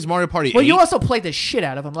it? I think it's Mario Party. Well, 8. you also played the shit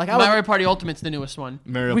out of him. Like I would, Mario Party Ultimate's the newest one.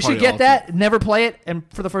 Mario we Party should get Ultimate. that, never play it, and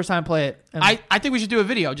for the first time play it. And I think we should do a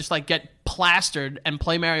video, just like get plastered and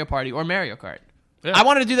play Mario Party or Mario Kart. Yeah. I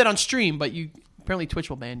wanted to do that on stream, but apparently Twitch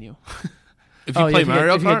will ban you If you Oh, yeah, play if you get-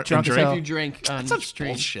 Mario if you get Kart drunk and as drink, hell. if you drink on such stream.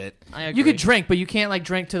 bullshit. I agree. You could drink, but you can't like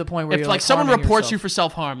drink to the point where if you're like someone harming reports yourself. you for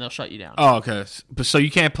self harm, they'll shut you down. Oh, okay. So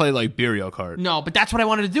you can't play like Mario Kart. No, but that's what I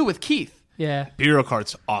wanted to do with Keith. Yeah, Mario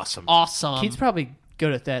Kart's awesome. Awesome. Keith's probably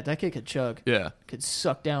good at that. That kid could chug. Yeah. Could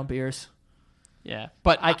suck down beers. Yeah,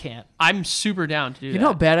 but I can't. I'm super down to do that. You know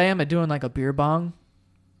how bad I am at doing like a beer bong?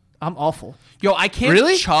 I'm awful. Yo, I can't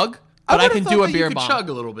Really? chug, but I can do a beer you bomb. could chug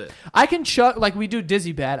a little bit. I can chug like we do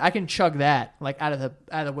dizzy bat. I can chug that like out of the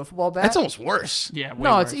wiffle ball bat. That's almost worse. Yeah, way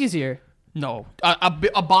no, worse. it's easier. No,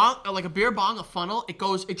 a bong, like a beer bong, a funnel.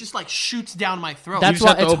 It just like shoots down my throat. That's You just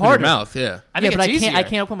have why to it's open harder. your mouth. Yeah. I Yeah, think but it's easier. I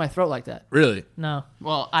can't open my throat like that. Really? No,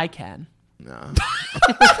 Well, I can. No.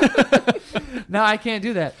 no, I can't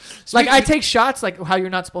do that. Like I take shots like how you're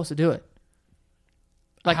not supposed to do it.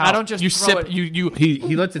 Like I How? don't just you throw sip. it. You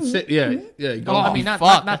He lets it sit. Yeah. Yeah. Oh, I mean, not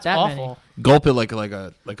fuck, that that's many. awful. Gulp it like a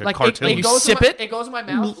Like cartoon. it You goes sip in my, it? It goes in my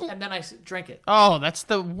mouth and then I drink it. Oh, that's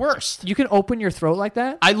the worst. You can open your throat like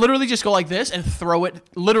that. I literally just go like this and throw it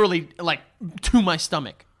literally like to my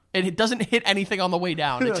stomach. And it doesn't hit anything on the way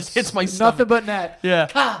down. It just hits my stomach. Nothing but net.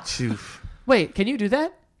 Yeah. Phew. Wait, can you do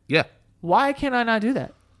that? Yeah. Why can I not do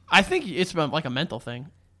that? I think it's like a mental thing.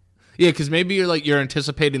 Yeah, because maybe you're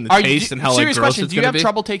anticipating the taste and how like serious gross question? it's Do you gonna have be.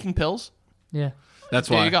 trouble taking pills? Yeah. That's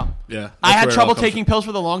There why. you go. Yeah. I that's had where it trouble all comes taking pills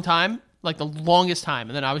for the long time, like the longest time,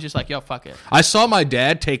 and then I was just like, "Yo, fuck it." from. I saw my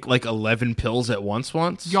dad take like 11 pills at once.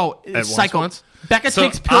 Yo, At it's psycho. once. Becca So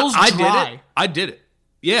takes pills I dry. did it. I did it.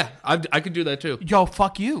 Yeah, I could do that too. Yo,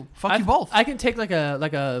 fuck you. Fuck you both. I can take like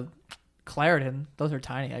a Claritin. Those are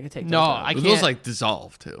tiny. I could take those. No, out. I But can't. those like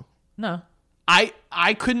dissolve too. No.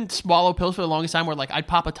 I couldn't swallow pills for the longest time where like I'd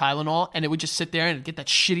pop a Tylenol and it would just sit there and it'd get that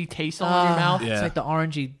shitty taste all in your mouth. Yeah. It's like the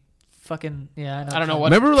orangey fucking I I don't know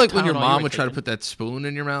what. Remember like when your Tylenol you mom were would try to taking. put that spoon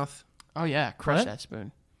in your mouth? Oh yeah, crush What? that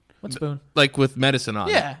spoon. What spoon? Like with medicine on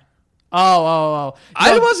it. Yeah. Oh.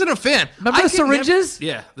 I No, wasn't a fan. Remember I the could never- syringes?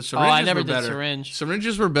 Yeah, the syringes I never were did better. syringe.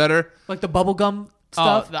 Syringes were better. like the bubble gum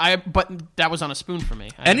stuff. But that was on a spoon for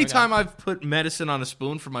me. I never Anytime got- I've put medicine on a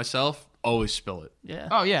spoon for myself, always spill it. yeah.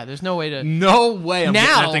 Oh yeah, there's no way to. No way I'm Now-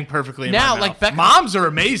 getting that thing perfectly in now, my mouth. like, Becca- Moms are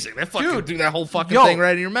amazing. They fucking Dude, do that whole fucking yo. thing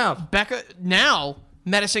right in your mouth. Becca, now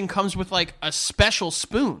medicine comes with like a special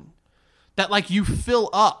spoon that like you fill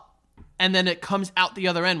up and then it comes out the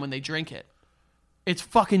other end when they drink it. It's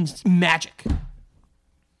fucking magic.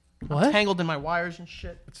 What? Tangled in my wires and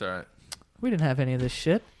shit. It's all right. We didn't have any of this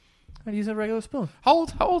shit. I'd use a regular spoon. How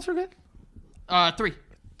old's her kid? 3.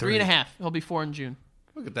 3.5. He'll be 4 in June.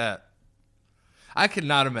 Look at that. I could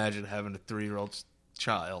not imagine having a 3-year-old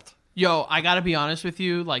child. Yo, I gotta be honest with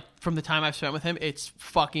you. Like from the time I've spent with him, it's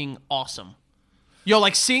fucking awesome. Yo,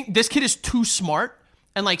 like seeing this kid is too smart,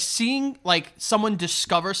 and like seeing like someone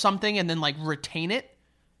discover something and then like retain it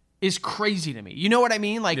is crazy to me. You know what I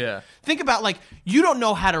mean? Like, Yeah. think about like you don't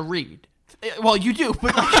know how to read. Well, you do,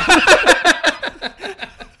 but like,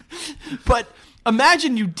 but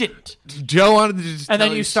imagine you didn't. Joe wanted to just And then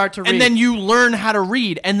tell you start to read. And then you learn how to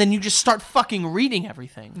read, and then you just start fucking reading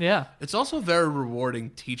everything. Yeah. It's also very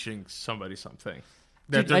rewarding teaching somebody something.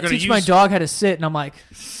 That Dude, they're I gonna teach my use- dog how to sit, and I'm like,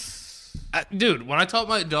 Dude, when I taught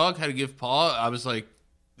my dog how to give paw, I was like,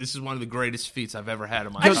 this is one of the greatest feats I've ever had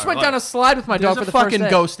in my I just entire went down a life. slide with my There's dog for a the first fucking day.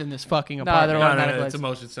 ghost in this fucking they're apartment. all- No, automatic it's a lights.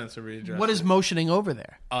 motion sensor readjust. What is motioning over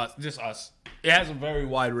there? Just us. It has a very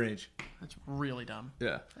wide range. That's really dumb.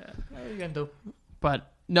 Yeah. What are you gonna do?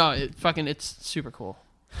 But no, it's super cool.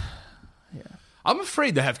 I'm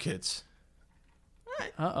afraid to have kids.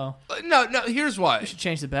 Uh oh. No, here's why. We should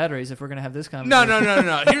change the batteries if we're gonna have this conversation.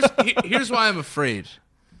 No. Here's why I'm afraid.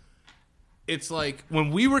 It's like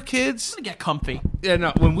when we were kids. Get comfy. Yeah,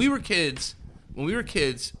 no. When we were kids,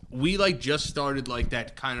 we like just started like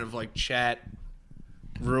that kind of like chat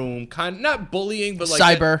room, kind of not bullying, but like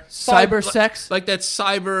Cyber. that, Cyber sex? like that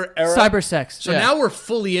cyber era. Cyber sex. So Yeah. now we're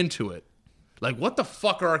fully into it. Like, what the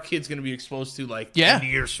fuck are our kids going to be exposed to? Like 10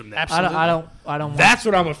 years from now. Absolutely. I don't want That's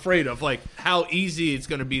what I'm afraid of. Like how easy it's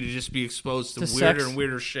going to be to just be exposed to To weirder sex? and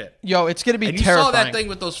weirder shit. Yo, it's gonna be And you terrifying. saw that thing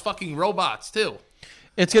with those fucking robots too.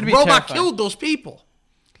 It's gonna be Robot terrifying. killed those people,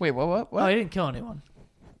 Wait, what? Oh, he didn't kill anyone.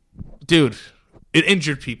 dude. It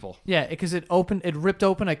injured people Yeah, because it ripped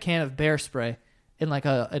open a can of bear spray in like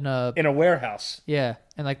in a warehouse. yeah,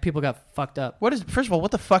 and like people got fucked up. What is? First of all,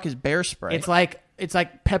 what the fuck is bear spray? It's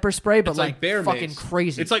like pepper spray, but It's like bear fucking mace.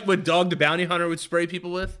 crazy. It's like what Dog the Bounty Hunter would spray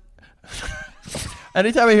people with.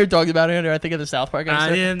 Anytime I hear Dog the Bounty Hunter, I think of the South Park I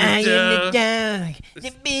episode. am the dog.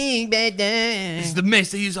 the big bad dog. It's the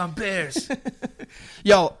mace they use on bears.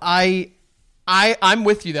 Yo, I'm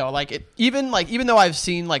with you though. Even though I've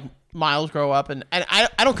seen like Miles grow up, and I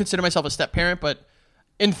don't consider myself a step parent, but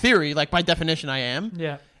in theory, like by definition, I am.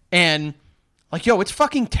 Yeah. And like, yo, it's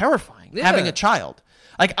fucking terrifying having a child.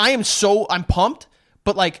 Like, I'm pumped,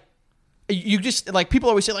 but like, you just like people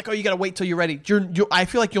always say like, oh, you gotta wait till you're ready. I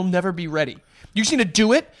feel like you'll never be ready. You just need to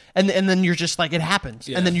do it, and then you're just like, it happens,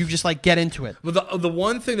 and then you just like get into it. But the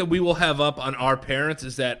one thing that we will have up on our parents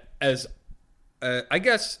is that as I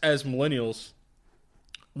guess as millennials,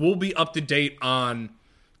 we'll be up to date on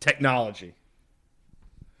technology.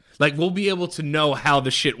 Like, we'll be able to know how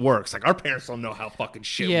the shit works. Like, our parents don't know how fucking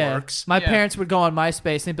shit works. My parents would go on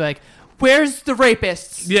MySpace and they'd be like, "Where's the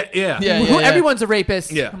rapists? Yeah. Everyone's a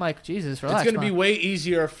rapist." Yeah. I'm like, Jesus, relax. It's going to be Mom. way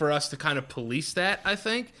easier for us to kind of police that, I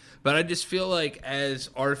think. But I just feel like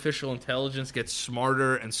as artificial intelligence gets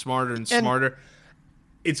smarter and smarter and smarter,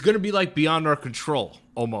 it's going to be like beyond our control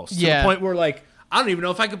almost. To the point where like, I don't even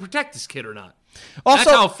know if I can protect this kid or not. Also,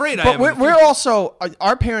 that's how afraid I am. But we're also,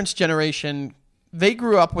 our parents' generation, they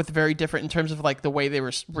grew up with very different in terms of like the way they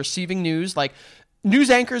were receiving news. Like, news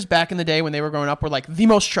anchors back in the day when they were growing up were like the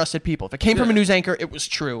most trusted people. If it came from a news anchor, it was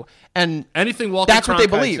true. And anything Walter that's what they Cronkite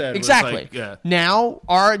believe. said was Exactly. like, Now,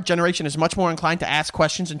 our generation is much more inclined to ask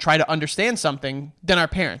questions and try to understand something than our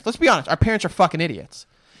parents. Let's be honest. Our parents are fucking idiots.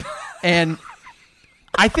 And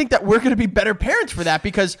I think that we're going to be better parents for that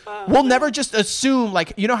because we'll never just assume,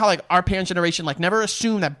 like, you know how like our parents' generation like never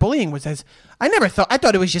assumed that bullying was as I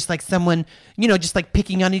thought it was just like someone, you know, just like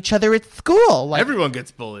picking on each other at school. Like, everyone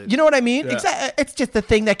gets bullied. you know what I mean? Yeah. Exactly. It's just the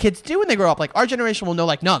thing that kids do when they grow up. Like, our generation will know,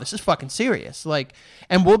 like, no, this is fucking serious. Like,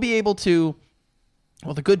 and we'll be able to,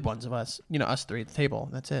 well, the good ones of us, you know, us three at the table.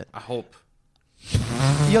 That's it. I hope.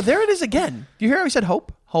 Yo, there it is again. Do you hear how he said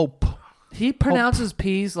hope? Hope. He pronounces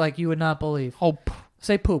P's like you would not believe. Hope.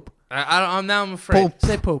 Say poop. I'm afraid. Poop.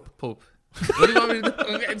 Say poop. Poop. What do you want me to do?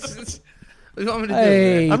 What do you want me to do?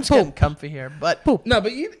 Hey, man? I'm just getting comfy here, but Poop. No,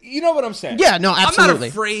 but you know what I'm saying. Yeah, no, absolutely. I'm not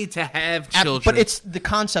afraid to have children. But it's the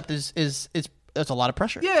concept is it's a lot of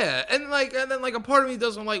pressure. yeah, and then a part of me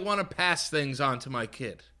doesn't like want to pass things on to my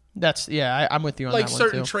kid. That's I'm with you on Like that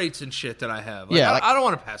certain one too. traits and shit that I have. Like, Yeah, I don't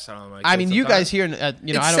want to pass that on to my kid. I mean, you sometimes. guys here, you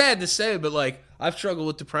know, It's I don't. sad to say, but like I've struggled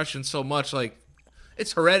with depression so much. Like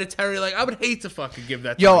it's hereditary. Like I would hate to fucking give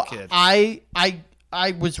that to Yo, my kid.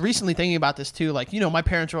 I was recently thinking about this too. Like, you know, my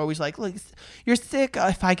parents were always like, "Look, you're sick.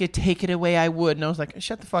 If I could take it away, I would." And I was like,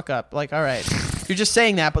 "Shut the fuck up." Like, all right, you're just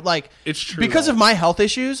saying that, but like, It's true, because though. of my health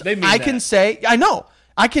issues. They mean I that. can say, I know.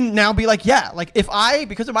 I can now be like, yeah, like if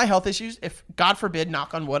because of my health issues, if God forbid,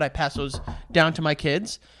 knock on wood, I pass those down to my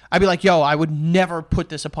kids, I'd be like, yo, I would never put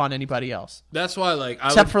this upon anybody else, That's why, like,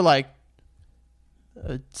 except for like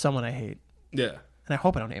someone I hate, yeah. and I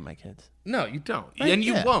hope I don't hate my kids. No, you don't, Right? and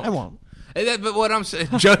you Yeah, won't. I won't. But what I'm saying,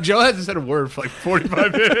 Joe hasn't said a word for like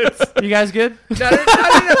 45 minutes. You guys good? No,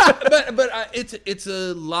 but it's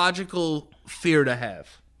a logical fear to have.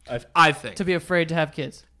 I think To be afraid to have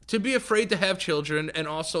kids. to be afraid to have children and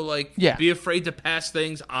also like Yeah. be afraid to pass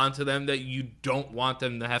things onto them that you don't want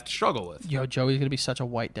them to have to struggle with. Yo, Joey's gonna be such a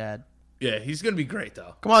white dad. Yeah, he's gonna be great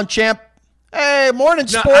though. Come on, champ. Hey, morning,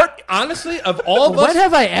 Now, sport. honestly, of all of us, When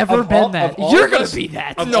have I ever of been all- that? of all You're of gonna us- be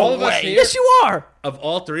that. of No all of us way. here- Yes, you are. of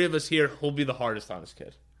all three of us here, he'll be the hardest on his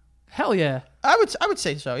kid. Hell yeah. I would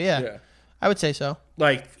say so. Yeah. Yeah. I would say so.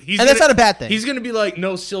 Like he's And that's not a bad thing. He's gonna be like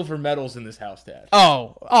no silver medals in this house, Dad.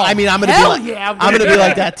 Oh, I mean, I'm gonna be hell like, yeah, I'm gonna be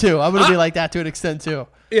like that too. I'm gonna be like that to an extent too.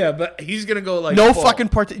 Yeah, but he's gonna go like No full. fucking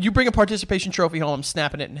you bring a participation trophy home, I'm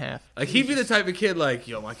snapping it in half. Like he'd be the type of kid like,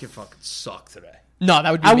 yo, my kid fucking sucked today. No, that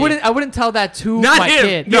would be I me. wouldn't tell that to Not my him.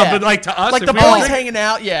 kid. No, Yeah. but like to us, Like if the we were boys drinking- hanging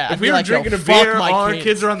out. Yeah. If I'd we be were like, yo, drinking a fuck beer, my all our kids.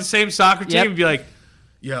 kids are on the same soccer team, Yep. and be like,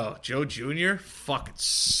 yo, Joe Jr. fucking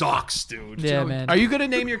sucks, dude. Yeah, man. Are you gonna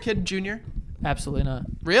name your kid Junior? Absolutely not.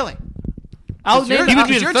 Really? I'll You're, name.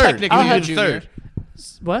 you're technically I'll a have- junior.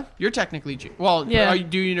 What? You're technically well. Yeah.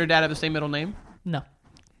 Do you and your dad have the same middle name? No.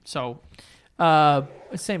 So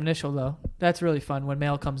Same initial though. That's really fun when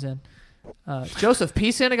mail comes in. Joseph P.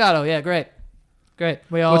 Santagato. Yeah, great.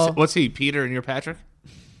 We all. What's he, Peter and you're Patrick?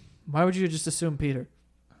 Why would you just assume Peter?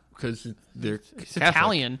 Because they're it's Catholic.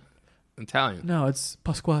 Italian. Italian. No, it's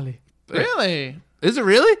Pasquale. Really? Is it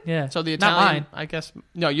really? Yeah. So the Not Italian, mine. I guess.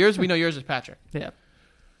 No, yours. We know yours is Patrick. Yeah.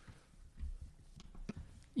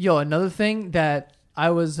 Yo, another thing that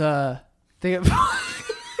I was thinking.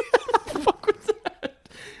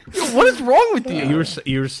 What is wrong with you?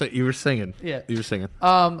 You were singing. Yeah. You were singing.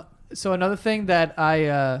 So another thing that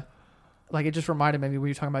I like, it just reminded me when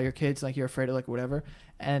you're talking about your kids, like you're afraid of like whatever.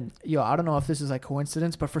 And yo, I don't know if this is like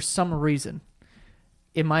coincidence, but for some reason,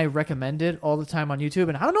 it might recommended all the time on YouTube,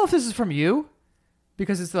 and I don't know if this is from you,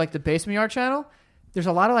 because it's like the Basement Yard channel. There's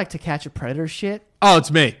a lot of like To Catch a Predator shit. Oh,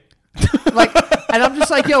 it's me. Like, and I'm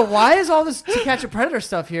just like, yo, why is all this To Catch a Predator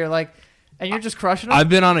stuff here? Like, and you're just crushing them. I've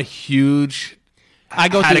been on a huge I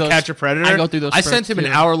go How through to those. Catch a Predator. I go through those. I sent spurts, him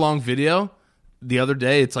an too. hour-long video the other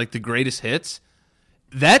day. It's like the greatest hits.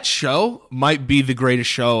 That show might be the greatest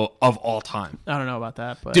show of all time. I don't know about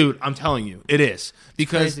that, but Dude, I'm telling you, it is.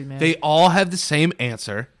 Because crazy, man. they all have the same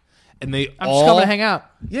answer, and they I'm all... just coming to hang out.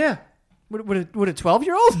 Yeah. Would a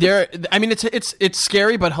 12-year-old? there. I mean, it's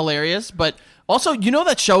scary but hilarious. But also, you know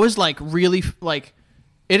that show is like really like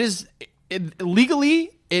it is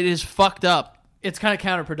legally it is fucked up. It's kind of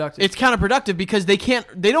counterproductive. It's counterproductive because they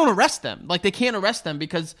don't arrest them. Like they can't arrest them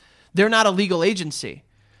because they're not a legal agency.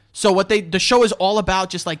 So the show is all about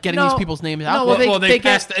just like getting these people's names out. well, there. they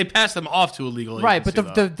they passed them off to a legal agency. right,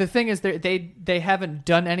 but though. the thing is, they haven't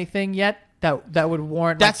done anything yet that would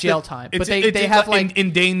warrant like, That's the- jail time. But It's they have like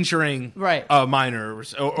endangering Right. a minor or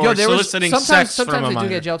there was- soliciting sometimes sex from a they minor.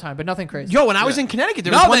 do get jail time, but nothing crazy. Yo, when I was in Connecticut,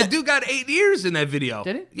 there was No, one that dude got 8 years in that video.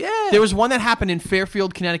 Did he? Yeah. There was one that happened in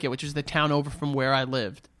Fairfield, Connecticut, which is the town over from where I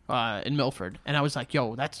lived in Milford, and I was like,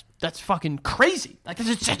 "Yo, that's fucking crazy! Like,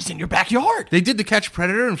 it's just in your backyard." They did the Catch a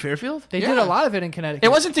Predator in Fairfield? They did a lot of it in Connecticut. It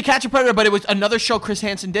wasn't To Catch a Predator, but it was another show Chris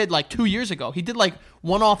Hansen did like 2 years ago. He did like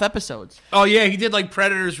one-off episodes. Oh, yeah, he did like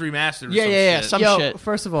Predators Remastered or Yeah, some shit. some Yo, shit.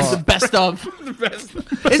 first of all, Best of.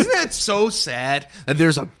 Isn't that so sad that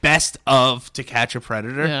there's a best of To Catch a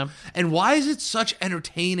Predator? Yeah. And why is it such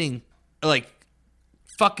entertaining, like,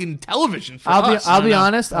 fucking television for I'll us? be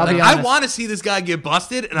honest. I'll Like, be honest. I want to see this guy get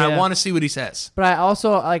busted, and I Yeah. want to see what he says. But I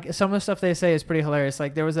also like some of the stuff they say is pretty hilarious.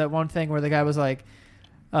 Like there was that one thing where the guy was like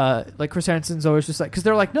Chris Hansen's always just like, because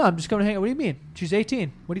they're like, no, I'm just going to hang out. What do you mean? She's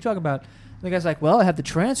 18. What are you talking about? And the guy's like, well, I have the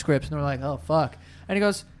transcripts, and they're like, oh fuck. And he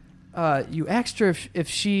goes, you asked her if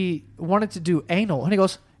she wanted to do anal, and he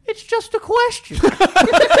goes, it's just a question.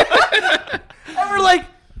 And we're like,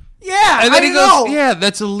 yeah, And then I he know. goes, yeah,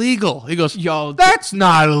 that's illegal. He goes, Yo, that's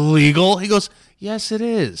not illegal. He goes, yes, it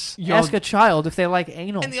is. Ask a child if they like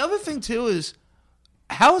anal. And the other thing, too, is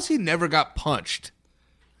how has he never got punched?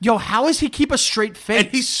 Yo, how does he keep a straight face? And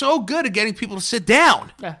he's so good at getting people to sit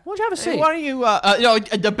down. Yeah, why don't you have a Hey, seat? why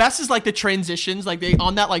don't you, the best is like the transitions. Like they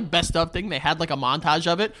on that like best of thing, they had like a montage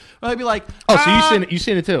of it. Where they'd be like, Oh, so you've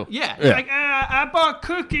seen it too? yeah, like I bought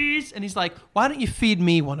cookies, and he's like, why don't you feed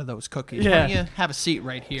me one of those cookies? Why Yeah. don't you have a seat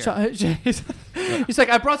right here? So, he's like,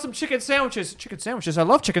 I brought some chicken sandwiches. Chicken sandwiches. I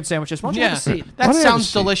love chicken sandwiches. Why don't you have a seat? that Why don't you have a sounds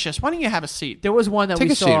seat? delicious. Why don't you have a seat? There was one that Take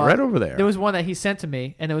we a seat saw right over there. There was one that he sent to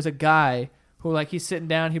me, and there was a guy who, like, he's sitting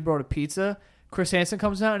down. He brought a pizza. Chris Hansen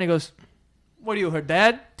comes out and he goes, "What are you, her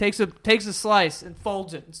dad?" Takes a slice and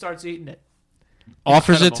folds it and starts eating it.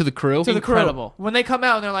 Offers it Incredible. to the crew. To the crew. Incredible. When they come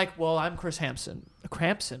out and they're like, "Well, I'm Chris Hansen.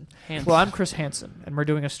 Hansen. Well, I'm Chris Hansen, and we're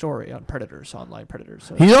doing a story on predators, online predators."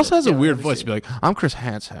 So He also has a yeah, weird let me voice. see. He'd be like, I'm Chris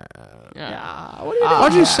Hansen. Yeah, what are you doing? Why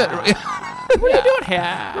don't you sit? What are you doing here?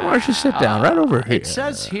 Why don't you sit down right over here? It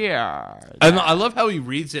says here. And I love how he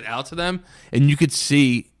reads it out to them, and you could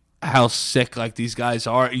see how sick like these guys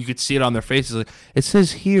are. You could see it on their faces. Like, it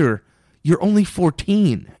says here, you're only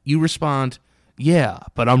 14. You respond, yeah,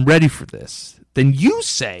 but I'm ready for this. Then you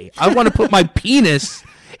say, I want to put my penis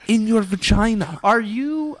in your vagina. Are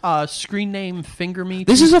you screen name Finger Me?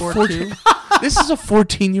 This is a 242? This is a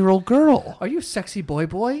 14-year-old girl, Are you sexy boy?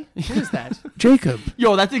 Who is that? Jacob.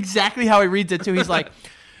 Yo, that's exactly how he reads it too. He's like,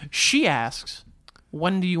 she asks,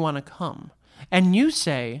 "When do you want to come?" And you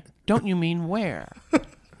say, "Don't you mean where?"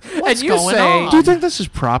 What's you going say- on? Do you think this is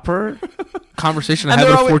proper conversation to And have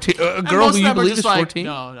they're with always- 14? A and girl most who of you them are believe just is like, 14?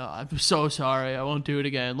 No, I'm so sorry. I won't do it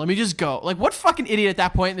again. Let me just go. Like, what fucking idiot at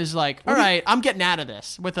that point is like, all right, I'm getting out of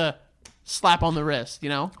this with a slap on the wrist, you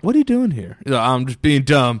know? What are you doing here? I'm just being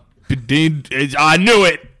dumb. I knew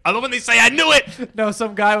it. I love when they say I knew it. No,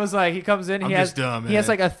 some guy was like, he comes in, I'm he has just dumb, he has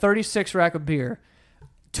man. like a 36 rack of beer,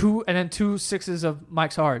 two 6s of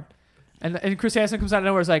Mike's Hard, and Chris Hansen comes out of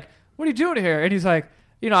nowhere, is like, "What are you doing here?" And he's like,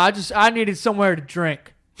 I needed somewhere to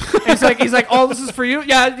drink. And he's like, "Oh, this is for you?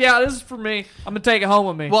 Yeah, this is for me. I'm gonna take it home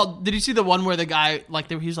with me." Well, did you see the one where the guy, like,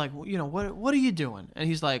 he's like, well, what are you doing? And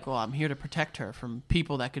he's like, well, I'm here to protect her from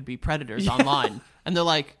people that could be predators online. And they're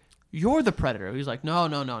like, you're the predator. He's like, no.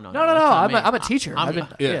 no. I'm a teacher. I've been,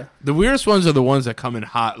 yeah. The weirdest ones are the ones that come in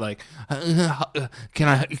hot. Like, can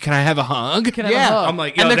I have a hug? Can I have a Yeah. hug? I'm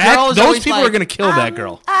like, And yo, the girl is those always people like, are gonna kill that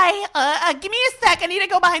girl. Give me a sec. I need to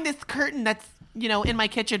go behind this curtain that's, in my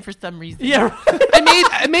kitchen for some reason. Yeah.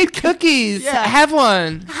 I made cookies. Yeah. Have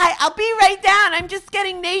one. Hi, I'll be right down. I'm just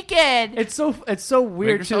getting naked. It's so Make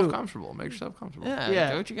weird yourself too. comfortable. Make yourself comfortable.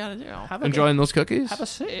 Yeah. Do what you gotta do. Have a Enjoying those cookies? Have a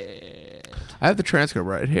seat. I have the transcript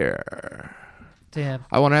right here. Damn.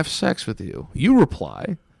 I want to have sex with you. You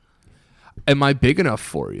reply, am I big enough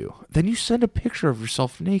for you? Then you send a picture of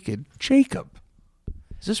yourself naked. Jacob,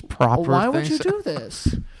 is this proper? Why would thing? you do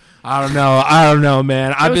this? I don't know,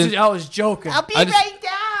 man. I was joking. I'll be I just- right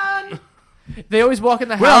down. They always walk in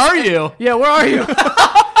the house. Where are you? Yeah, where are you?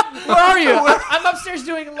 Where are you? I'm upstairs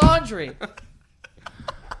doing laundry.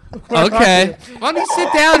 Okay. Why don't you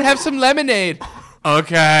sit down and have some lemonade?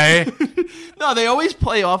 Okay. No, they always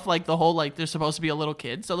play off like the whole like they're supposed to be a little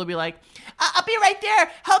kid, so they'll be like, "I'll be right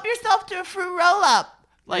there. Help yourself to a fruit roll up."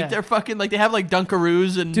 Like Yeah. they're fucking like they have like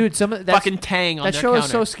Dunkaroos and Dude, some of fucking Tang on that their show counter.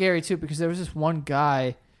 is so scary too because there was this one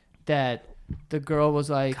guy that the girl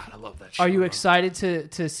was like, I love that show. "Are you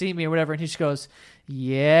excited to see me or whatever?" And he just goes,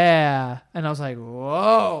 "Yeah," and I was like,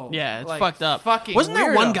 "Whoa, Yeah, it's Like, fucked up. Fucking Wasn't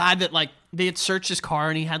there one weirdo. guy that like they had searched his car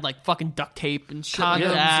and he had like fucking duct tape and shit like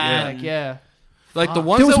Condoms? that? Like, yeah. Like the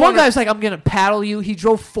ones There was that one wanna- guy who's like, "I'm gonna paddle you." He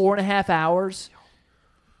drove 4.5 hours.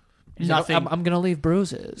 He's like, Nothing. I'm gonna leave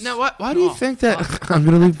bruises. No, why do you think that? I'm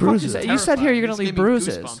gonna leave bruises. You said here you're gonna This leave gave me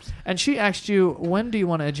bruises, goosebumps. and she asked you, "When do you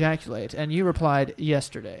want to ejaculate?" And you replied,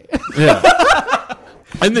 "Yesterday." Yeah.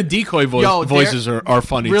 And the decoy Yo, voices are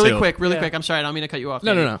funny really too. quick, really Yeah. quick. I'm sorry, I don't mean to cut you off.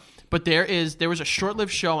 No, Danny. no. But there was a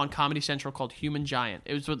short-lived show on Comedy Central called Human Giant.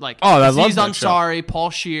 It was with like Oh, I love Aziz that show. Ansari, Paul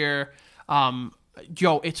Scheer.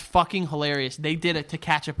 Yo, it's fucking hilarious. They did a To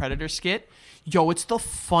Catch a Predator skit. Yo, it's the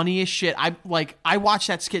funniest shit. I watched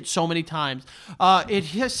that skit so many times.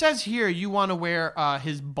 It says here you want to wear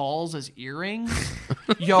his balls as earrings.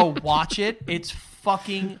 Yo, watch it. It's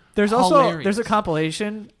fucking There's also hilarious. a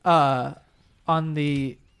compilation on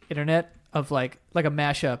the internet of like a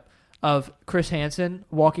mashup of Chris Hansen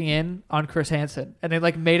walking in on Chris Hansen, and they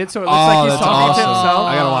like made it so it looks like he's that's talking to awesome. himself.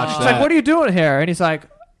 I gotta watch It's that. like, "What are you doing here?" And he's like,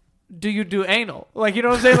 "Do you do anal?" Like, you know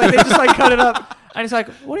what I'm saying? Like, they just like cut it up, and he's like,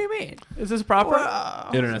 "What do you mean? Is this proper?"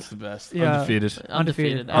 Internet's the best. Yeah. Undefeated.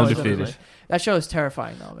 Undefeated. Oh, it's Undefeated. definitely- That show is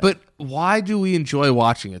terrifying though, man. But why do we enjoy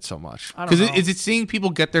watching it so much? I don't Because know. is it seeing people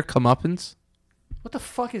get their comeuppance? what the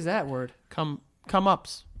fuck is that word? come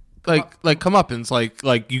ups. Like comeuppance,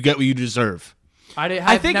 like you get what you deserve.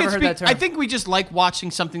 I've never heard that term. I think we just like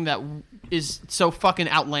watching something that is so fucking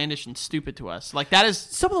outlandish and stupid to us. Like that is.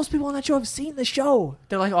 some of those people on that show have seen the show.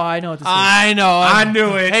 They're like, "Oh, I know what this is." I know. I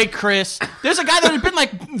knew it. Hey, Chris. There's a guy that had been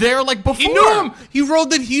like there like before. He knew him. He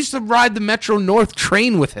used to ride the Metro North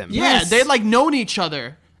train with him. Yeah, Yes. they had like known each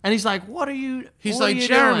other. And he's like, "What are you?" He's what are like, you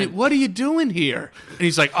 "Jeremy, doing?" what are you doing here?" And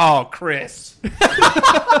he's like, "Oh, Chris."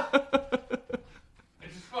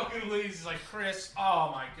 He's like, "Chris, oh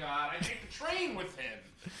my God, I take the train with him."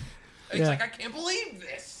 He's Yeah. like, "I can't believe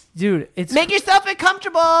this." Dude, it's Make yourself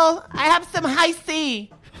comfortable. I have some high C.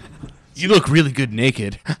 You look really good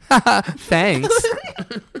naked. Thanks.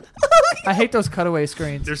 I hate those cutaway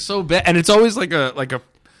screens. They're so bad, and it's always like a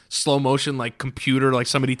slow motion like computer, like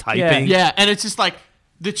somebody typing. Yeah, and it's just like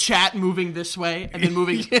the chat moving this way and then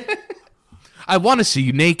moving I want to see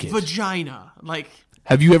you naked. vagina. Like,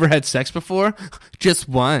 Have you ever had sex before? Just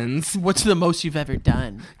once. what's the most you've ever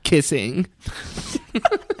done? Kissing.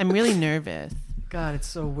 I'm really nervous. God, it's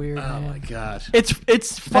so weird, Oh man. my God. It's Have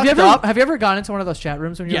fucked up. you ever gone into one of those chat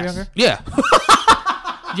rooms when you were Yes. younger? Yeah.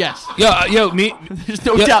 Yes. Me. There's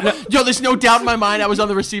no Yeah, doubt. no- Yo, there's no doubt in my mind I was on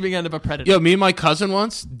the receiving end of a predator. Yo, me and my cousin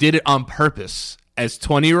once did it on purpose. As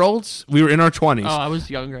 20-year-olds, we were in our 20s. Oh, I was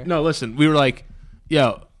younger. No, listen, we were like,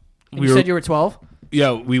 yo, And you said you were 12?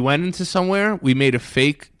 we went into somewhere. We made a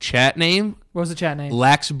fake chat name, What was the chat name?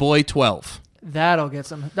 Laxboy12.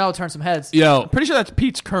 That'll turn some heads. Yo, Pretty sure that's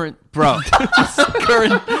Pete's current bro.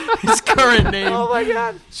 his current name. Oh my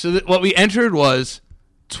god. So what we entered was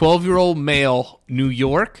 12-year-old male, New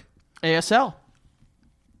York. ASL.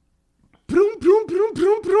 Broom, broom, broom,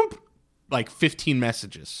 broom, broom. Like 15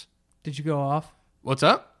 messages. Did you go off? What's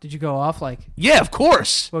up? Did you go off? Like, Yeah, of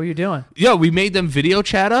course. what were you doing? Yo, we made them video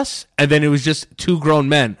chat us, and then it was just two grown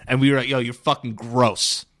men, and we were like, yo, you're fucking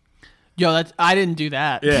gross. Yo, I didn't do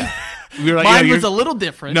that. Yeah. We were like, Mine yo, was you're... a little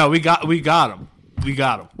different. No, we got him. We got him.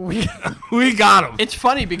 We got him. It's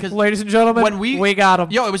funny because Ladies and gentlemen, when we got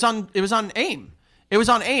him. Yo, it was on AIM. It was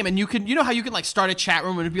on AIM, and you know how you can like start a chat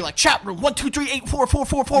room and it'd be like chat room 1 2 3 8 4 4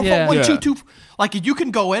 4 4 Yeah. 4 1 2 Yeah. 2. Like you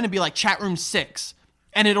can go in and be like chat room 6,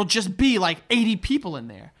 and it'll just be like 80 people in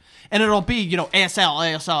there, and it'll be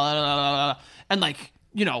ASL, and like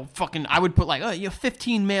fucking I would put like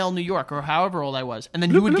 15 male New York or however old I was, and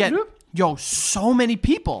then you would get so many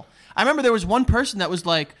people. I remember there was one person that was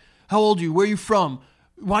like, "How old are you? Where are you from?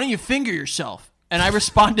 Why don't you finger yourself?" And I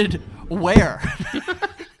responded, "Where?"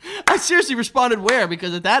 I seriously responded, "Where?"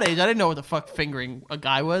 Because at that age, I didn't know what the fuck fingering a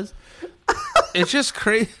guy was. It's just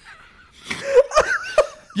crazy.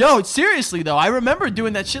 Yo, seriously though, I remember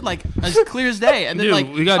doing that shit like as clear as day. And then Dude,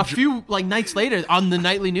 like we got a few like nights later on the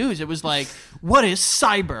nightly news, it was like, "What is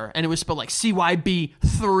cyber?" And it was spelled like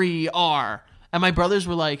CYB3R. And my brothers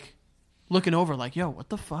were like, looking over like, yo, what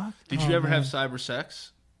the fuck? Did you ever have cyber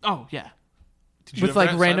sex? Oh yeah. Did you With ever like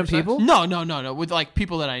have random cyber sex? people? No. With like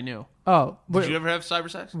people that I knew. Oh, Did you ever have cyber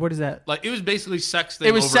sex? what is that? Like, it was basically sexting.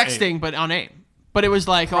 It was over sexting, AIM. but on AIM. But it was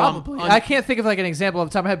like Probably. I can't think of like an example off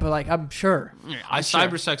the top of my head, but like I'm sure. I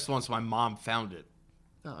cyber sexed once. My mom found it.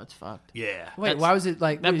 Oh, it's fucked. Yeah. Wait, why was it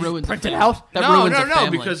like That was it ruins printed a out? family. That no, ruins a no,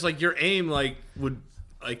 family. because like your aim would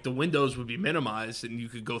the windows would be minimized and you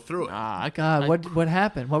could go through it. God, what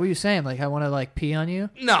happened? What were you saying? Like I want to like pee on you?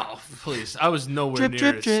 No, please. I was nowhere Drip, near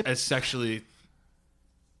drip, drip. as sexually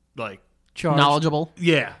like Charged. knowledgeable.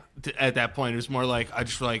 yeah. At that point, it was more like I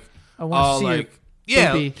just like I wanna see your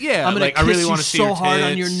yeah, booby. yeah. I'm gonna like kiss I really you want to see so your hard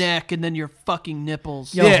on tits. your neck and then your fucking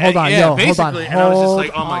nipples. Yo, hold on, yeah, hold on, basically. And I was just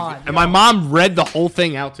like, oh my hold god. on, And my mom read the whole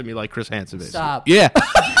thing out to me like Chris Hansen. Basically. Stop. Yeah.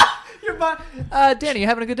 Your mom, Danny, you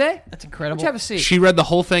having a good day? That's Why incredible. don't you have a seat? She read the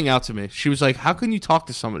whole thing out to me. She was like, "How can you talk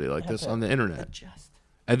to somebody like this on the internet?"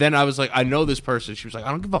 And then I was like, "I know this person." She was like,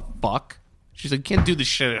 "I don't give a fuck." She's like, "You can't do this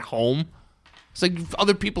shit at home." It's like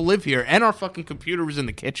other people live here, and our fucking computer was in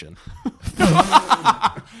the kitchen.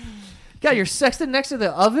 God, you're sexting next to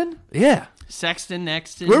the oven? Yeah. Sexton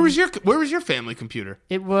next. Where was your family computer?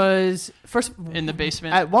 It was first in the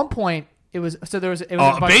basement? at one point. It was so there was. It was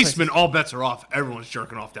Oh, a bunch of basement. places. All bets are off. Everyone's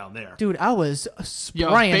jerking off down there. Dude, I was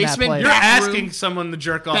spraying that basement, place. You're back asking room- someone to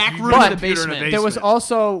jerk off. back You room put of a the computer in a basement. There was basement.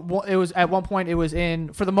 also it was at one point it was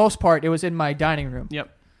in for the most part it was in my dining room. Yep.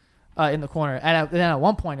 In the corner, and then at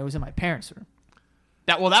one point it was in my parents' room.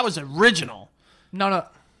 That was original. No.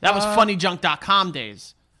 That was funnyjunk.com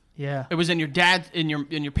days. Yeah. It was in your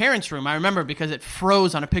your parents' room. I remember because it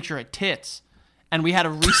froze on a picture of tits, and we had to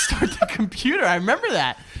restart the computer. I remember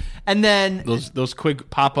that. And then those quick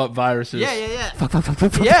pop up viruses. yeah.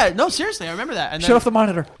 Fuck. Yeah, no, seriously, I remember that. And Shut then, off the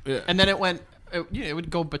monitor. And then it went. It would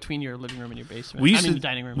go between your living room and your basement. We used to the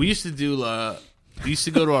dining room. We used to do. We used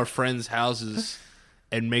to go to our friends' houses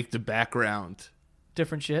and make the background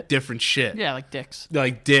Different shit. different shit. yeah, like dicks.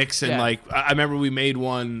 Like dicks and Yeah. like I remember we made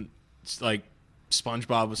one like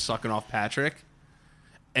SpongeBob was sucking off Patrick,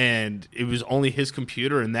 and it was only his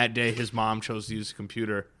computer. And that day, his mom chose to use the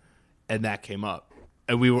computer, and that came up,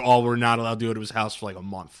 and we were not allowed to go to his house for like a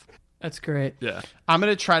month. That's great. Yeah. I'm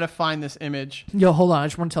gonna try to find this image. Yo, hold on. I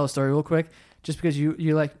just want to tell a story real quick. Just because you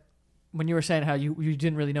like when you were saying how you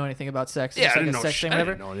didn't really know anything about sex. Yeah, it's I like didn't a know sex shit. thing, I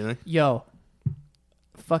whatever. didn't know anything. Yo,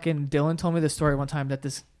 fucking Dylan told me this story one time that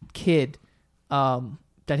this kid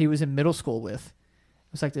that he was in middle school with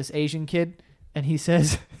it was like this Asian kid, and he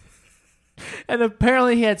says and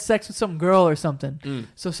apparently he had sex with some girl or something.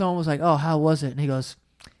 So someone was like, "Oh, how was it?" And he goes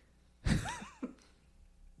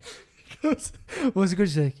 "What was it good?"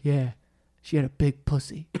 She's like, "Yeah, she had a big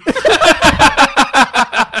pussy."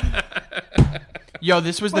 Yo,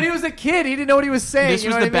 this was But the he was a kid. He didn't know what he was saying. this you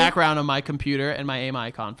was know the what I mean? background of my computer and my AIM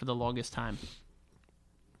icon for the longest time.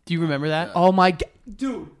 Do you remember that? Oh my god,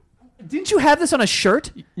 dude! Didn't you have this on a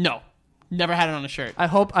shirt? No, never had it on a shirt. I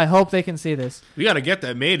hope they can see this. We got to get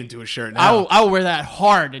that made into a shirt now. I will wear that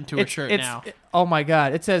hard into a shirt now. Oh my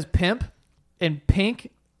god! It says "pimp" in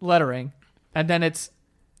pink lettering, and then it's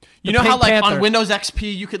You the know how Pink like Panther. on Windows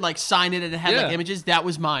XP you could like sign it and it had Yeah. like images? That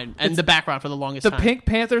was mine. And the background for the longest the time. Pink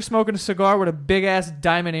Panther smoking a cigar with a big ass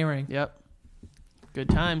diamond earring. Yep. Good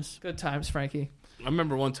times. Good times, Frankie. I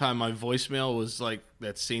remember one time my voicemail was like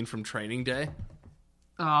that scene from Training Day.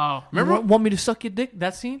 Oh. Remember? Want me to suck your dick?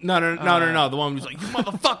 That scene? No. The one who's like, "You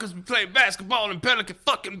motherfuckers be playing basketball in Pelican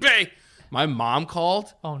fucking Bay." My mom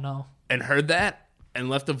called Oh no! and heard that and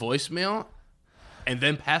left a voicemail and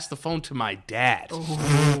then passed the phone to my dad.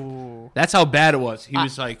 That's how bad it was. He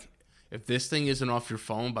was like, "If this thing isn't off your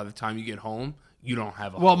phone by the time you get home, you don't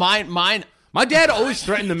have a Well, home." mine. My dad always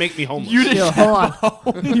threatened to make me homeless. Yo,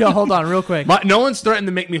 hold on. Yo, hold on, real quick. No one's threatened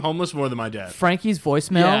to make me homeless more than my dad. Frankie's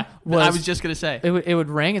voicemail Yeah. was. I was just gonna say. It would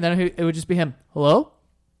ring, and then it would just be him. Hello?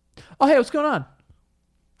 Oh, hey, what's going on?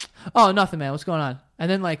 Oh, nothing, man. What's going on?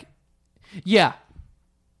 And then, like, yeah.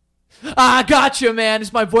 I gotcha, man.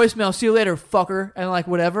 It's my voicemail. See you later, fucker. And, like,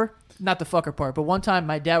 whatever. Not the fucker part. But one time,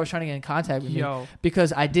 my dad was trying to get in contact with me Yo.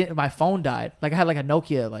 because my phone died. Like, I had, like, a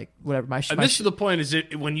Nokia, like, whatever. And this is the point: is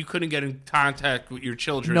it when you couldn't get in contact with your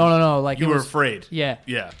children? No. Like, you it were was- afraid. Yeah.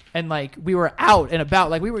 Yeah. And, like, we were out and about.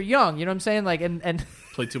 Like, we were young. You know what I'm saying? Like, and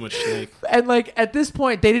Play too much Snake. And like at this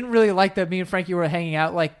point, they didn't really like that me and Frankie were hanging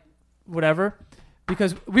out, like whatever,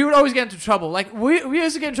 because we would always get into trouble. Like we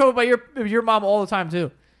used to get in trouble by your mom all the time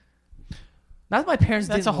too. Not that my parents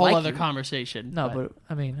That's didn't a whole like other you. conversation. No, but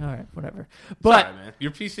I mean, all right, whatever. But Sorry, man.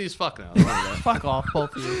 Your PC is fuck now. Don't worry about it. fuck off,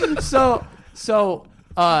 both of you. so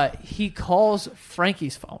he calls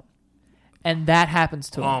Frankie's phone, and that happens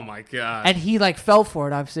to him, Oh my god. and he like fell for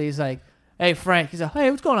it. Obviously, he's like, "Hey, Frank," he's like, "Hey,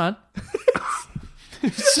 what's going on?"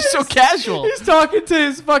 It's just so casual. He's talking to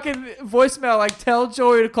his fucking voicemail like, tell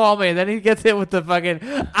Joey to call me. And then he gets hit with the fucking,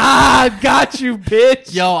 got you,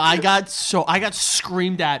 bitch. Yo, I got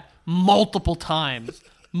screamed at multiple times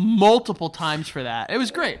for that. It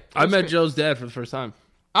was great. I met Joe's dad for the first time.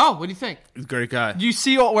 Oh, what do you think? He's a great guy. Do you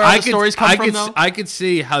see where all the stories come from, though? I could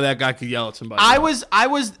see how that guy could yell at somebody. I was,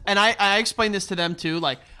 and I explained this to them too.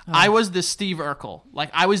 Like, I was the Steve Urkel. Like,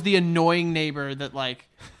 I was the annoying neighbor that like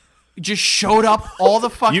just showed up all the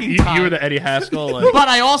fucking time. You were the Eddie Haskell. Like, But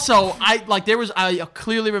I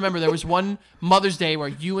clearly remember there was one Mother's Day where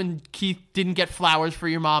you and Keith didn't get flowers for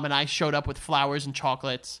your mom, and I showed up with flowers and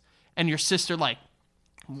chocolates, and your sister like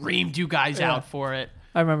reamed you guys out for it.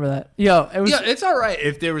 I remember that. Yo, it was. yeah, it's all right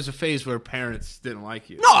if there was a phase where parents didn't like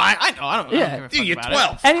you. No, I know. I don't Yeah. give a fuck Dude, you're about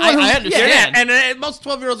 12. it. Anyone I who's- understand. And most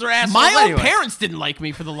 12-year-olds are assholes My own anyway. parents didn't like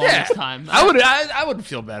me for the longest time. I wouldn't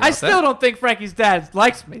feel bad about I still that. don't think Frankie's dad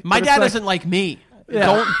likes me. My but dad it's doesn't like me.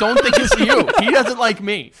 Yeah. Don't think it's you. He doesn't like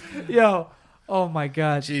me. like, yo, oh my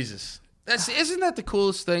God. Jesus. Isn't that the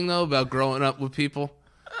coolest thing, though, about growing up with people?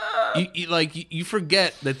 You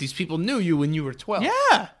forget that these people knew you when you were 12.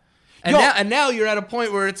 Yeah. And now you're at a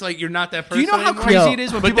point where it's like you're not that person Do you know how anymore. crazy Yo. it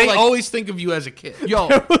is when But people they like, always think of you as a kid. yo,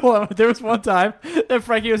 There was one time that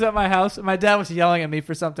Frankie was at my house and my dad was yelling at me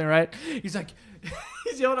for something, right? He's like,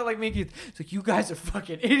 he's yelling at like me and Keith. He's like, you guys are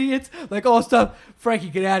fucking idiots. Like all this stuff. Frankie,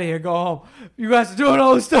 get out of here. Go home. You guys are doing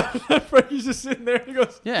all this stuff. And Frankie's just sitting there and he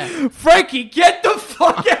goes, yeah. Frankie, get the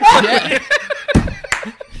fuck out. Yeah.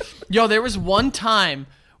 Yo, there was one time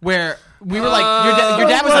where we were like, your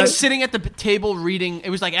dad was like sitting at the table reading. It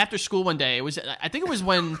was like after school one day. I think it was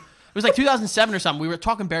like 2007 or something. We were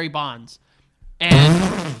talking Barry Bonds,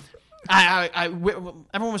 and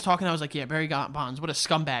everyone was talking. I was like, yeah, Barry Bonds, what a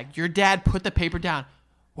scumbag. Your dad put the paper down.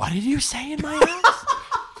 What did you say in my house?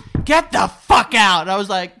 Get the fuck out. And I was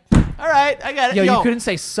like, all right, I got it. Yo, you couldn't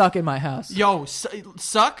say suck in my house. Yo,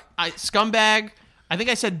 suck, scumbag. I think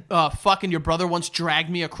I said fuck, and your brother once dragged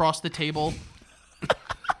me across the table.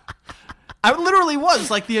 I literally was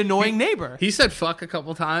like the annoying neighbor. He said fuck a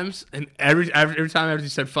couple times, and every time after he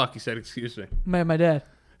said fuck, he said excuse me. My dad.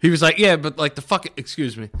 He was like, yeah, but like the fuck,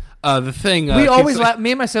 excuse me. The thing. We always laugh.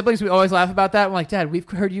 Me and my siblings, we always laugh about that. I'm like, Dad, we've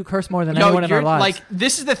heard you curse more than anyone in our lives. Like,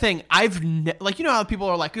 this is the thing. Like, you know how people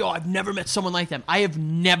are like, oh, I've never met someone like them. I have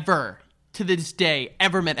never, to this day,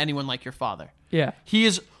 ever met anyone like your father. Yeah. He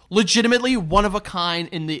is legitimately one of a kind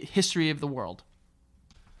in the history of the world.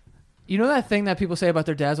 You know that thing that people say about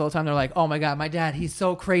their dads all the time? They're like, oh my God, my dad, he's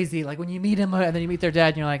so crazy. Like when you meet him and then you meet their dad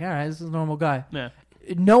and you're like, all right, this is a normal guy. Yeah.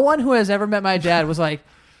 No one who has ever met my dad was like,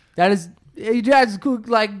 your dad's cool,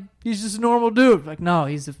 like, he's just a normal dude. Like, no,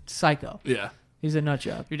 he's a psycho. Yeah. He's a nut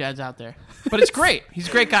job. Your dad's out there. But it's great. He's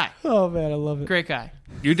a great guy. Oh man, I love it. Great guy.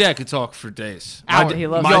 Your dad could talk for days. He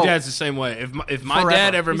loves My it. dad's the same way. If my Forever.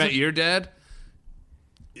 dad ever He's met a- your dad,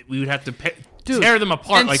 we would have to Dude, tear them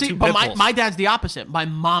apart and like see, two but pit bulls. my dad's the opposite. My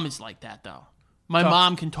mom is like that though. My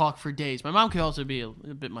mom can talk for days. My mom can also be a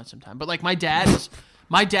bit much sometimes. But like my dad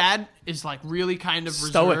is like really kind of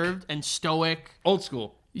Stoic. reserved and stoic. Old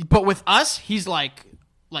school. But with us, he's like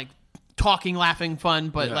talking, laughing, fun.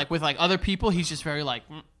 But Yeah. like with like other people, he's just very like.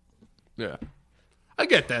 Yeah. I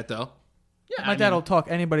get that though. Yeah, My dad will talk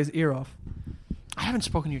anybody's ear off. I haven't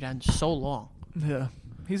spoken to your dad in so long. Yeah.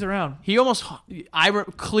 He's around. He almost.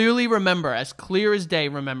 Clearly remember, as clear as day,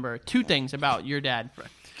 remember two things about your dad.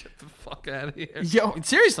 Get the fuck out of here. Yo,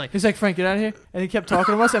 seriously. He's like, Frank, get out of here. And he kept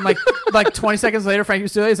talking to us. And like 20 seconds later, Frank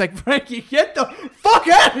was still there. He's like, Frankie, get the fuck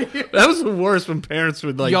out of here. That was the worst when parents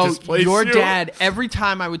would like Yo, displace your you. dad, every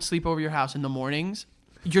time I would sleep over your house in the mornings,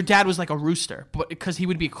 your dad was like a rooster, but because he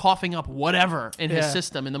would be coughing up whatever in his Yeah.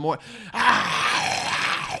 system in the morning.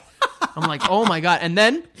 I'm like, oh my God. And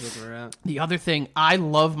then the other thing, I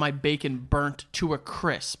love my bacon burnt to a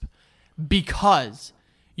crisp because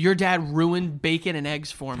your dad ruined bacon and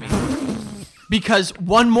eggs for me. Because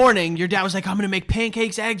one morning, your dad was like, I'm going to make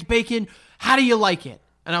pancakes, eggs, bacon. How do you like it?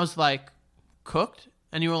 And I was like, cooked?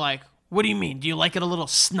 And you were like, what do you mean? Do you like it a little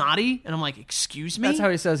snotty? And I'm like, excuse me? That's how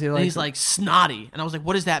he says he And likes he's it. like, snotty. And I was like,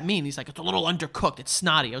 what does that mean? He's like, it's a little undercooked. It's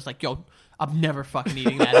snotty. I was like, yo, I'm never fucking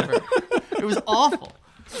eating that ever. It was awful.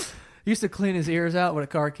 He used to clean his ears out with a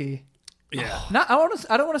car key. Yeah. Not, I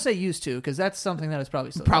don't want to say used to because that's something that is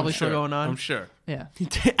probably still Probably I'm still sure. going on. I'm sure. Yeah.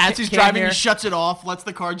 As he's Can't driving, hear. he shuts it off, lets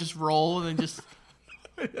the car just roll, and then just...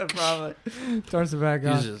 Yeah, probably. Turns it back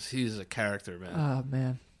on. He's a character, man. Oh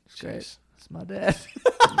man, it's great. Jeez. It's my dad.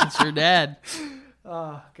 It's your dad.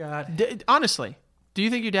 Oh God. Honestly, do you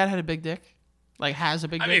think your dad had a big dick? Like, has a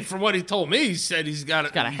big I dick? mean, from what he told me, he said he's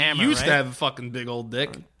got got a hammer, He used to right? have a fucking big old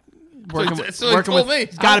dick. working so with, he told me.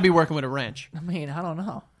 He's got to be working with a wrench. I mean, I don't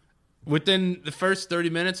know. within the first 30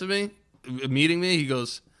 minutes of meeting me, he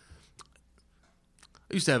goes,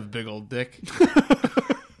 I used to have a big old dick.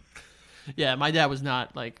 Yeah, my dad was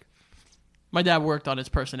not like. My dad worked on his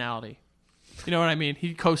personality. You know what I mean?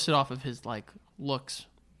 He coasted off of his like looks.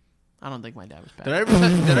 I don't think my dad was bad. Did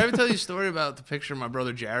I ever tell you a story about the picture my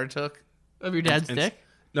brother Jared took? Of your dad's dick?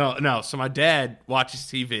 No. So my dad watches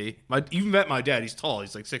TV. You met my dad. He's tall.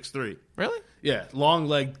 He's like 6'3". Really? Yeah, long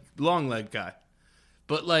leg guy.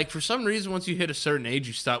 But like for some reason, once you hit a certain age,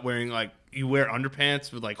 you stop wearing you wear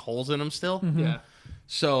underpants with like holes in them still. Mm-hmm. Yeah.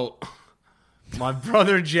 So my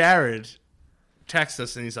brother Jared texts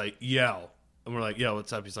us and he's like, "Yo," and we're like, "Yo,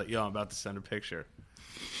 what's up?" He's like, "Yo, I'm about to send a picture."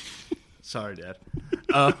 Sorry, Dad.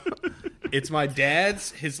 It's my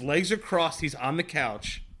dad's. His legs are crossed. He's on the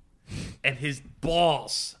couch, and his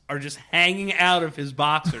balls are just hanging out of his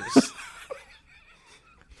boxers.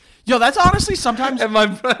 Yo, that's honestly sometimes. And my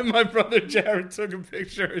brother Jared took a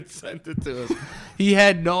picture and sent it to us. He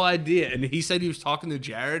had no idea, and he said he was talking to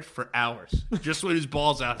Jared for hours, just with his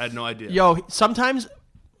balls out. Had no idea. Yo, sometimes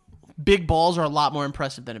big balls are a lot more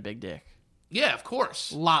impressive than a big dick. Yeah, of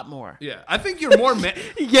course. A lot more. Yeah, I think you're more.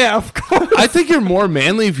 Yeah, of course. I think you're more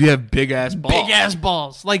manly if you have big ass balls. Big ass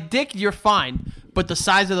balls. Like dick, you're fine, but the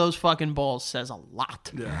size of those fucking balls says a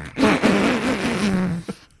lot. Yeah.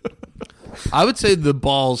 I would say the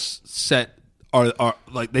balls are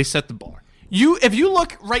like they set the bar. If you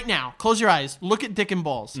look right now, close your eyes, look at dick and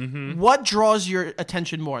balls. Mm-hmm. What draws your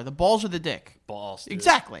attention more, the balls or the dick? Balls. Dude.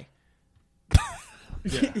 Exactly.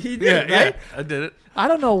 He did, Yeah, right? yeah, I did it. I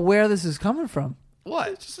don't know where this is coming from.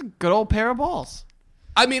 What? Just a good old pair of balls.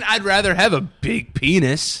 I mean, I'd rather have a big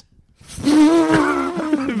penis.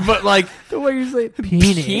 But like The way you say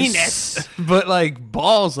penis. but like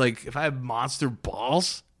balls, like if I have monster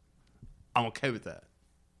balls, I'm okay with that.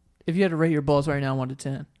 If you had to rate your balls right now, 1 to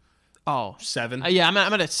 10. Oh. 7. Yeah, I'm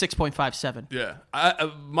at a 6.57. Yeah.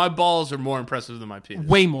 My balls are more impressive than my penis.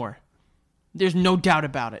 Way more. There's no doubt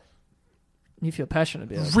about it. You feel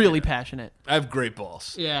passionate about it. Really passionate. I have great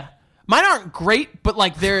balls. Yeah. Mine aren't great, but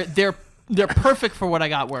like they're perfect for what I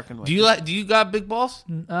got working with. Do you got big balls?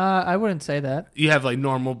 I wouldn't say that. You have like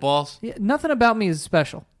normal balls? Yeah, nothing about me is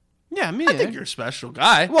special. Yeah, me I either. think you're a special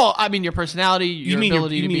guy. Well, I mean your personality, your mean your-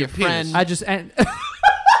 ability you to mean be your a friend. penis. I just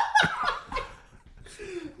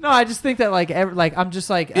no, I just think that I'm just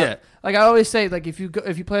like Yeah. like I always say, like if you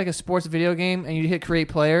play like a sports video game and you hit create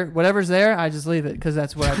player, whatever's there, I just leave it because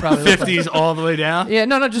that's what I probably look like. 50s all the way down? Yeah,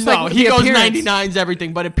 no, just no, like he the goes appearance. 99s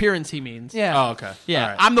everything, but appearance he means. Yeah, Oh, okay. Yeah, All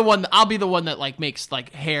right. I'm the one. I'll be the one that like makes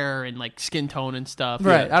like hair and like skin tone and stuff.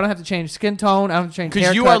 right. Yeah. I don't have to change skin tone. I don't have to change Because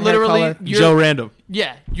haircut, you are hair literally color. you're, Joe Random.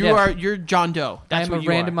 Yeah, Yeah. you're John Doe. I That's am a what you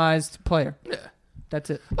are. randomized player. Yeah. That's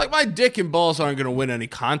it. Like my dick and balls aren't going to win any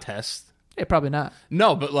contest. Yeah, probably not.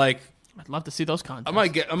 No, but like I'd love to see those contests. I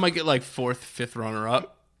might get like 4th, 5th runner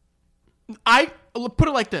up I put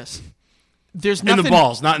it like this: there's in nothing. the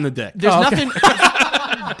balls, not in the dick. There's Oh, okay.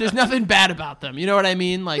 nothing. There's nothing bad about them. You know what I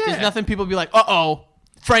mean? Like, there's Yeah. nothing people be like, "Uh-oh,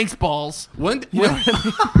 Frank's balls." When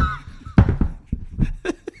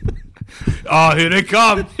oh, here they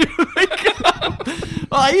come.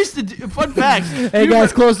 Well, I used to. Fun fact. Hey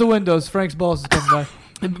guys, close the windows. Frank's balls is coming by.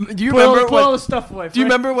 Do you Put all remember? the stuff away. Do you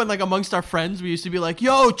Frank. remember when, like, amongst our friends, we used to be like,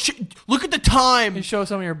 "Yo, look at the time," You show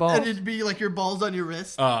some of your balls. and it'd be like your balls on your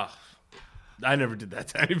wrist. I never did that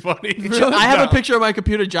to anybody. I have No. a picture on my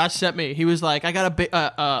computer Josh sent me. He was like, I got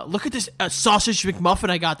a look at this sausage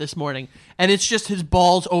McMuffin I got this morning. And it's just his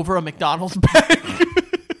balls over a McDonald's bag.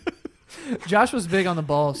 Josh was big on the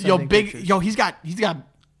balls. Yo, sending big, pictures. yo, he's got,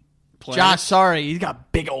 Josh, sorry, he's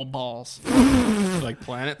got big old balls. like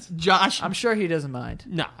planets. Josh, I'm sure he doesn't mind.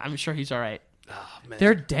 no, I'm sure he's all right. Oh, man.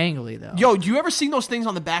 They're dangly though. Yo, do you ever see those things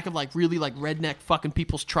on the back of like really like redneck fucking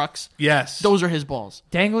people's trucks? Yes. Those are his balls.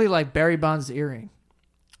 Dangly like Barry Bonds' earring.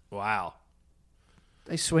 Wow.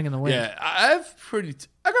 They swing in the wind. Yeah, I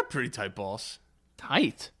got pretty tight balls.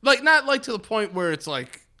 Tight. Like not like to the point where it's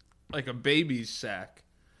like a baby's sack,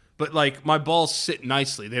 but like my balls sit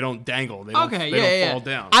nicely. They don't dangle. They don't, Okay, they yeah, don't yeah. fall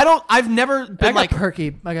down. I've never I been got like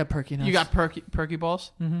perky. I got perky. You got perky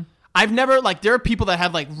balls? Mm-hmm. I've never, like, there are people that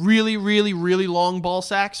have, like, really, really, really long ball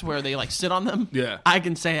sacks where they, like, sit on them. Yeah. I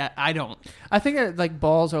can say I don't. I think that, like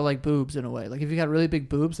balls are like boobs in a way. Like if you got really big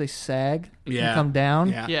boobs, they sag. Yeah. And come down.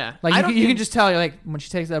 Yeah. Yeah. Like I you don't can, you think- can just tell. Like when she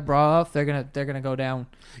takes that bra off, they're gonna go down.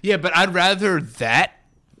 Yeah, but I'd rather that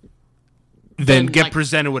than Than, get like-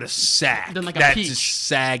 presented with a sack. than, like, a that's peach. a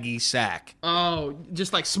saggy sack. Oh,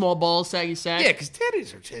 just, like, small balls, saggy sack? Yeah, because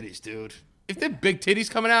titties are titties, dude. If they're big titties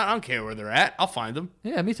coming out, I don't care where they're at. I'll find them.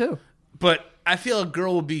 Yeah, me too. But I feel a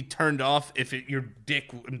girl would be turned off if your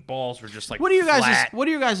dick and balls were just like What are you guys' flat. What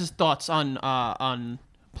are your guys' thoughts on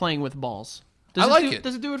playing with balls. I like it.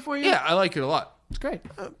 Does it do it for you? Yeah, I like it a lot. It's great.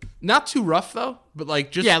 Not too rough though, but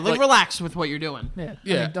like just Yeah, like relax with what you're doing. Yeah.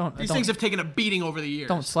 Yeah. I mean, don't These don't, things have taken a beating over the years.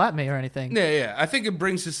 don't slap me or anything. Yeah. I think it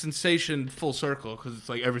brings the sensation full circle because it's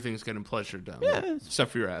like everything's getting pleasured down there,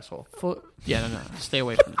 except for your asshole. Yeah, no. Stay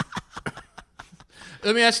away from it.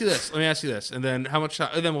 Let me ask you this, and then how much time?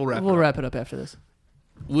 And then we'll wrap. We'll it up. wrap it up after this.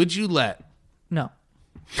 Would you let? No.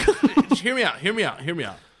 Hear me out.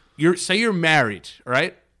 Say you're married,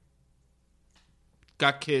 right?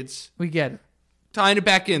 Got kids. We get it. Tying it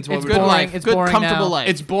back into what It's we're Good boring. life. It's Good, boring comfortable now. life.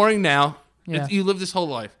 It's boring now. Yeah. You live this whole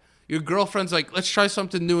life. Your girlfriend's like, let's try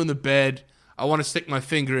something new in the bed. I want to stick my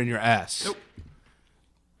finger in your ass. Nope.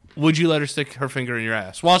 Would you let her stick her finger in your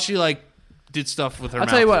ass while she like did stuff with her I'll mouth?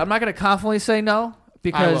 tell you what. I'm not going to confidently say no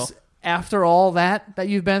because will. after all that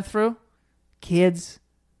you've been through, kids,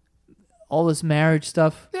 all this marriage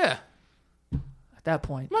stuff. Yeah. At that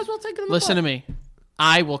point, Might as well take it in the Listen to butt. me.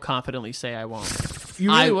 I will confidently say I won't. You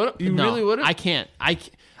really would? You no, really would? I can't.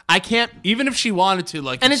 I can't. Even if she wanted to,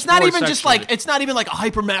 like, And it's not explore even just sexually. like, it's not even like a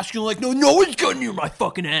hyper masculine, like, no one's getting near my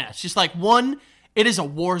fucking ass. Just like, one, it is a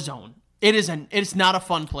war zone. It's not a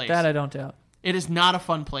fun place. that I don't doubt. It is not a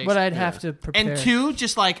fun place. But I'd have to prepare. and two,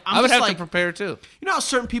 just like, I would just have like, to prepare too. you know how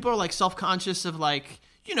certain people are like self-conscious of like,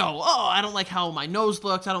 you know, oh, I don't like how my nose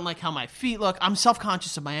looks. I don't like how my feet look. I'm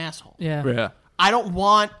self-conscious of my asshole. Yeah. Yeah. I don't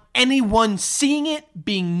want anyone seeing it,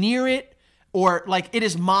 being near it, or like it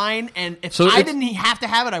is mine. And if So I it's- didn't have to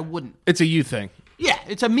have it, I wouldn't. It's a you thing. Yeah,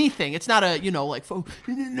 it's a me thing. It's not a, you know, like,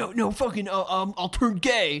 no, fucking, I'll turn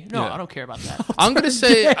gay. No, Yeah. I don't care about that. I'm gonna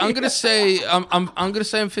say I'm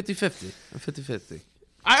 50-50. I'm 50-50.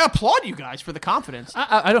 I applaud you guys for the confidence.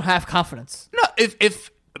 I don't have confidence. No,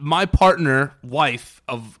 if my partner, wife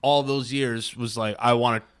of all those years was like, I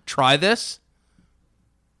want to try this,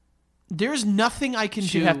 There's nothing I can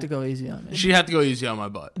She'd do. have to go easy on me. she'd have to go easy on my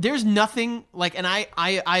butt. There's nothing like, and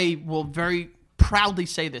I will very proudly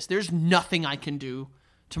say this. There's nothing I can do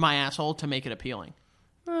to my asshole to make it appealing.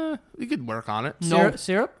 You could work on it.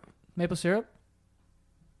 Syrup? Maple syrup?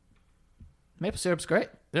 Maple syrup's great.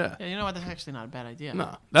 Yeah. Yeah, you know what? That's actually not a bad idea.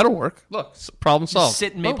 No, that'll work. Look, problem solved.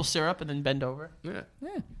 Sit in maple syrup and then bend over. Yeah.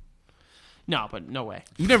 Yeah. No, but no way.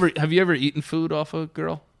 Have you ever eaten food off a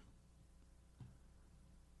girl?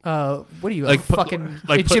 What are you, Like a put- fucking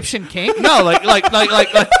like put- Egyptian king? No, like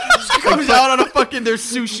Comes out on a fucking, there's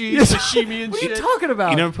sushi, sashimi, and What are you shit. talking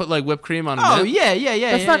about? you never put like whipped cream on a Oh, dip?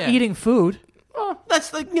 yeah. That's not eating food.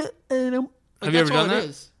 That's like, Have you that's ever all done it that?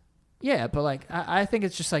 is. Yeah, but like I think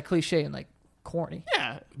it's just like cliche and like corny.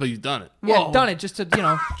 Yeah. But you've done it. Yeah, Whoa. done it just to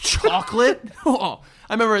Chocolate? Oh,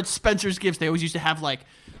 I remember at Spencer's Gifts, they always used to have like,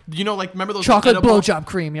 you know, like, remember those chocolate edible- blowjob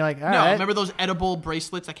cream. You're like, all No, right. remember those edible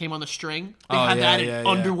bracelets that came on the string? They Oh, had yeah, that in yeah, yeah.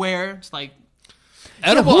 underwear. It's like,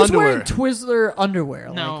 Edible Who's underwear. wearing Twizzler underwear?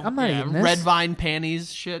 no, Like, I'm not yeah, eating this. Red Vine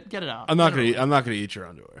panties. Shit, get it out. I'm not gonna eat your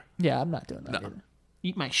underwear. Yeah, I'm not doing that. Either.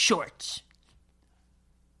 Eat my shorts.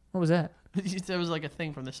 What was that? That was like a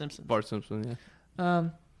thing from The Simpsons. Bart Simpson. Yeah.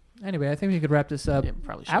 Anyway, I think we could wrap this up. Yeah,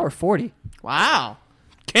 probably should. Hour 40. Wow.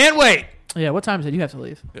 Can't wait. Yeah, what time is it? You have to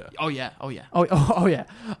leave. Oh yeah. Oh yeah. Oh yeah.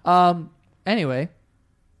 Anyway,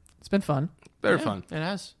 it's been fun. Very Yeah, fun. It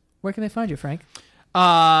has. Where can they find you, Frank?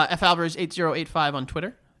 F Alvarez 8085 on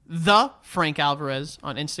Twitter. The Frank Alvarez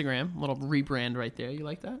on Instagram. Little rebrand right there. You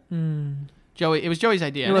like that? Joey. It was Joey's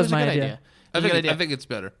idea. It and was a good my idea. It was a good idea. I think it's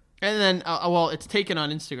better. And then, well, it's taken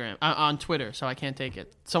on Instagram, on Twitter, so I can't take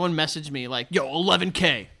it. Someone messaged me like, "Yo,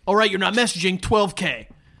 11K. All right, you're not messaging 12K."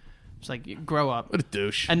 It's like, you grow up. What a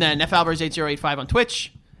douche. And then F Alvarez 8085 on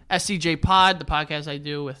Twitch, SCJ Pod, the podcast I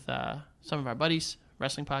do with some of our buddies,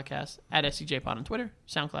 wrestling podcast at SCJ Pod on Twitter,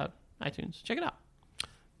 SoundCloud, iTunes. Check it out.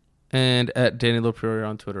 And at Danny LaPriore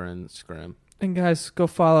on Twitter and Instagram. And guys, go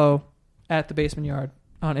follow at The Basement Yard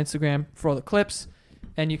on Instagram for all the clips.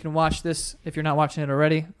 And you can watch this, if you're not watching it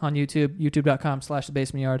already, on YouTube, youtube.com/The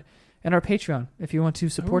Basement Yard. And our Patreon. If you want to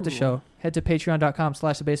support the show, head to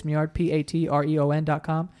patreon.com/The Basement Yard,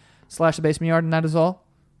 patreon.com/The Basement Yard. And that is all.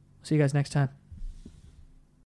 See you guys next time.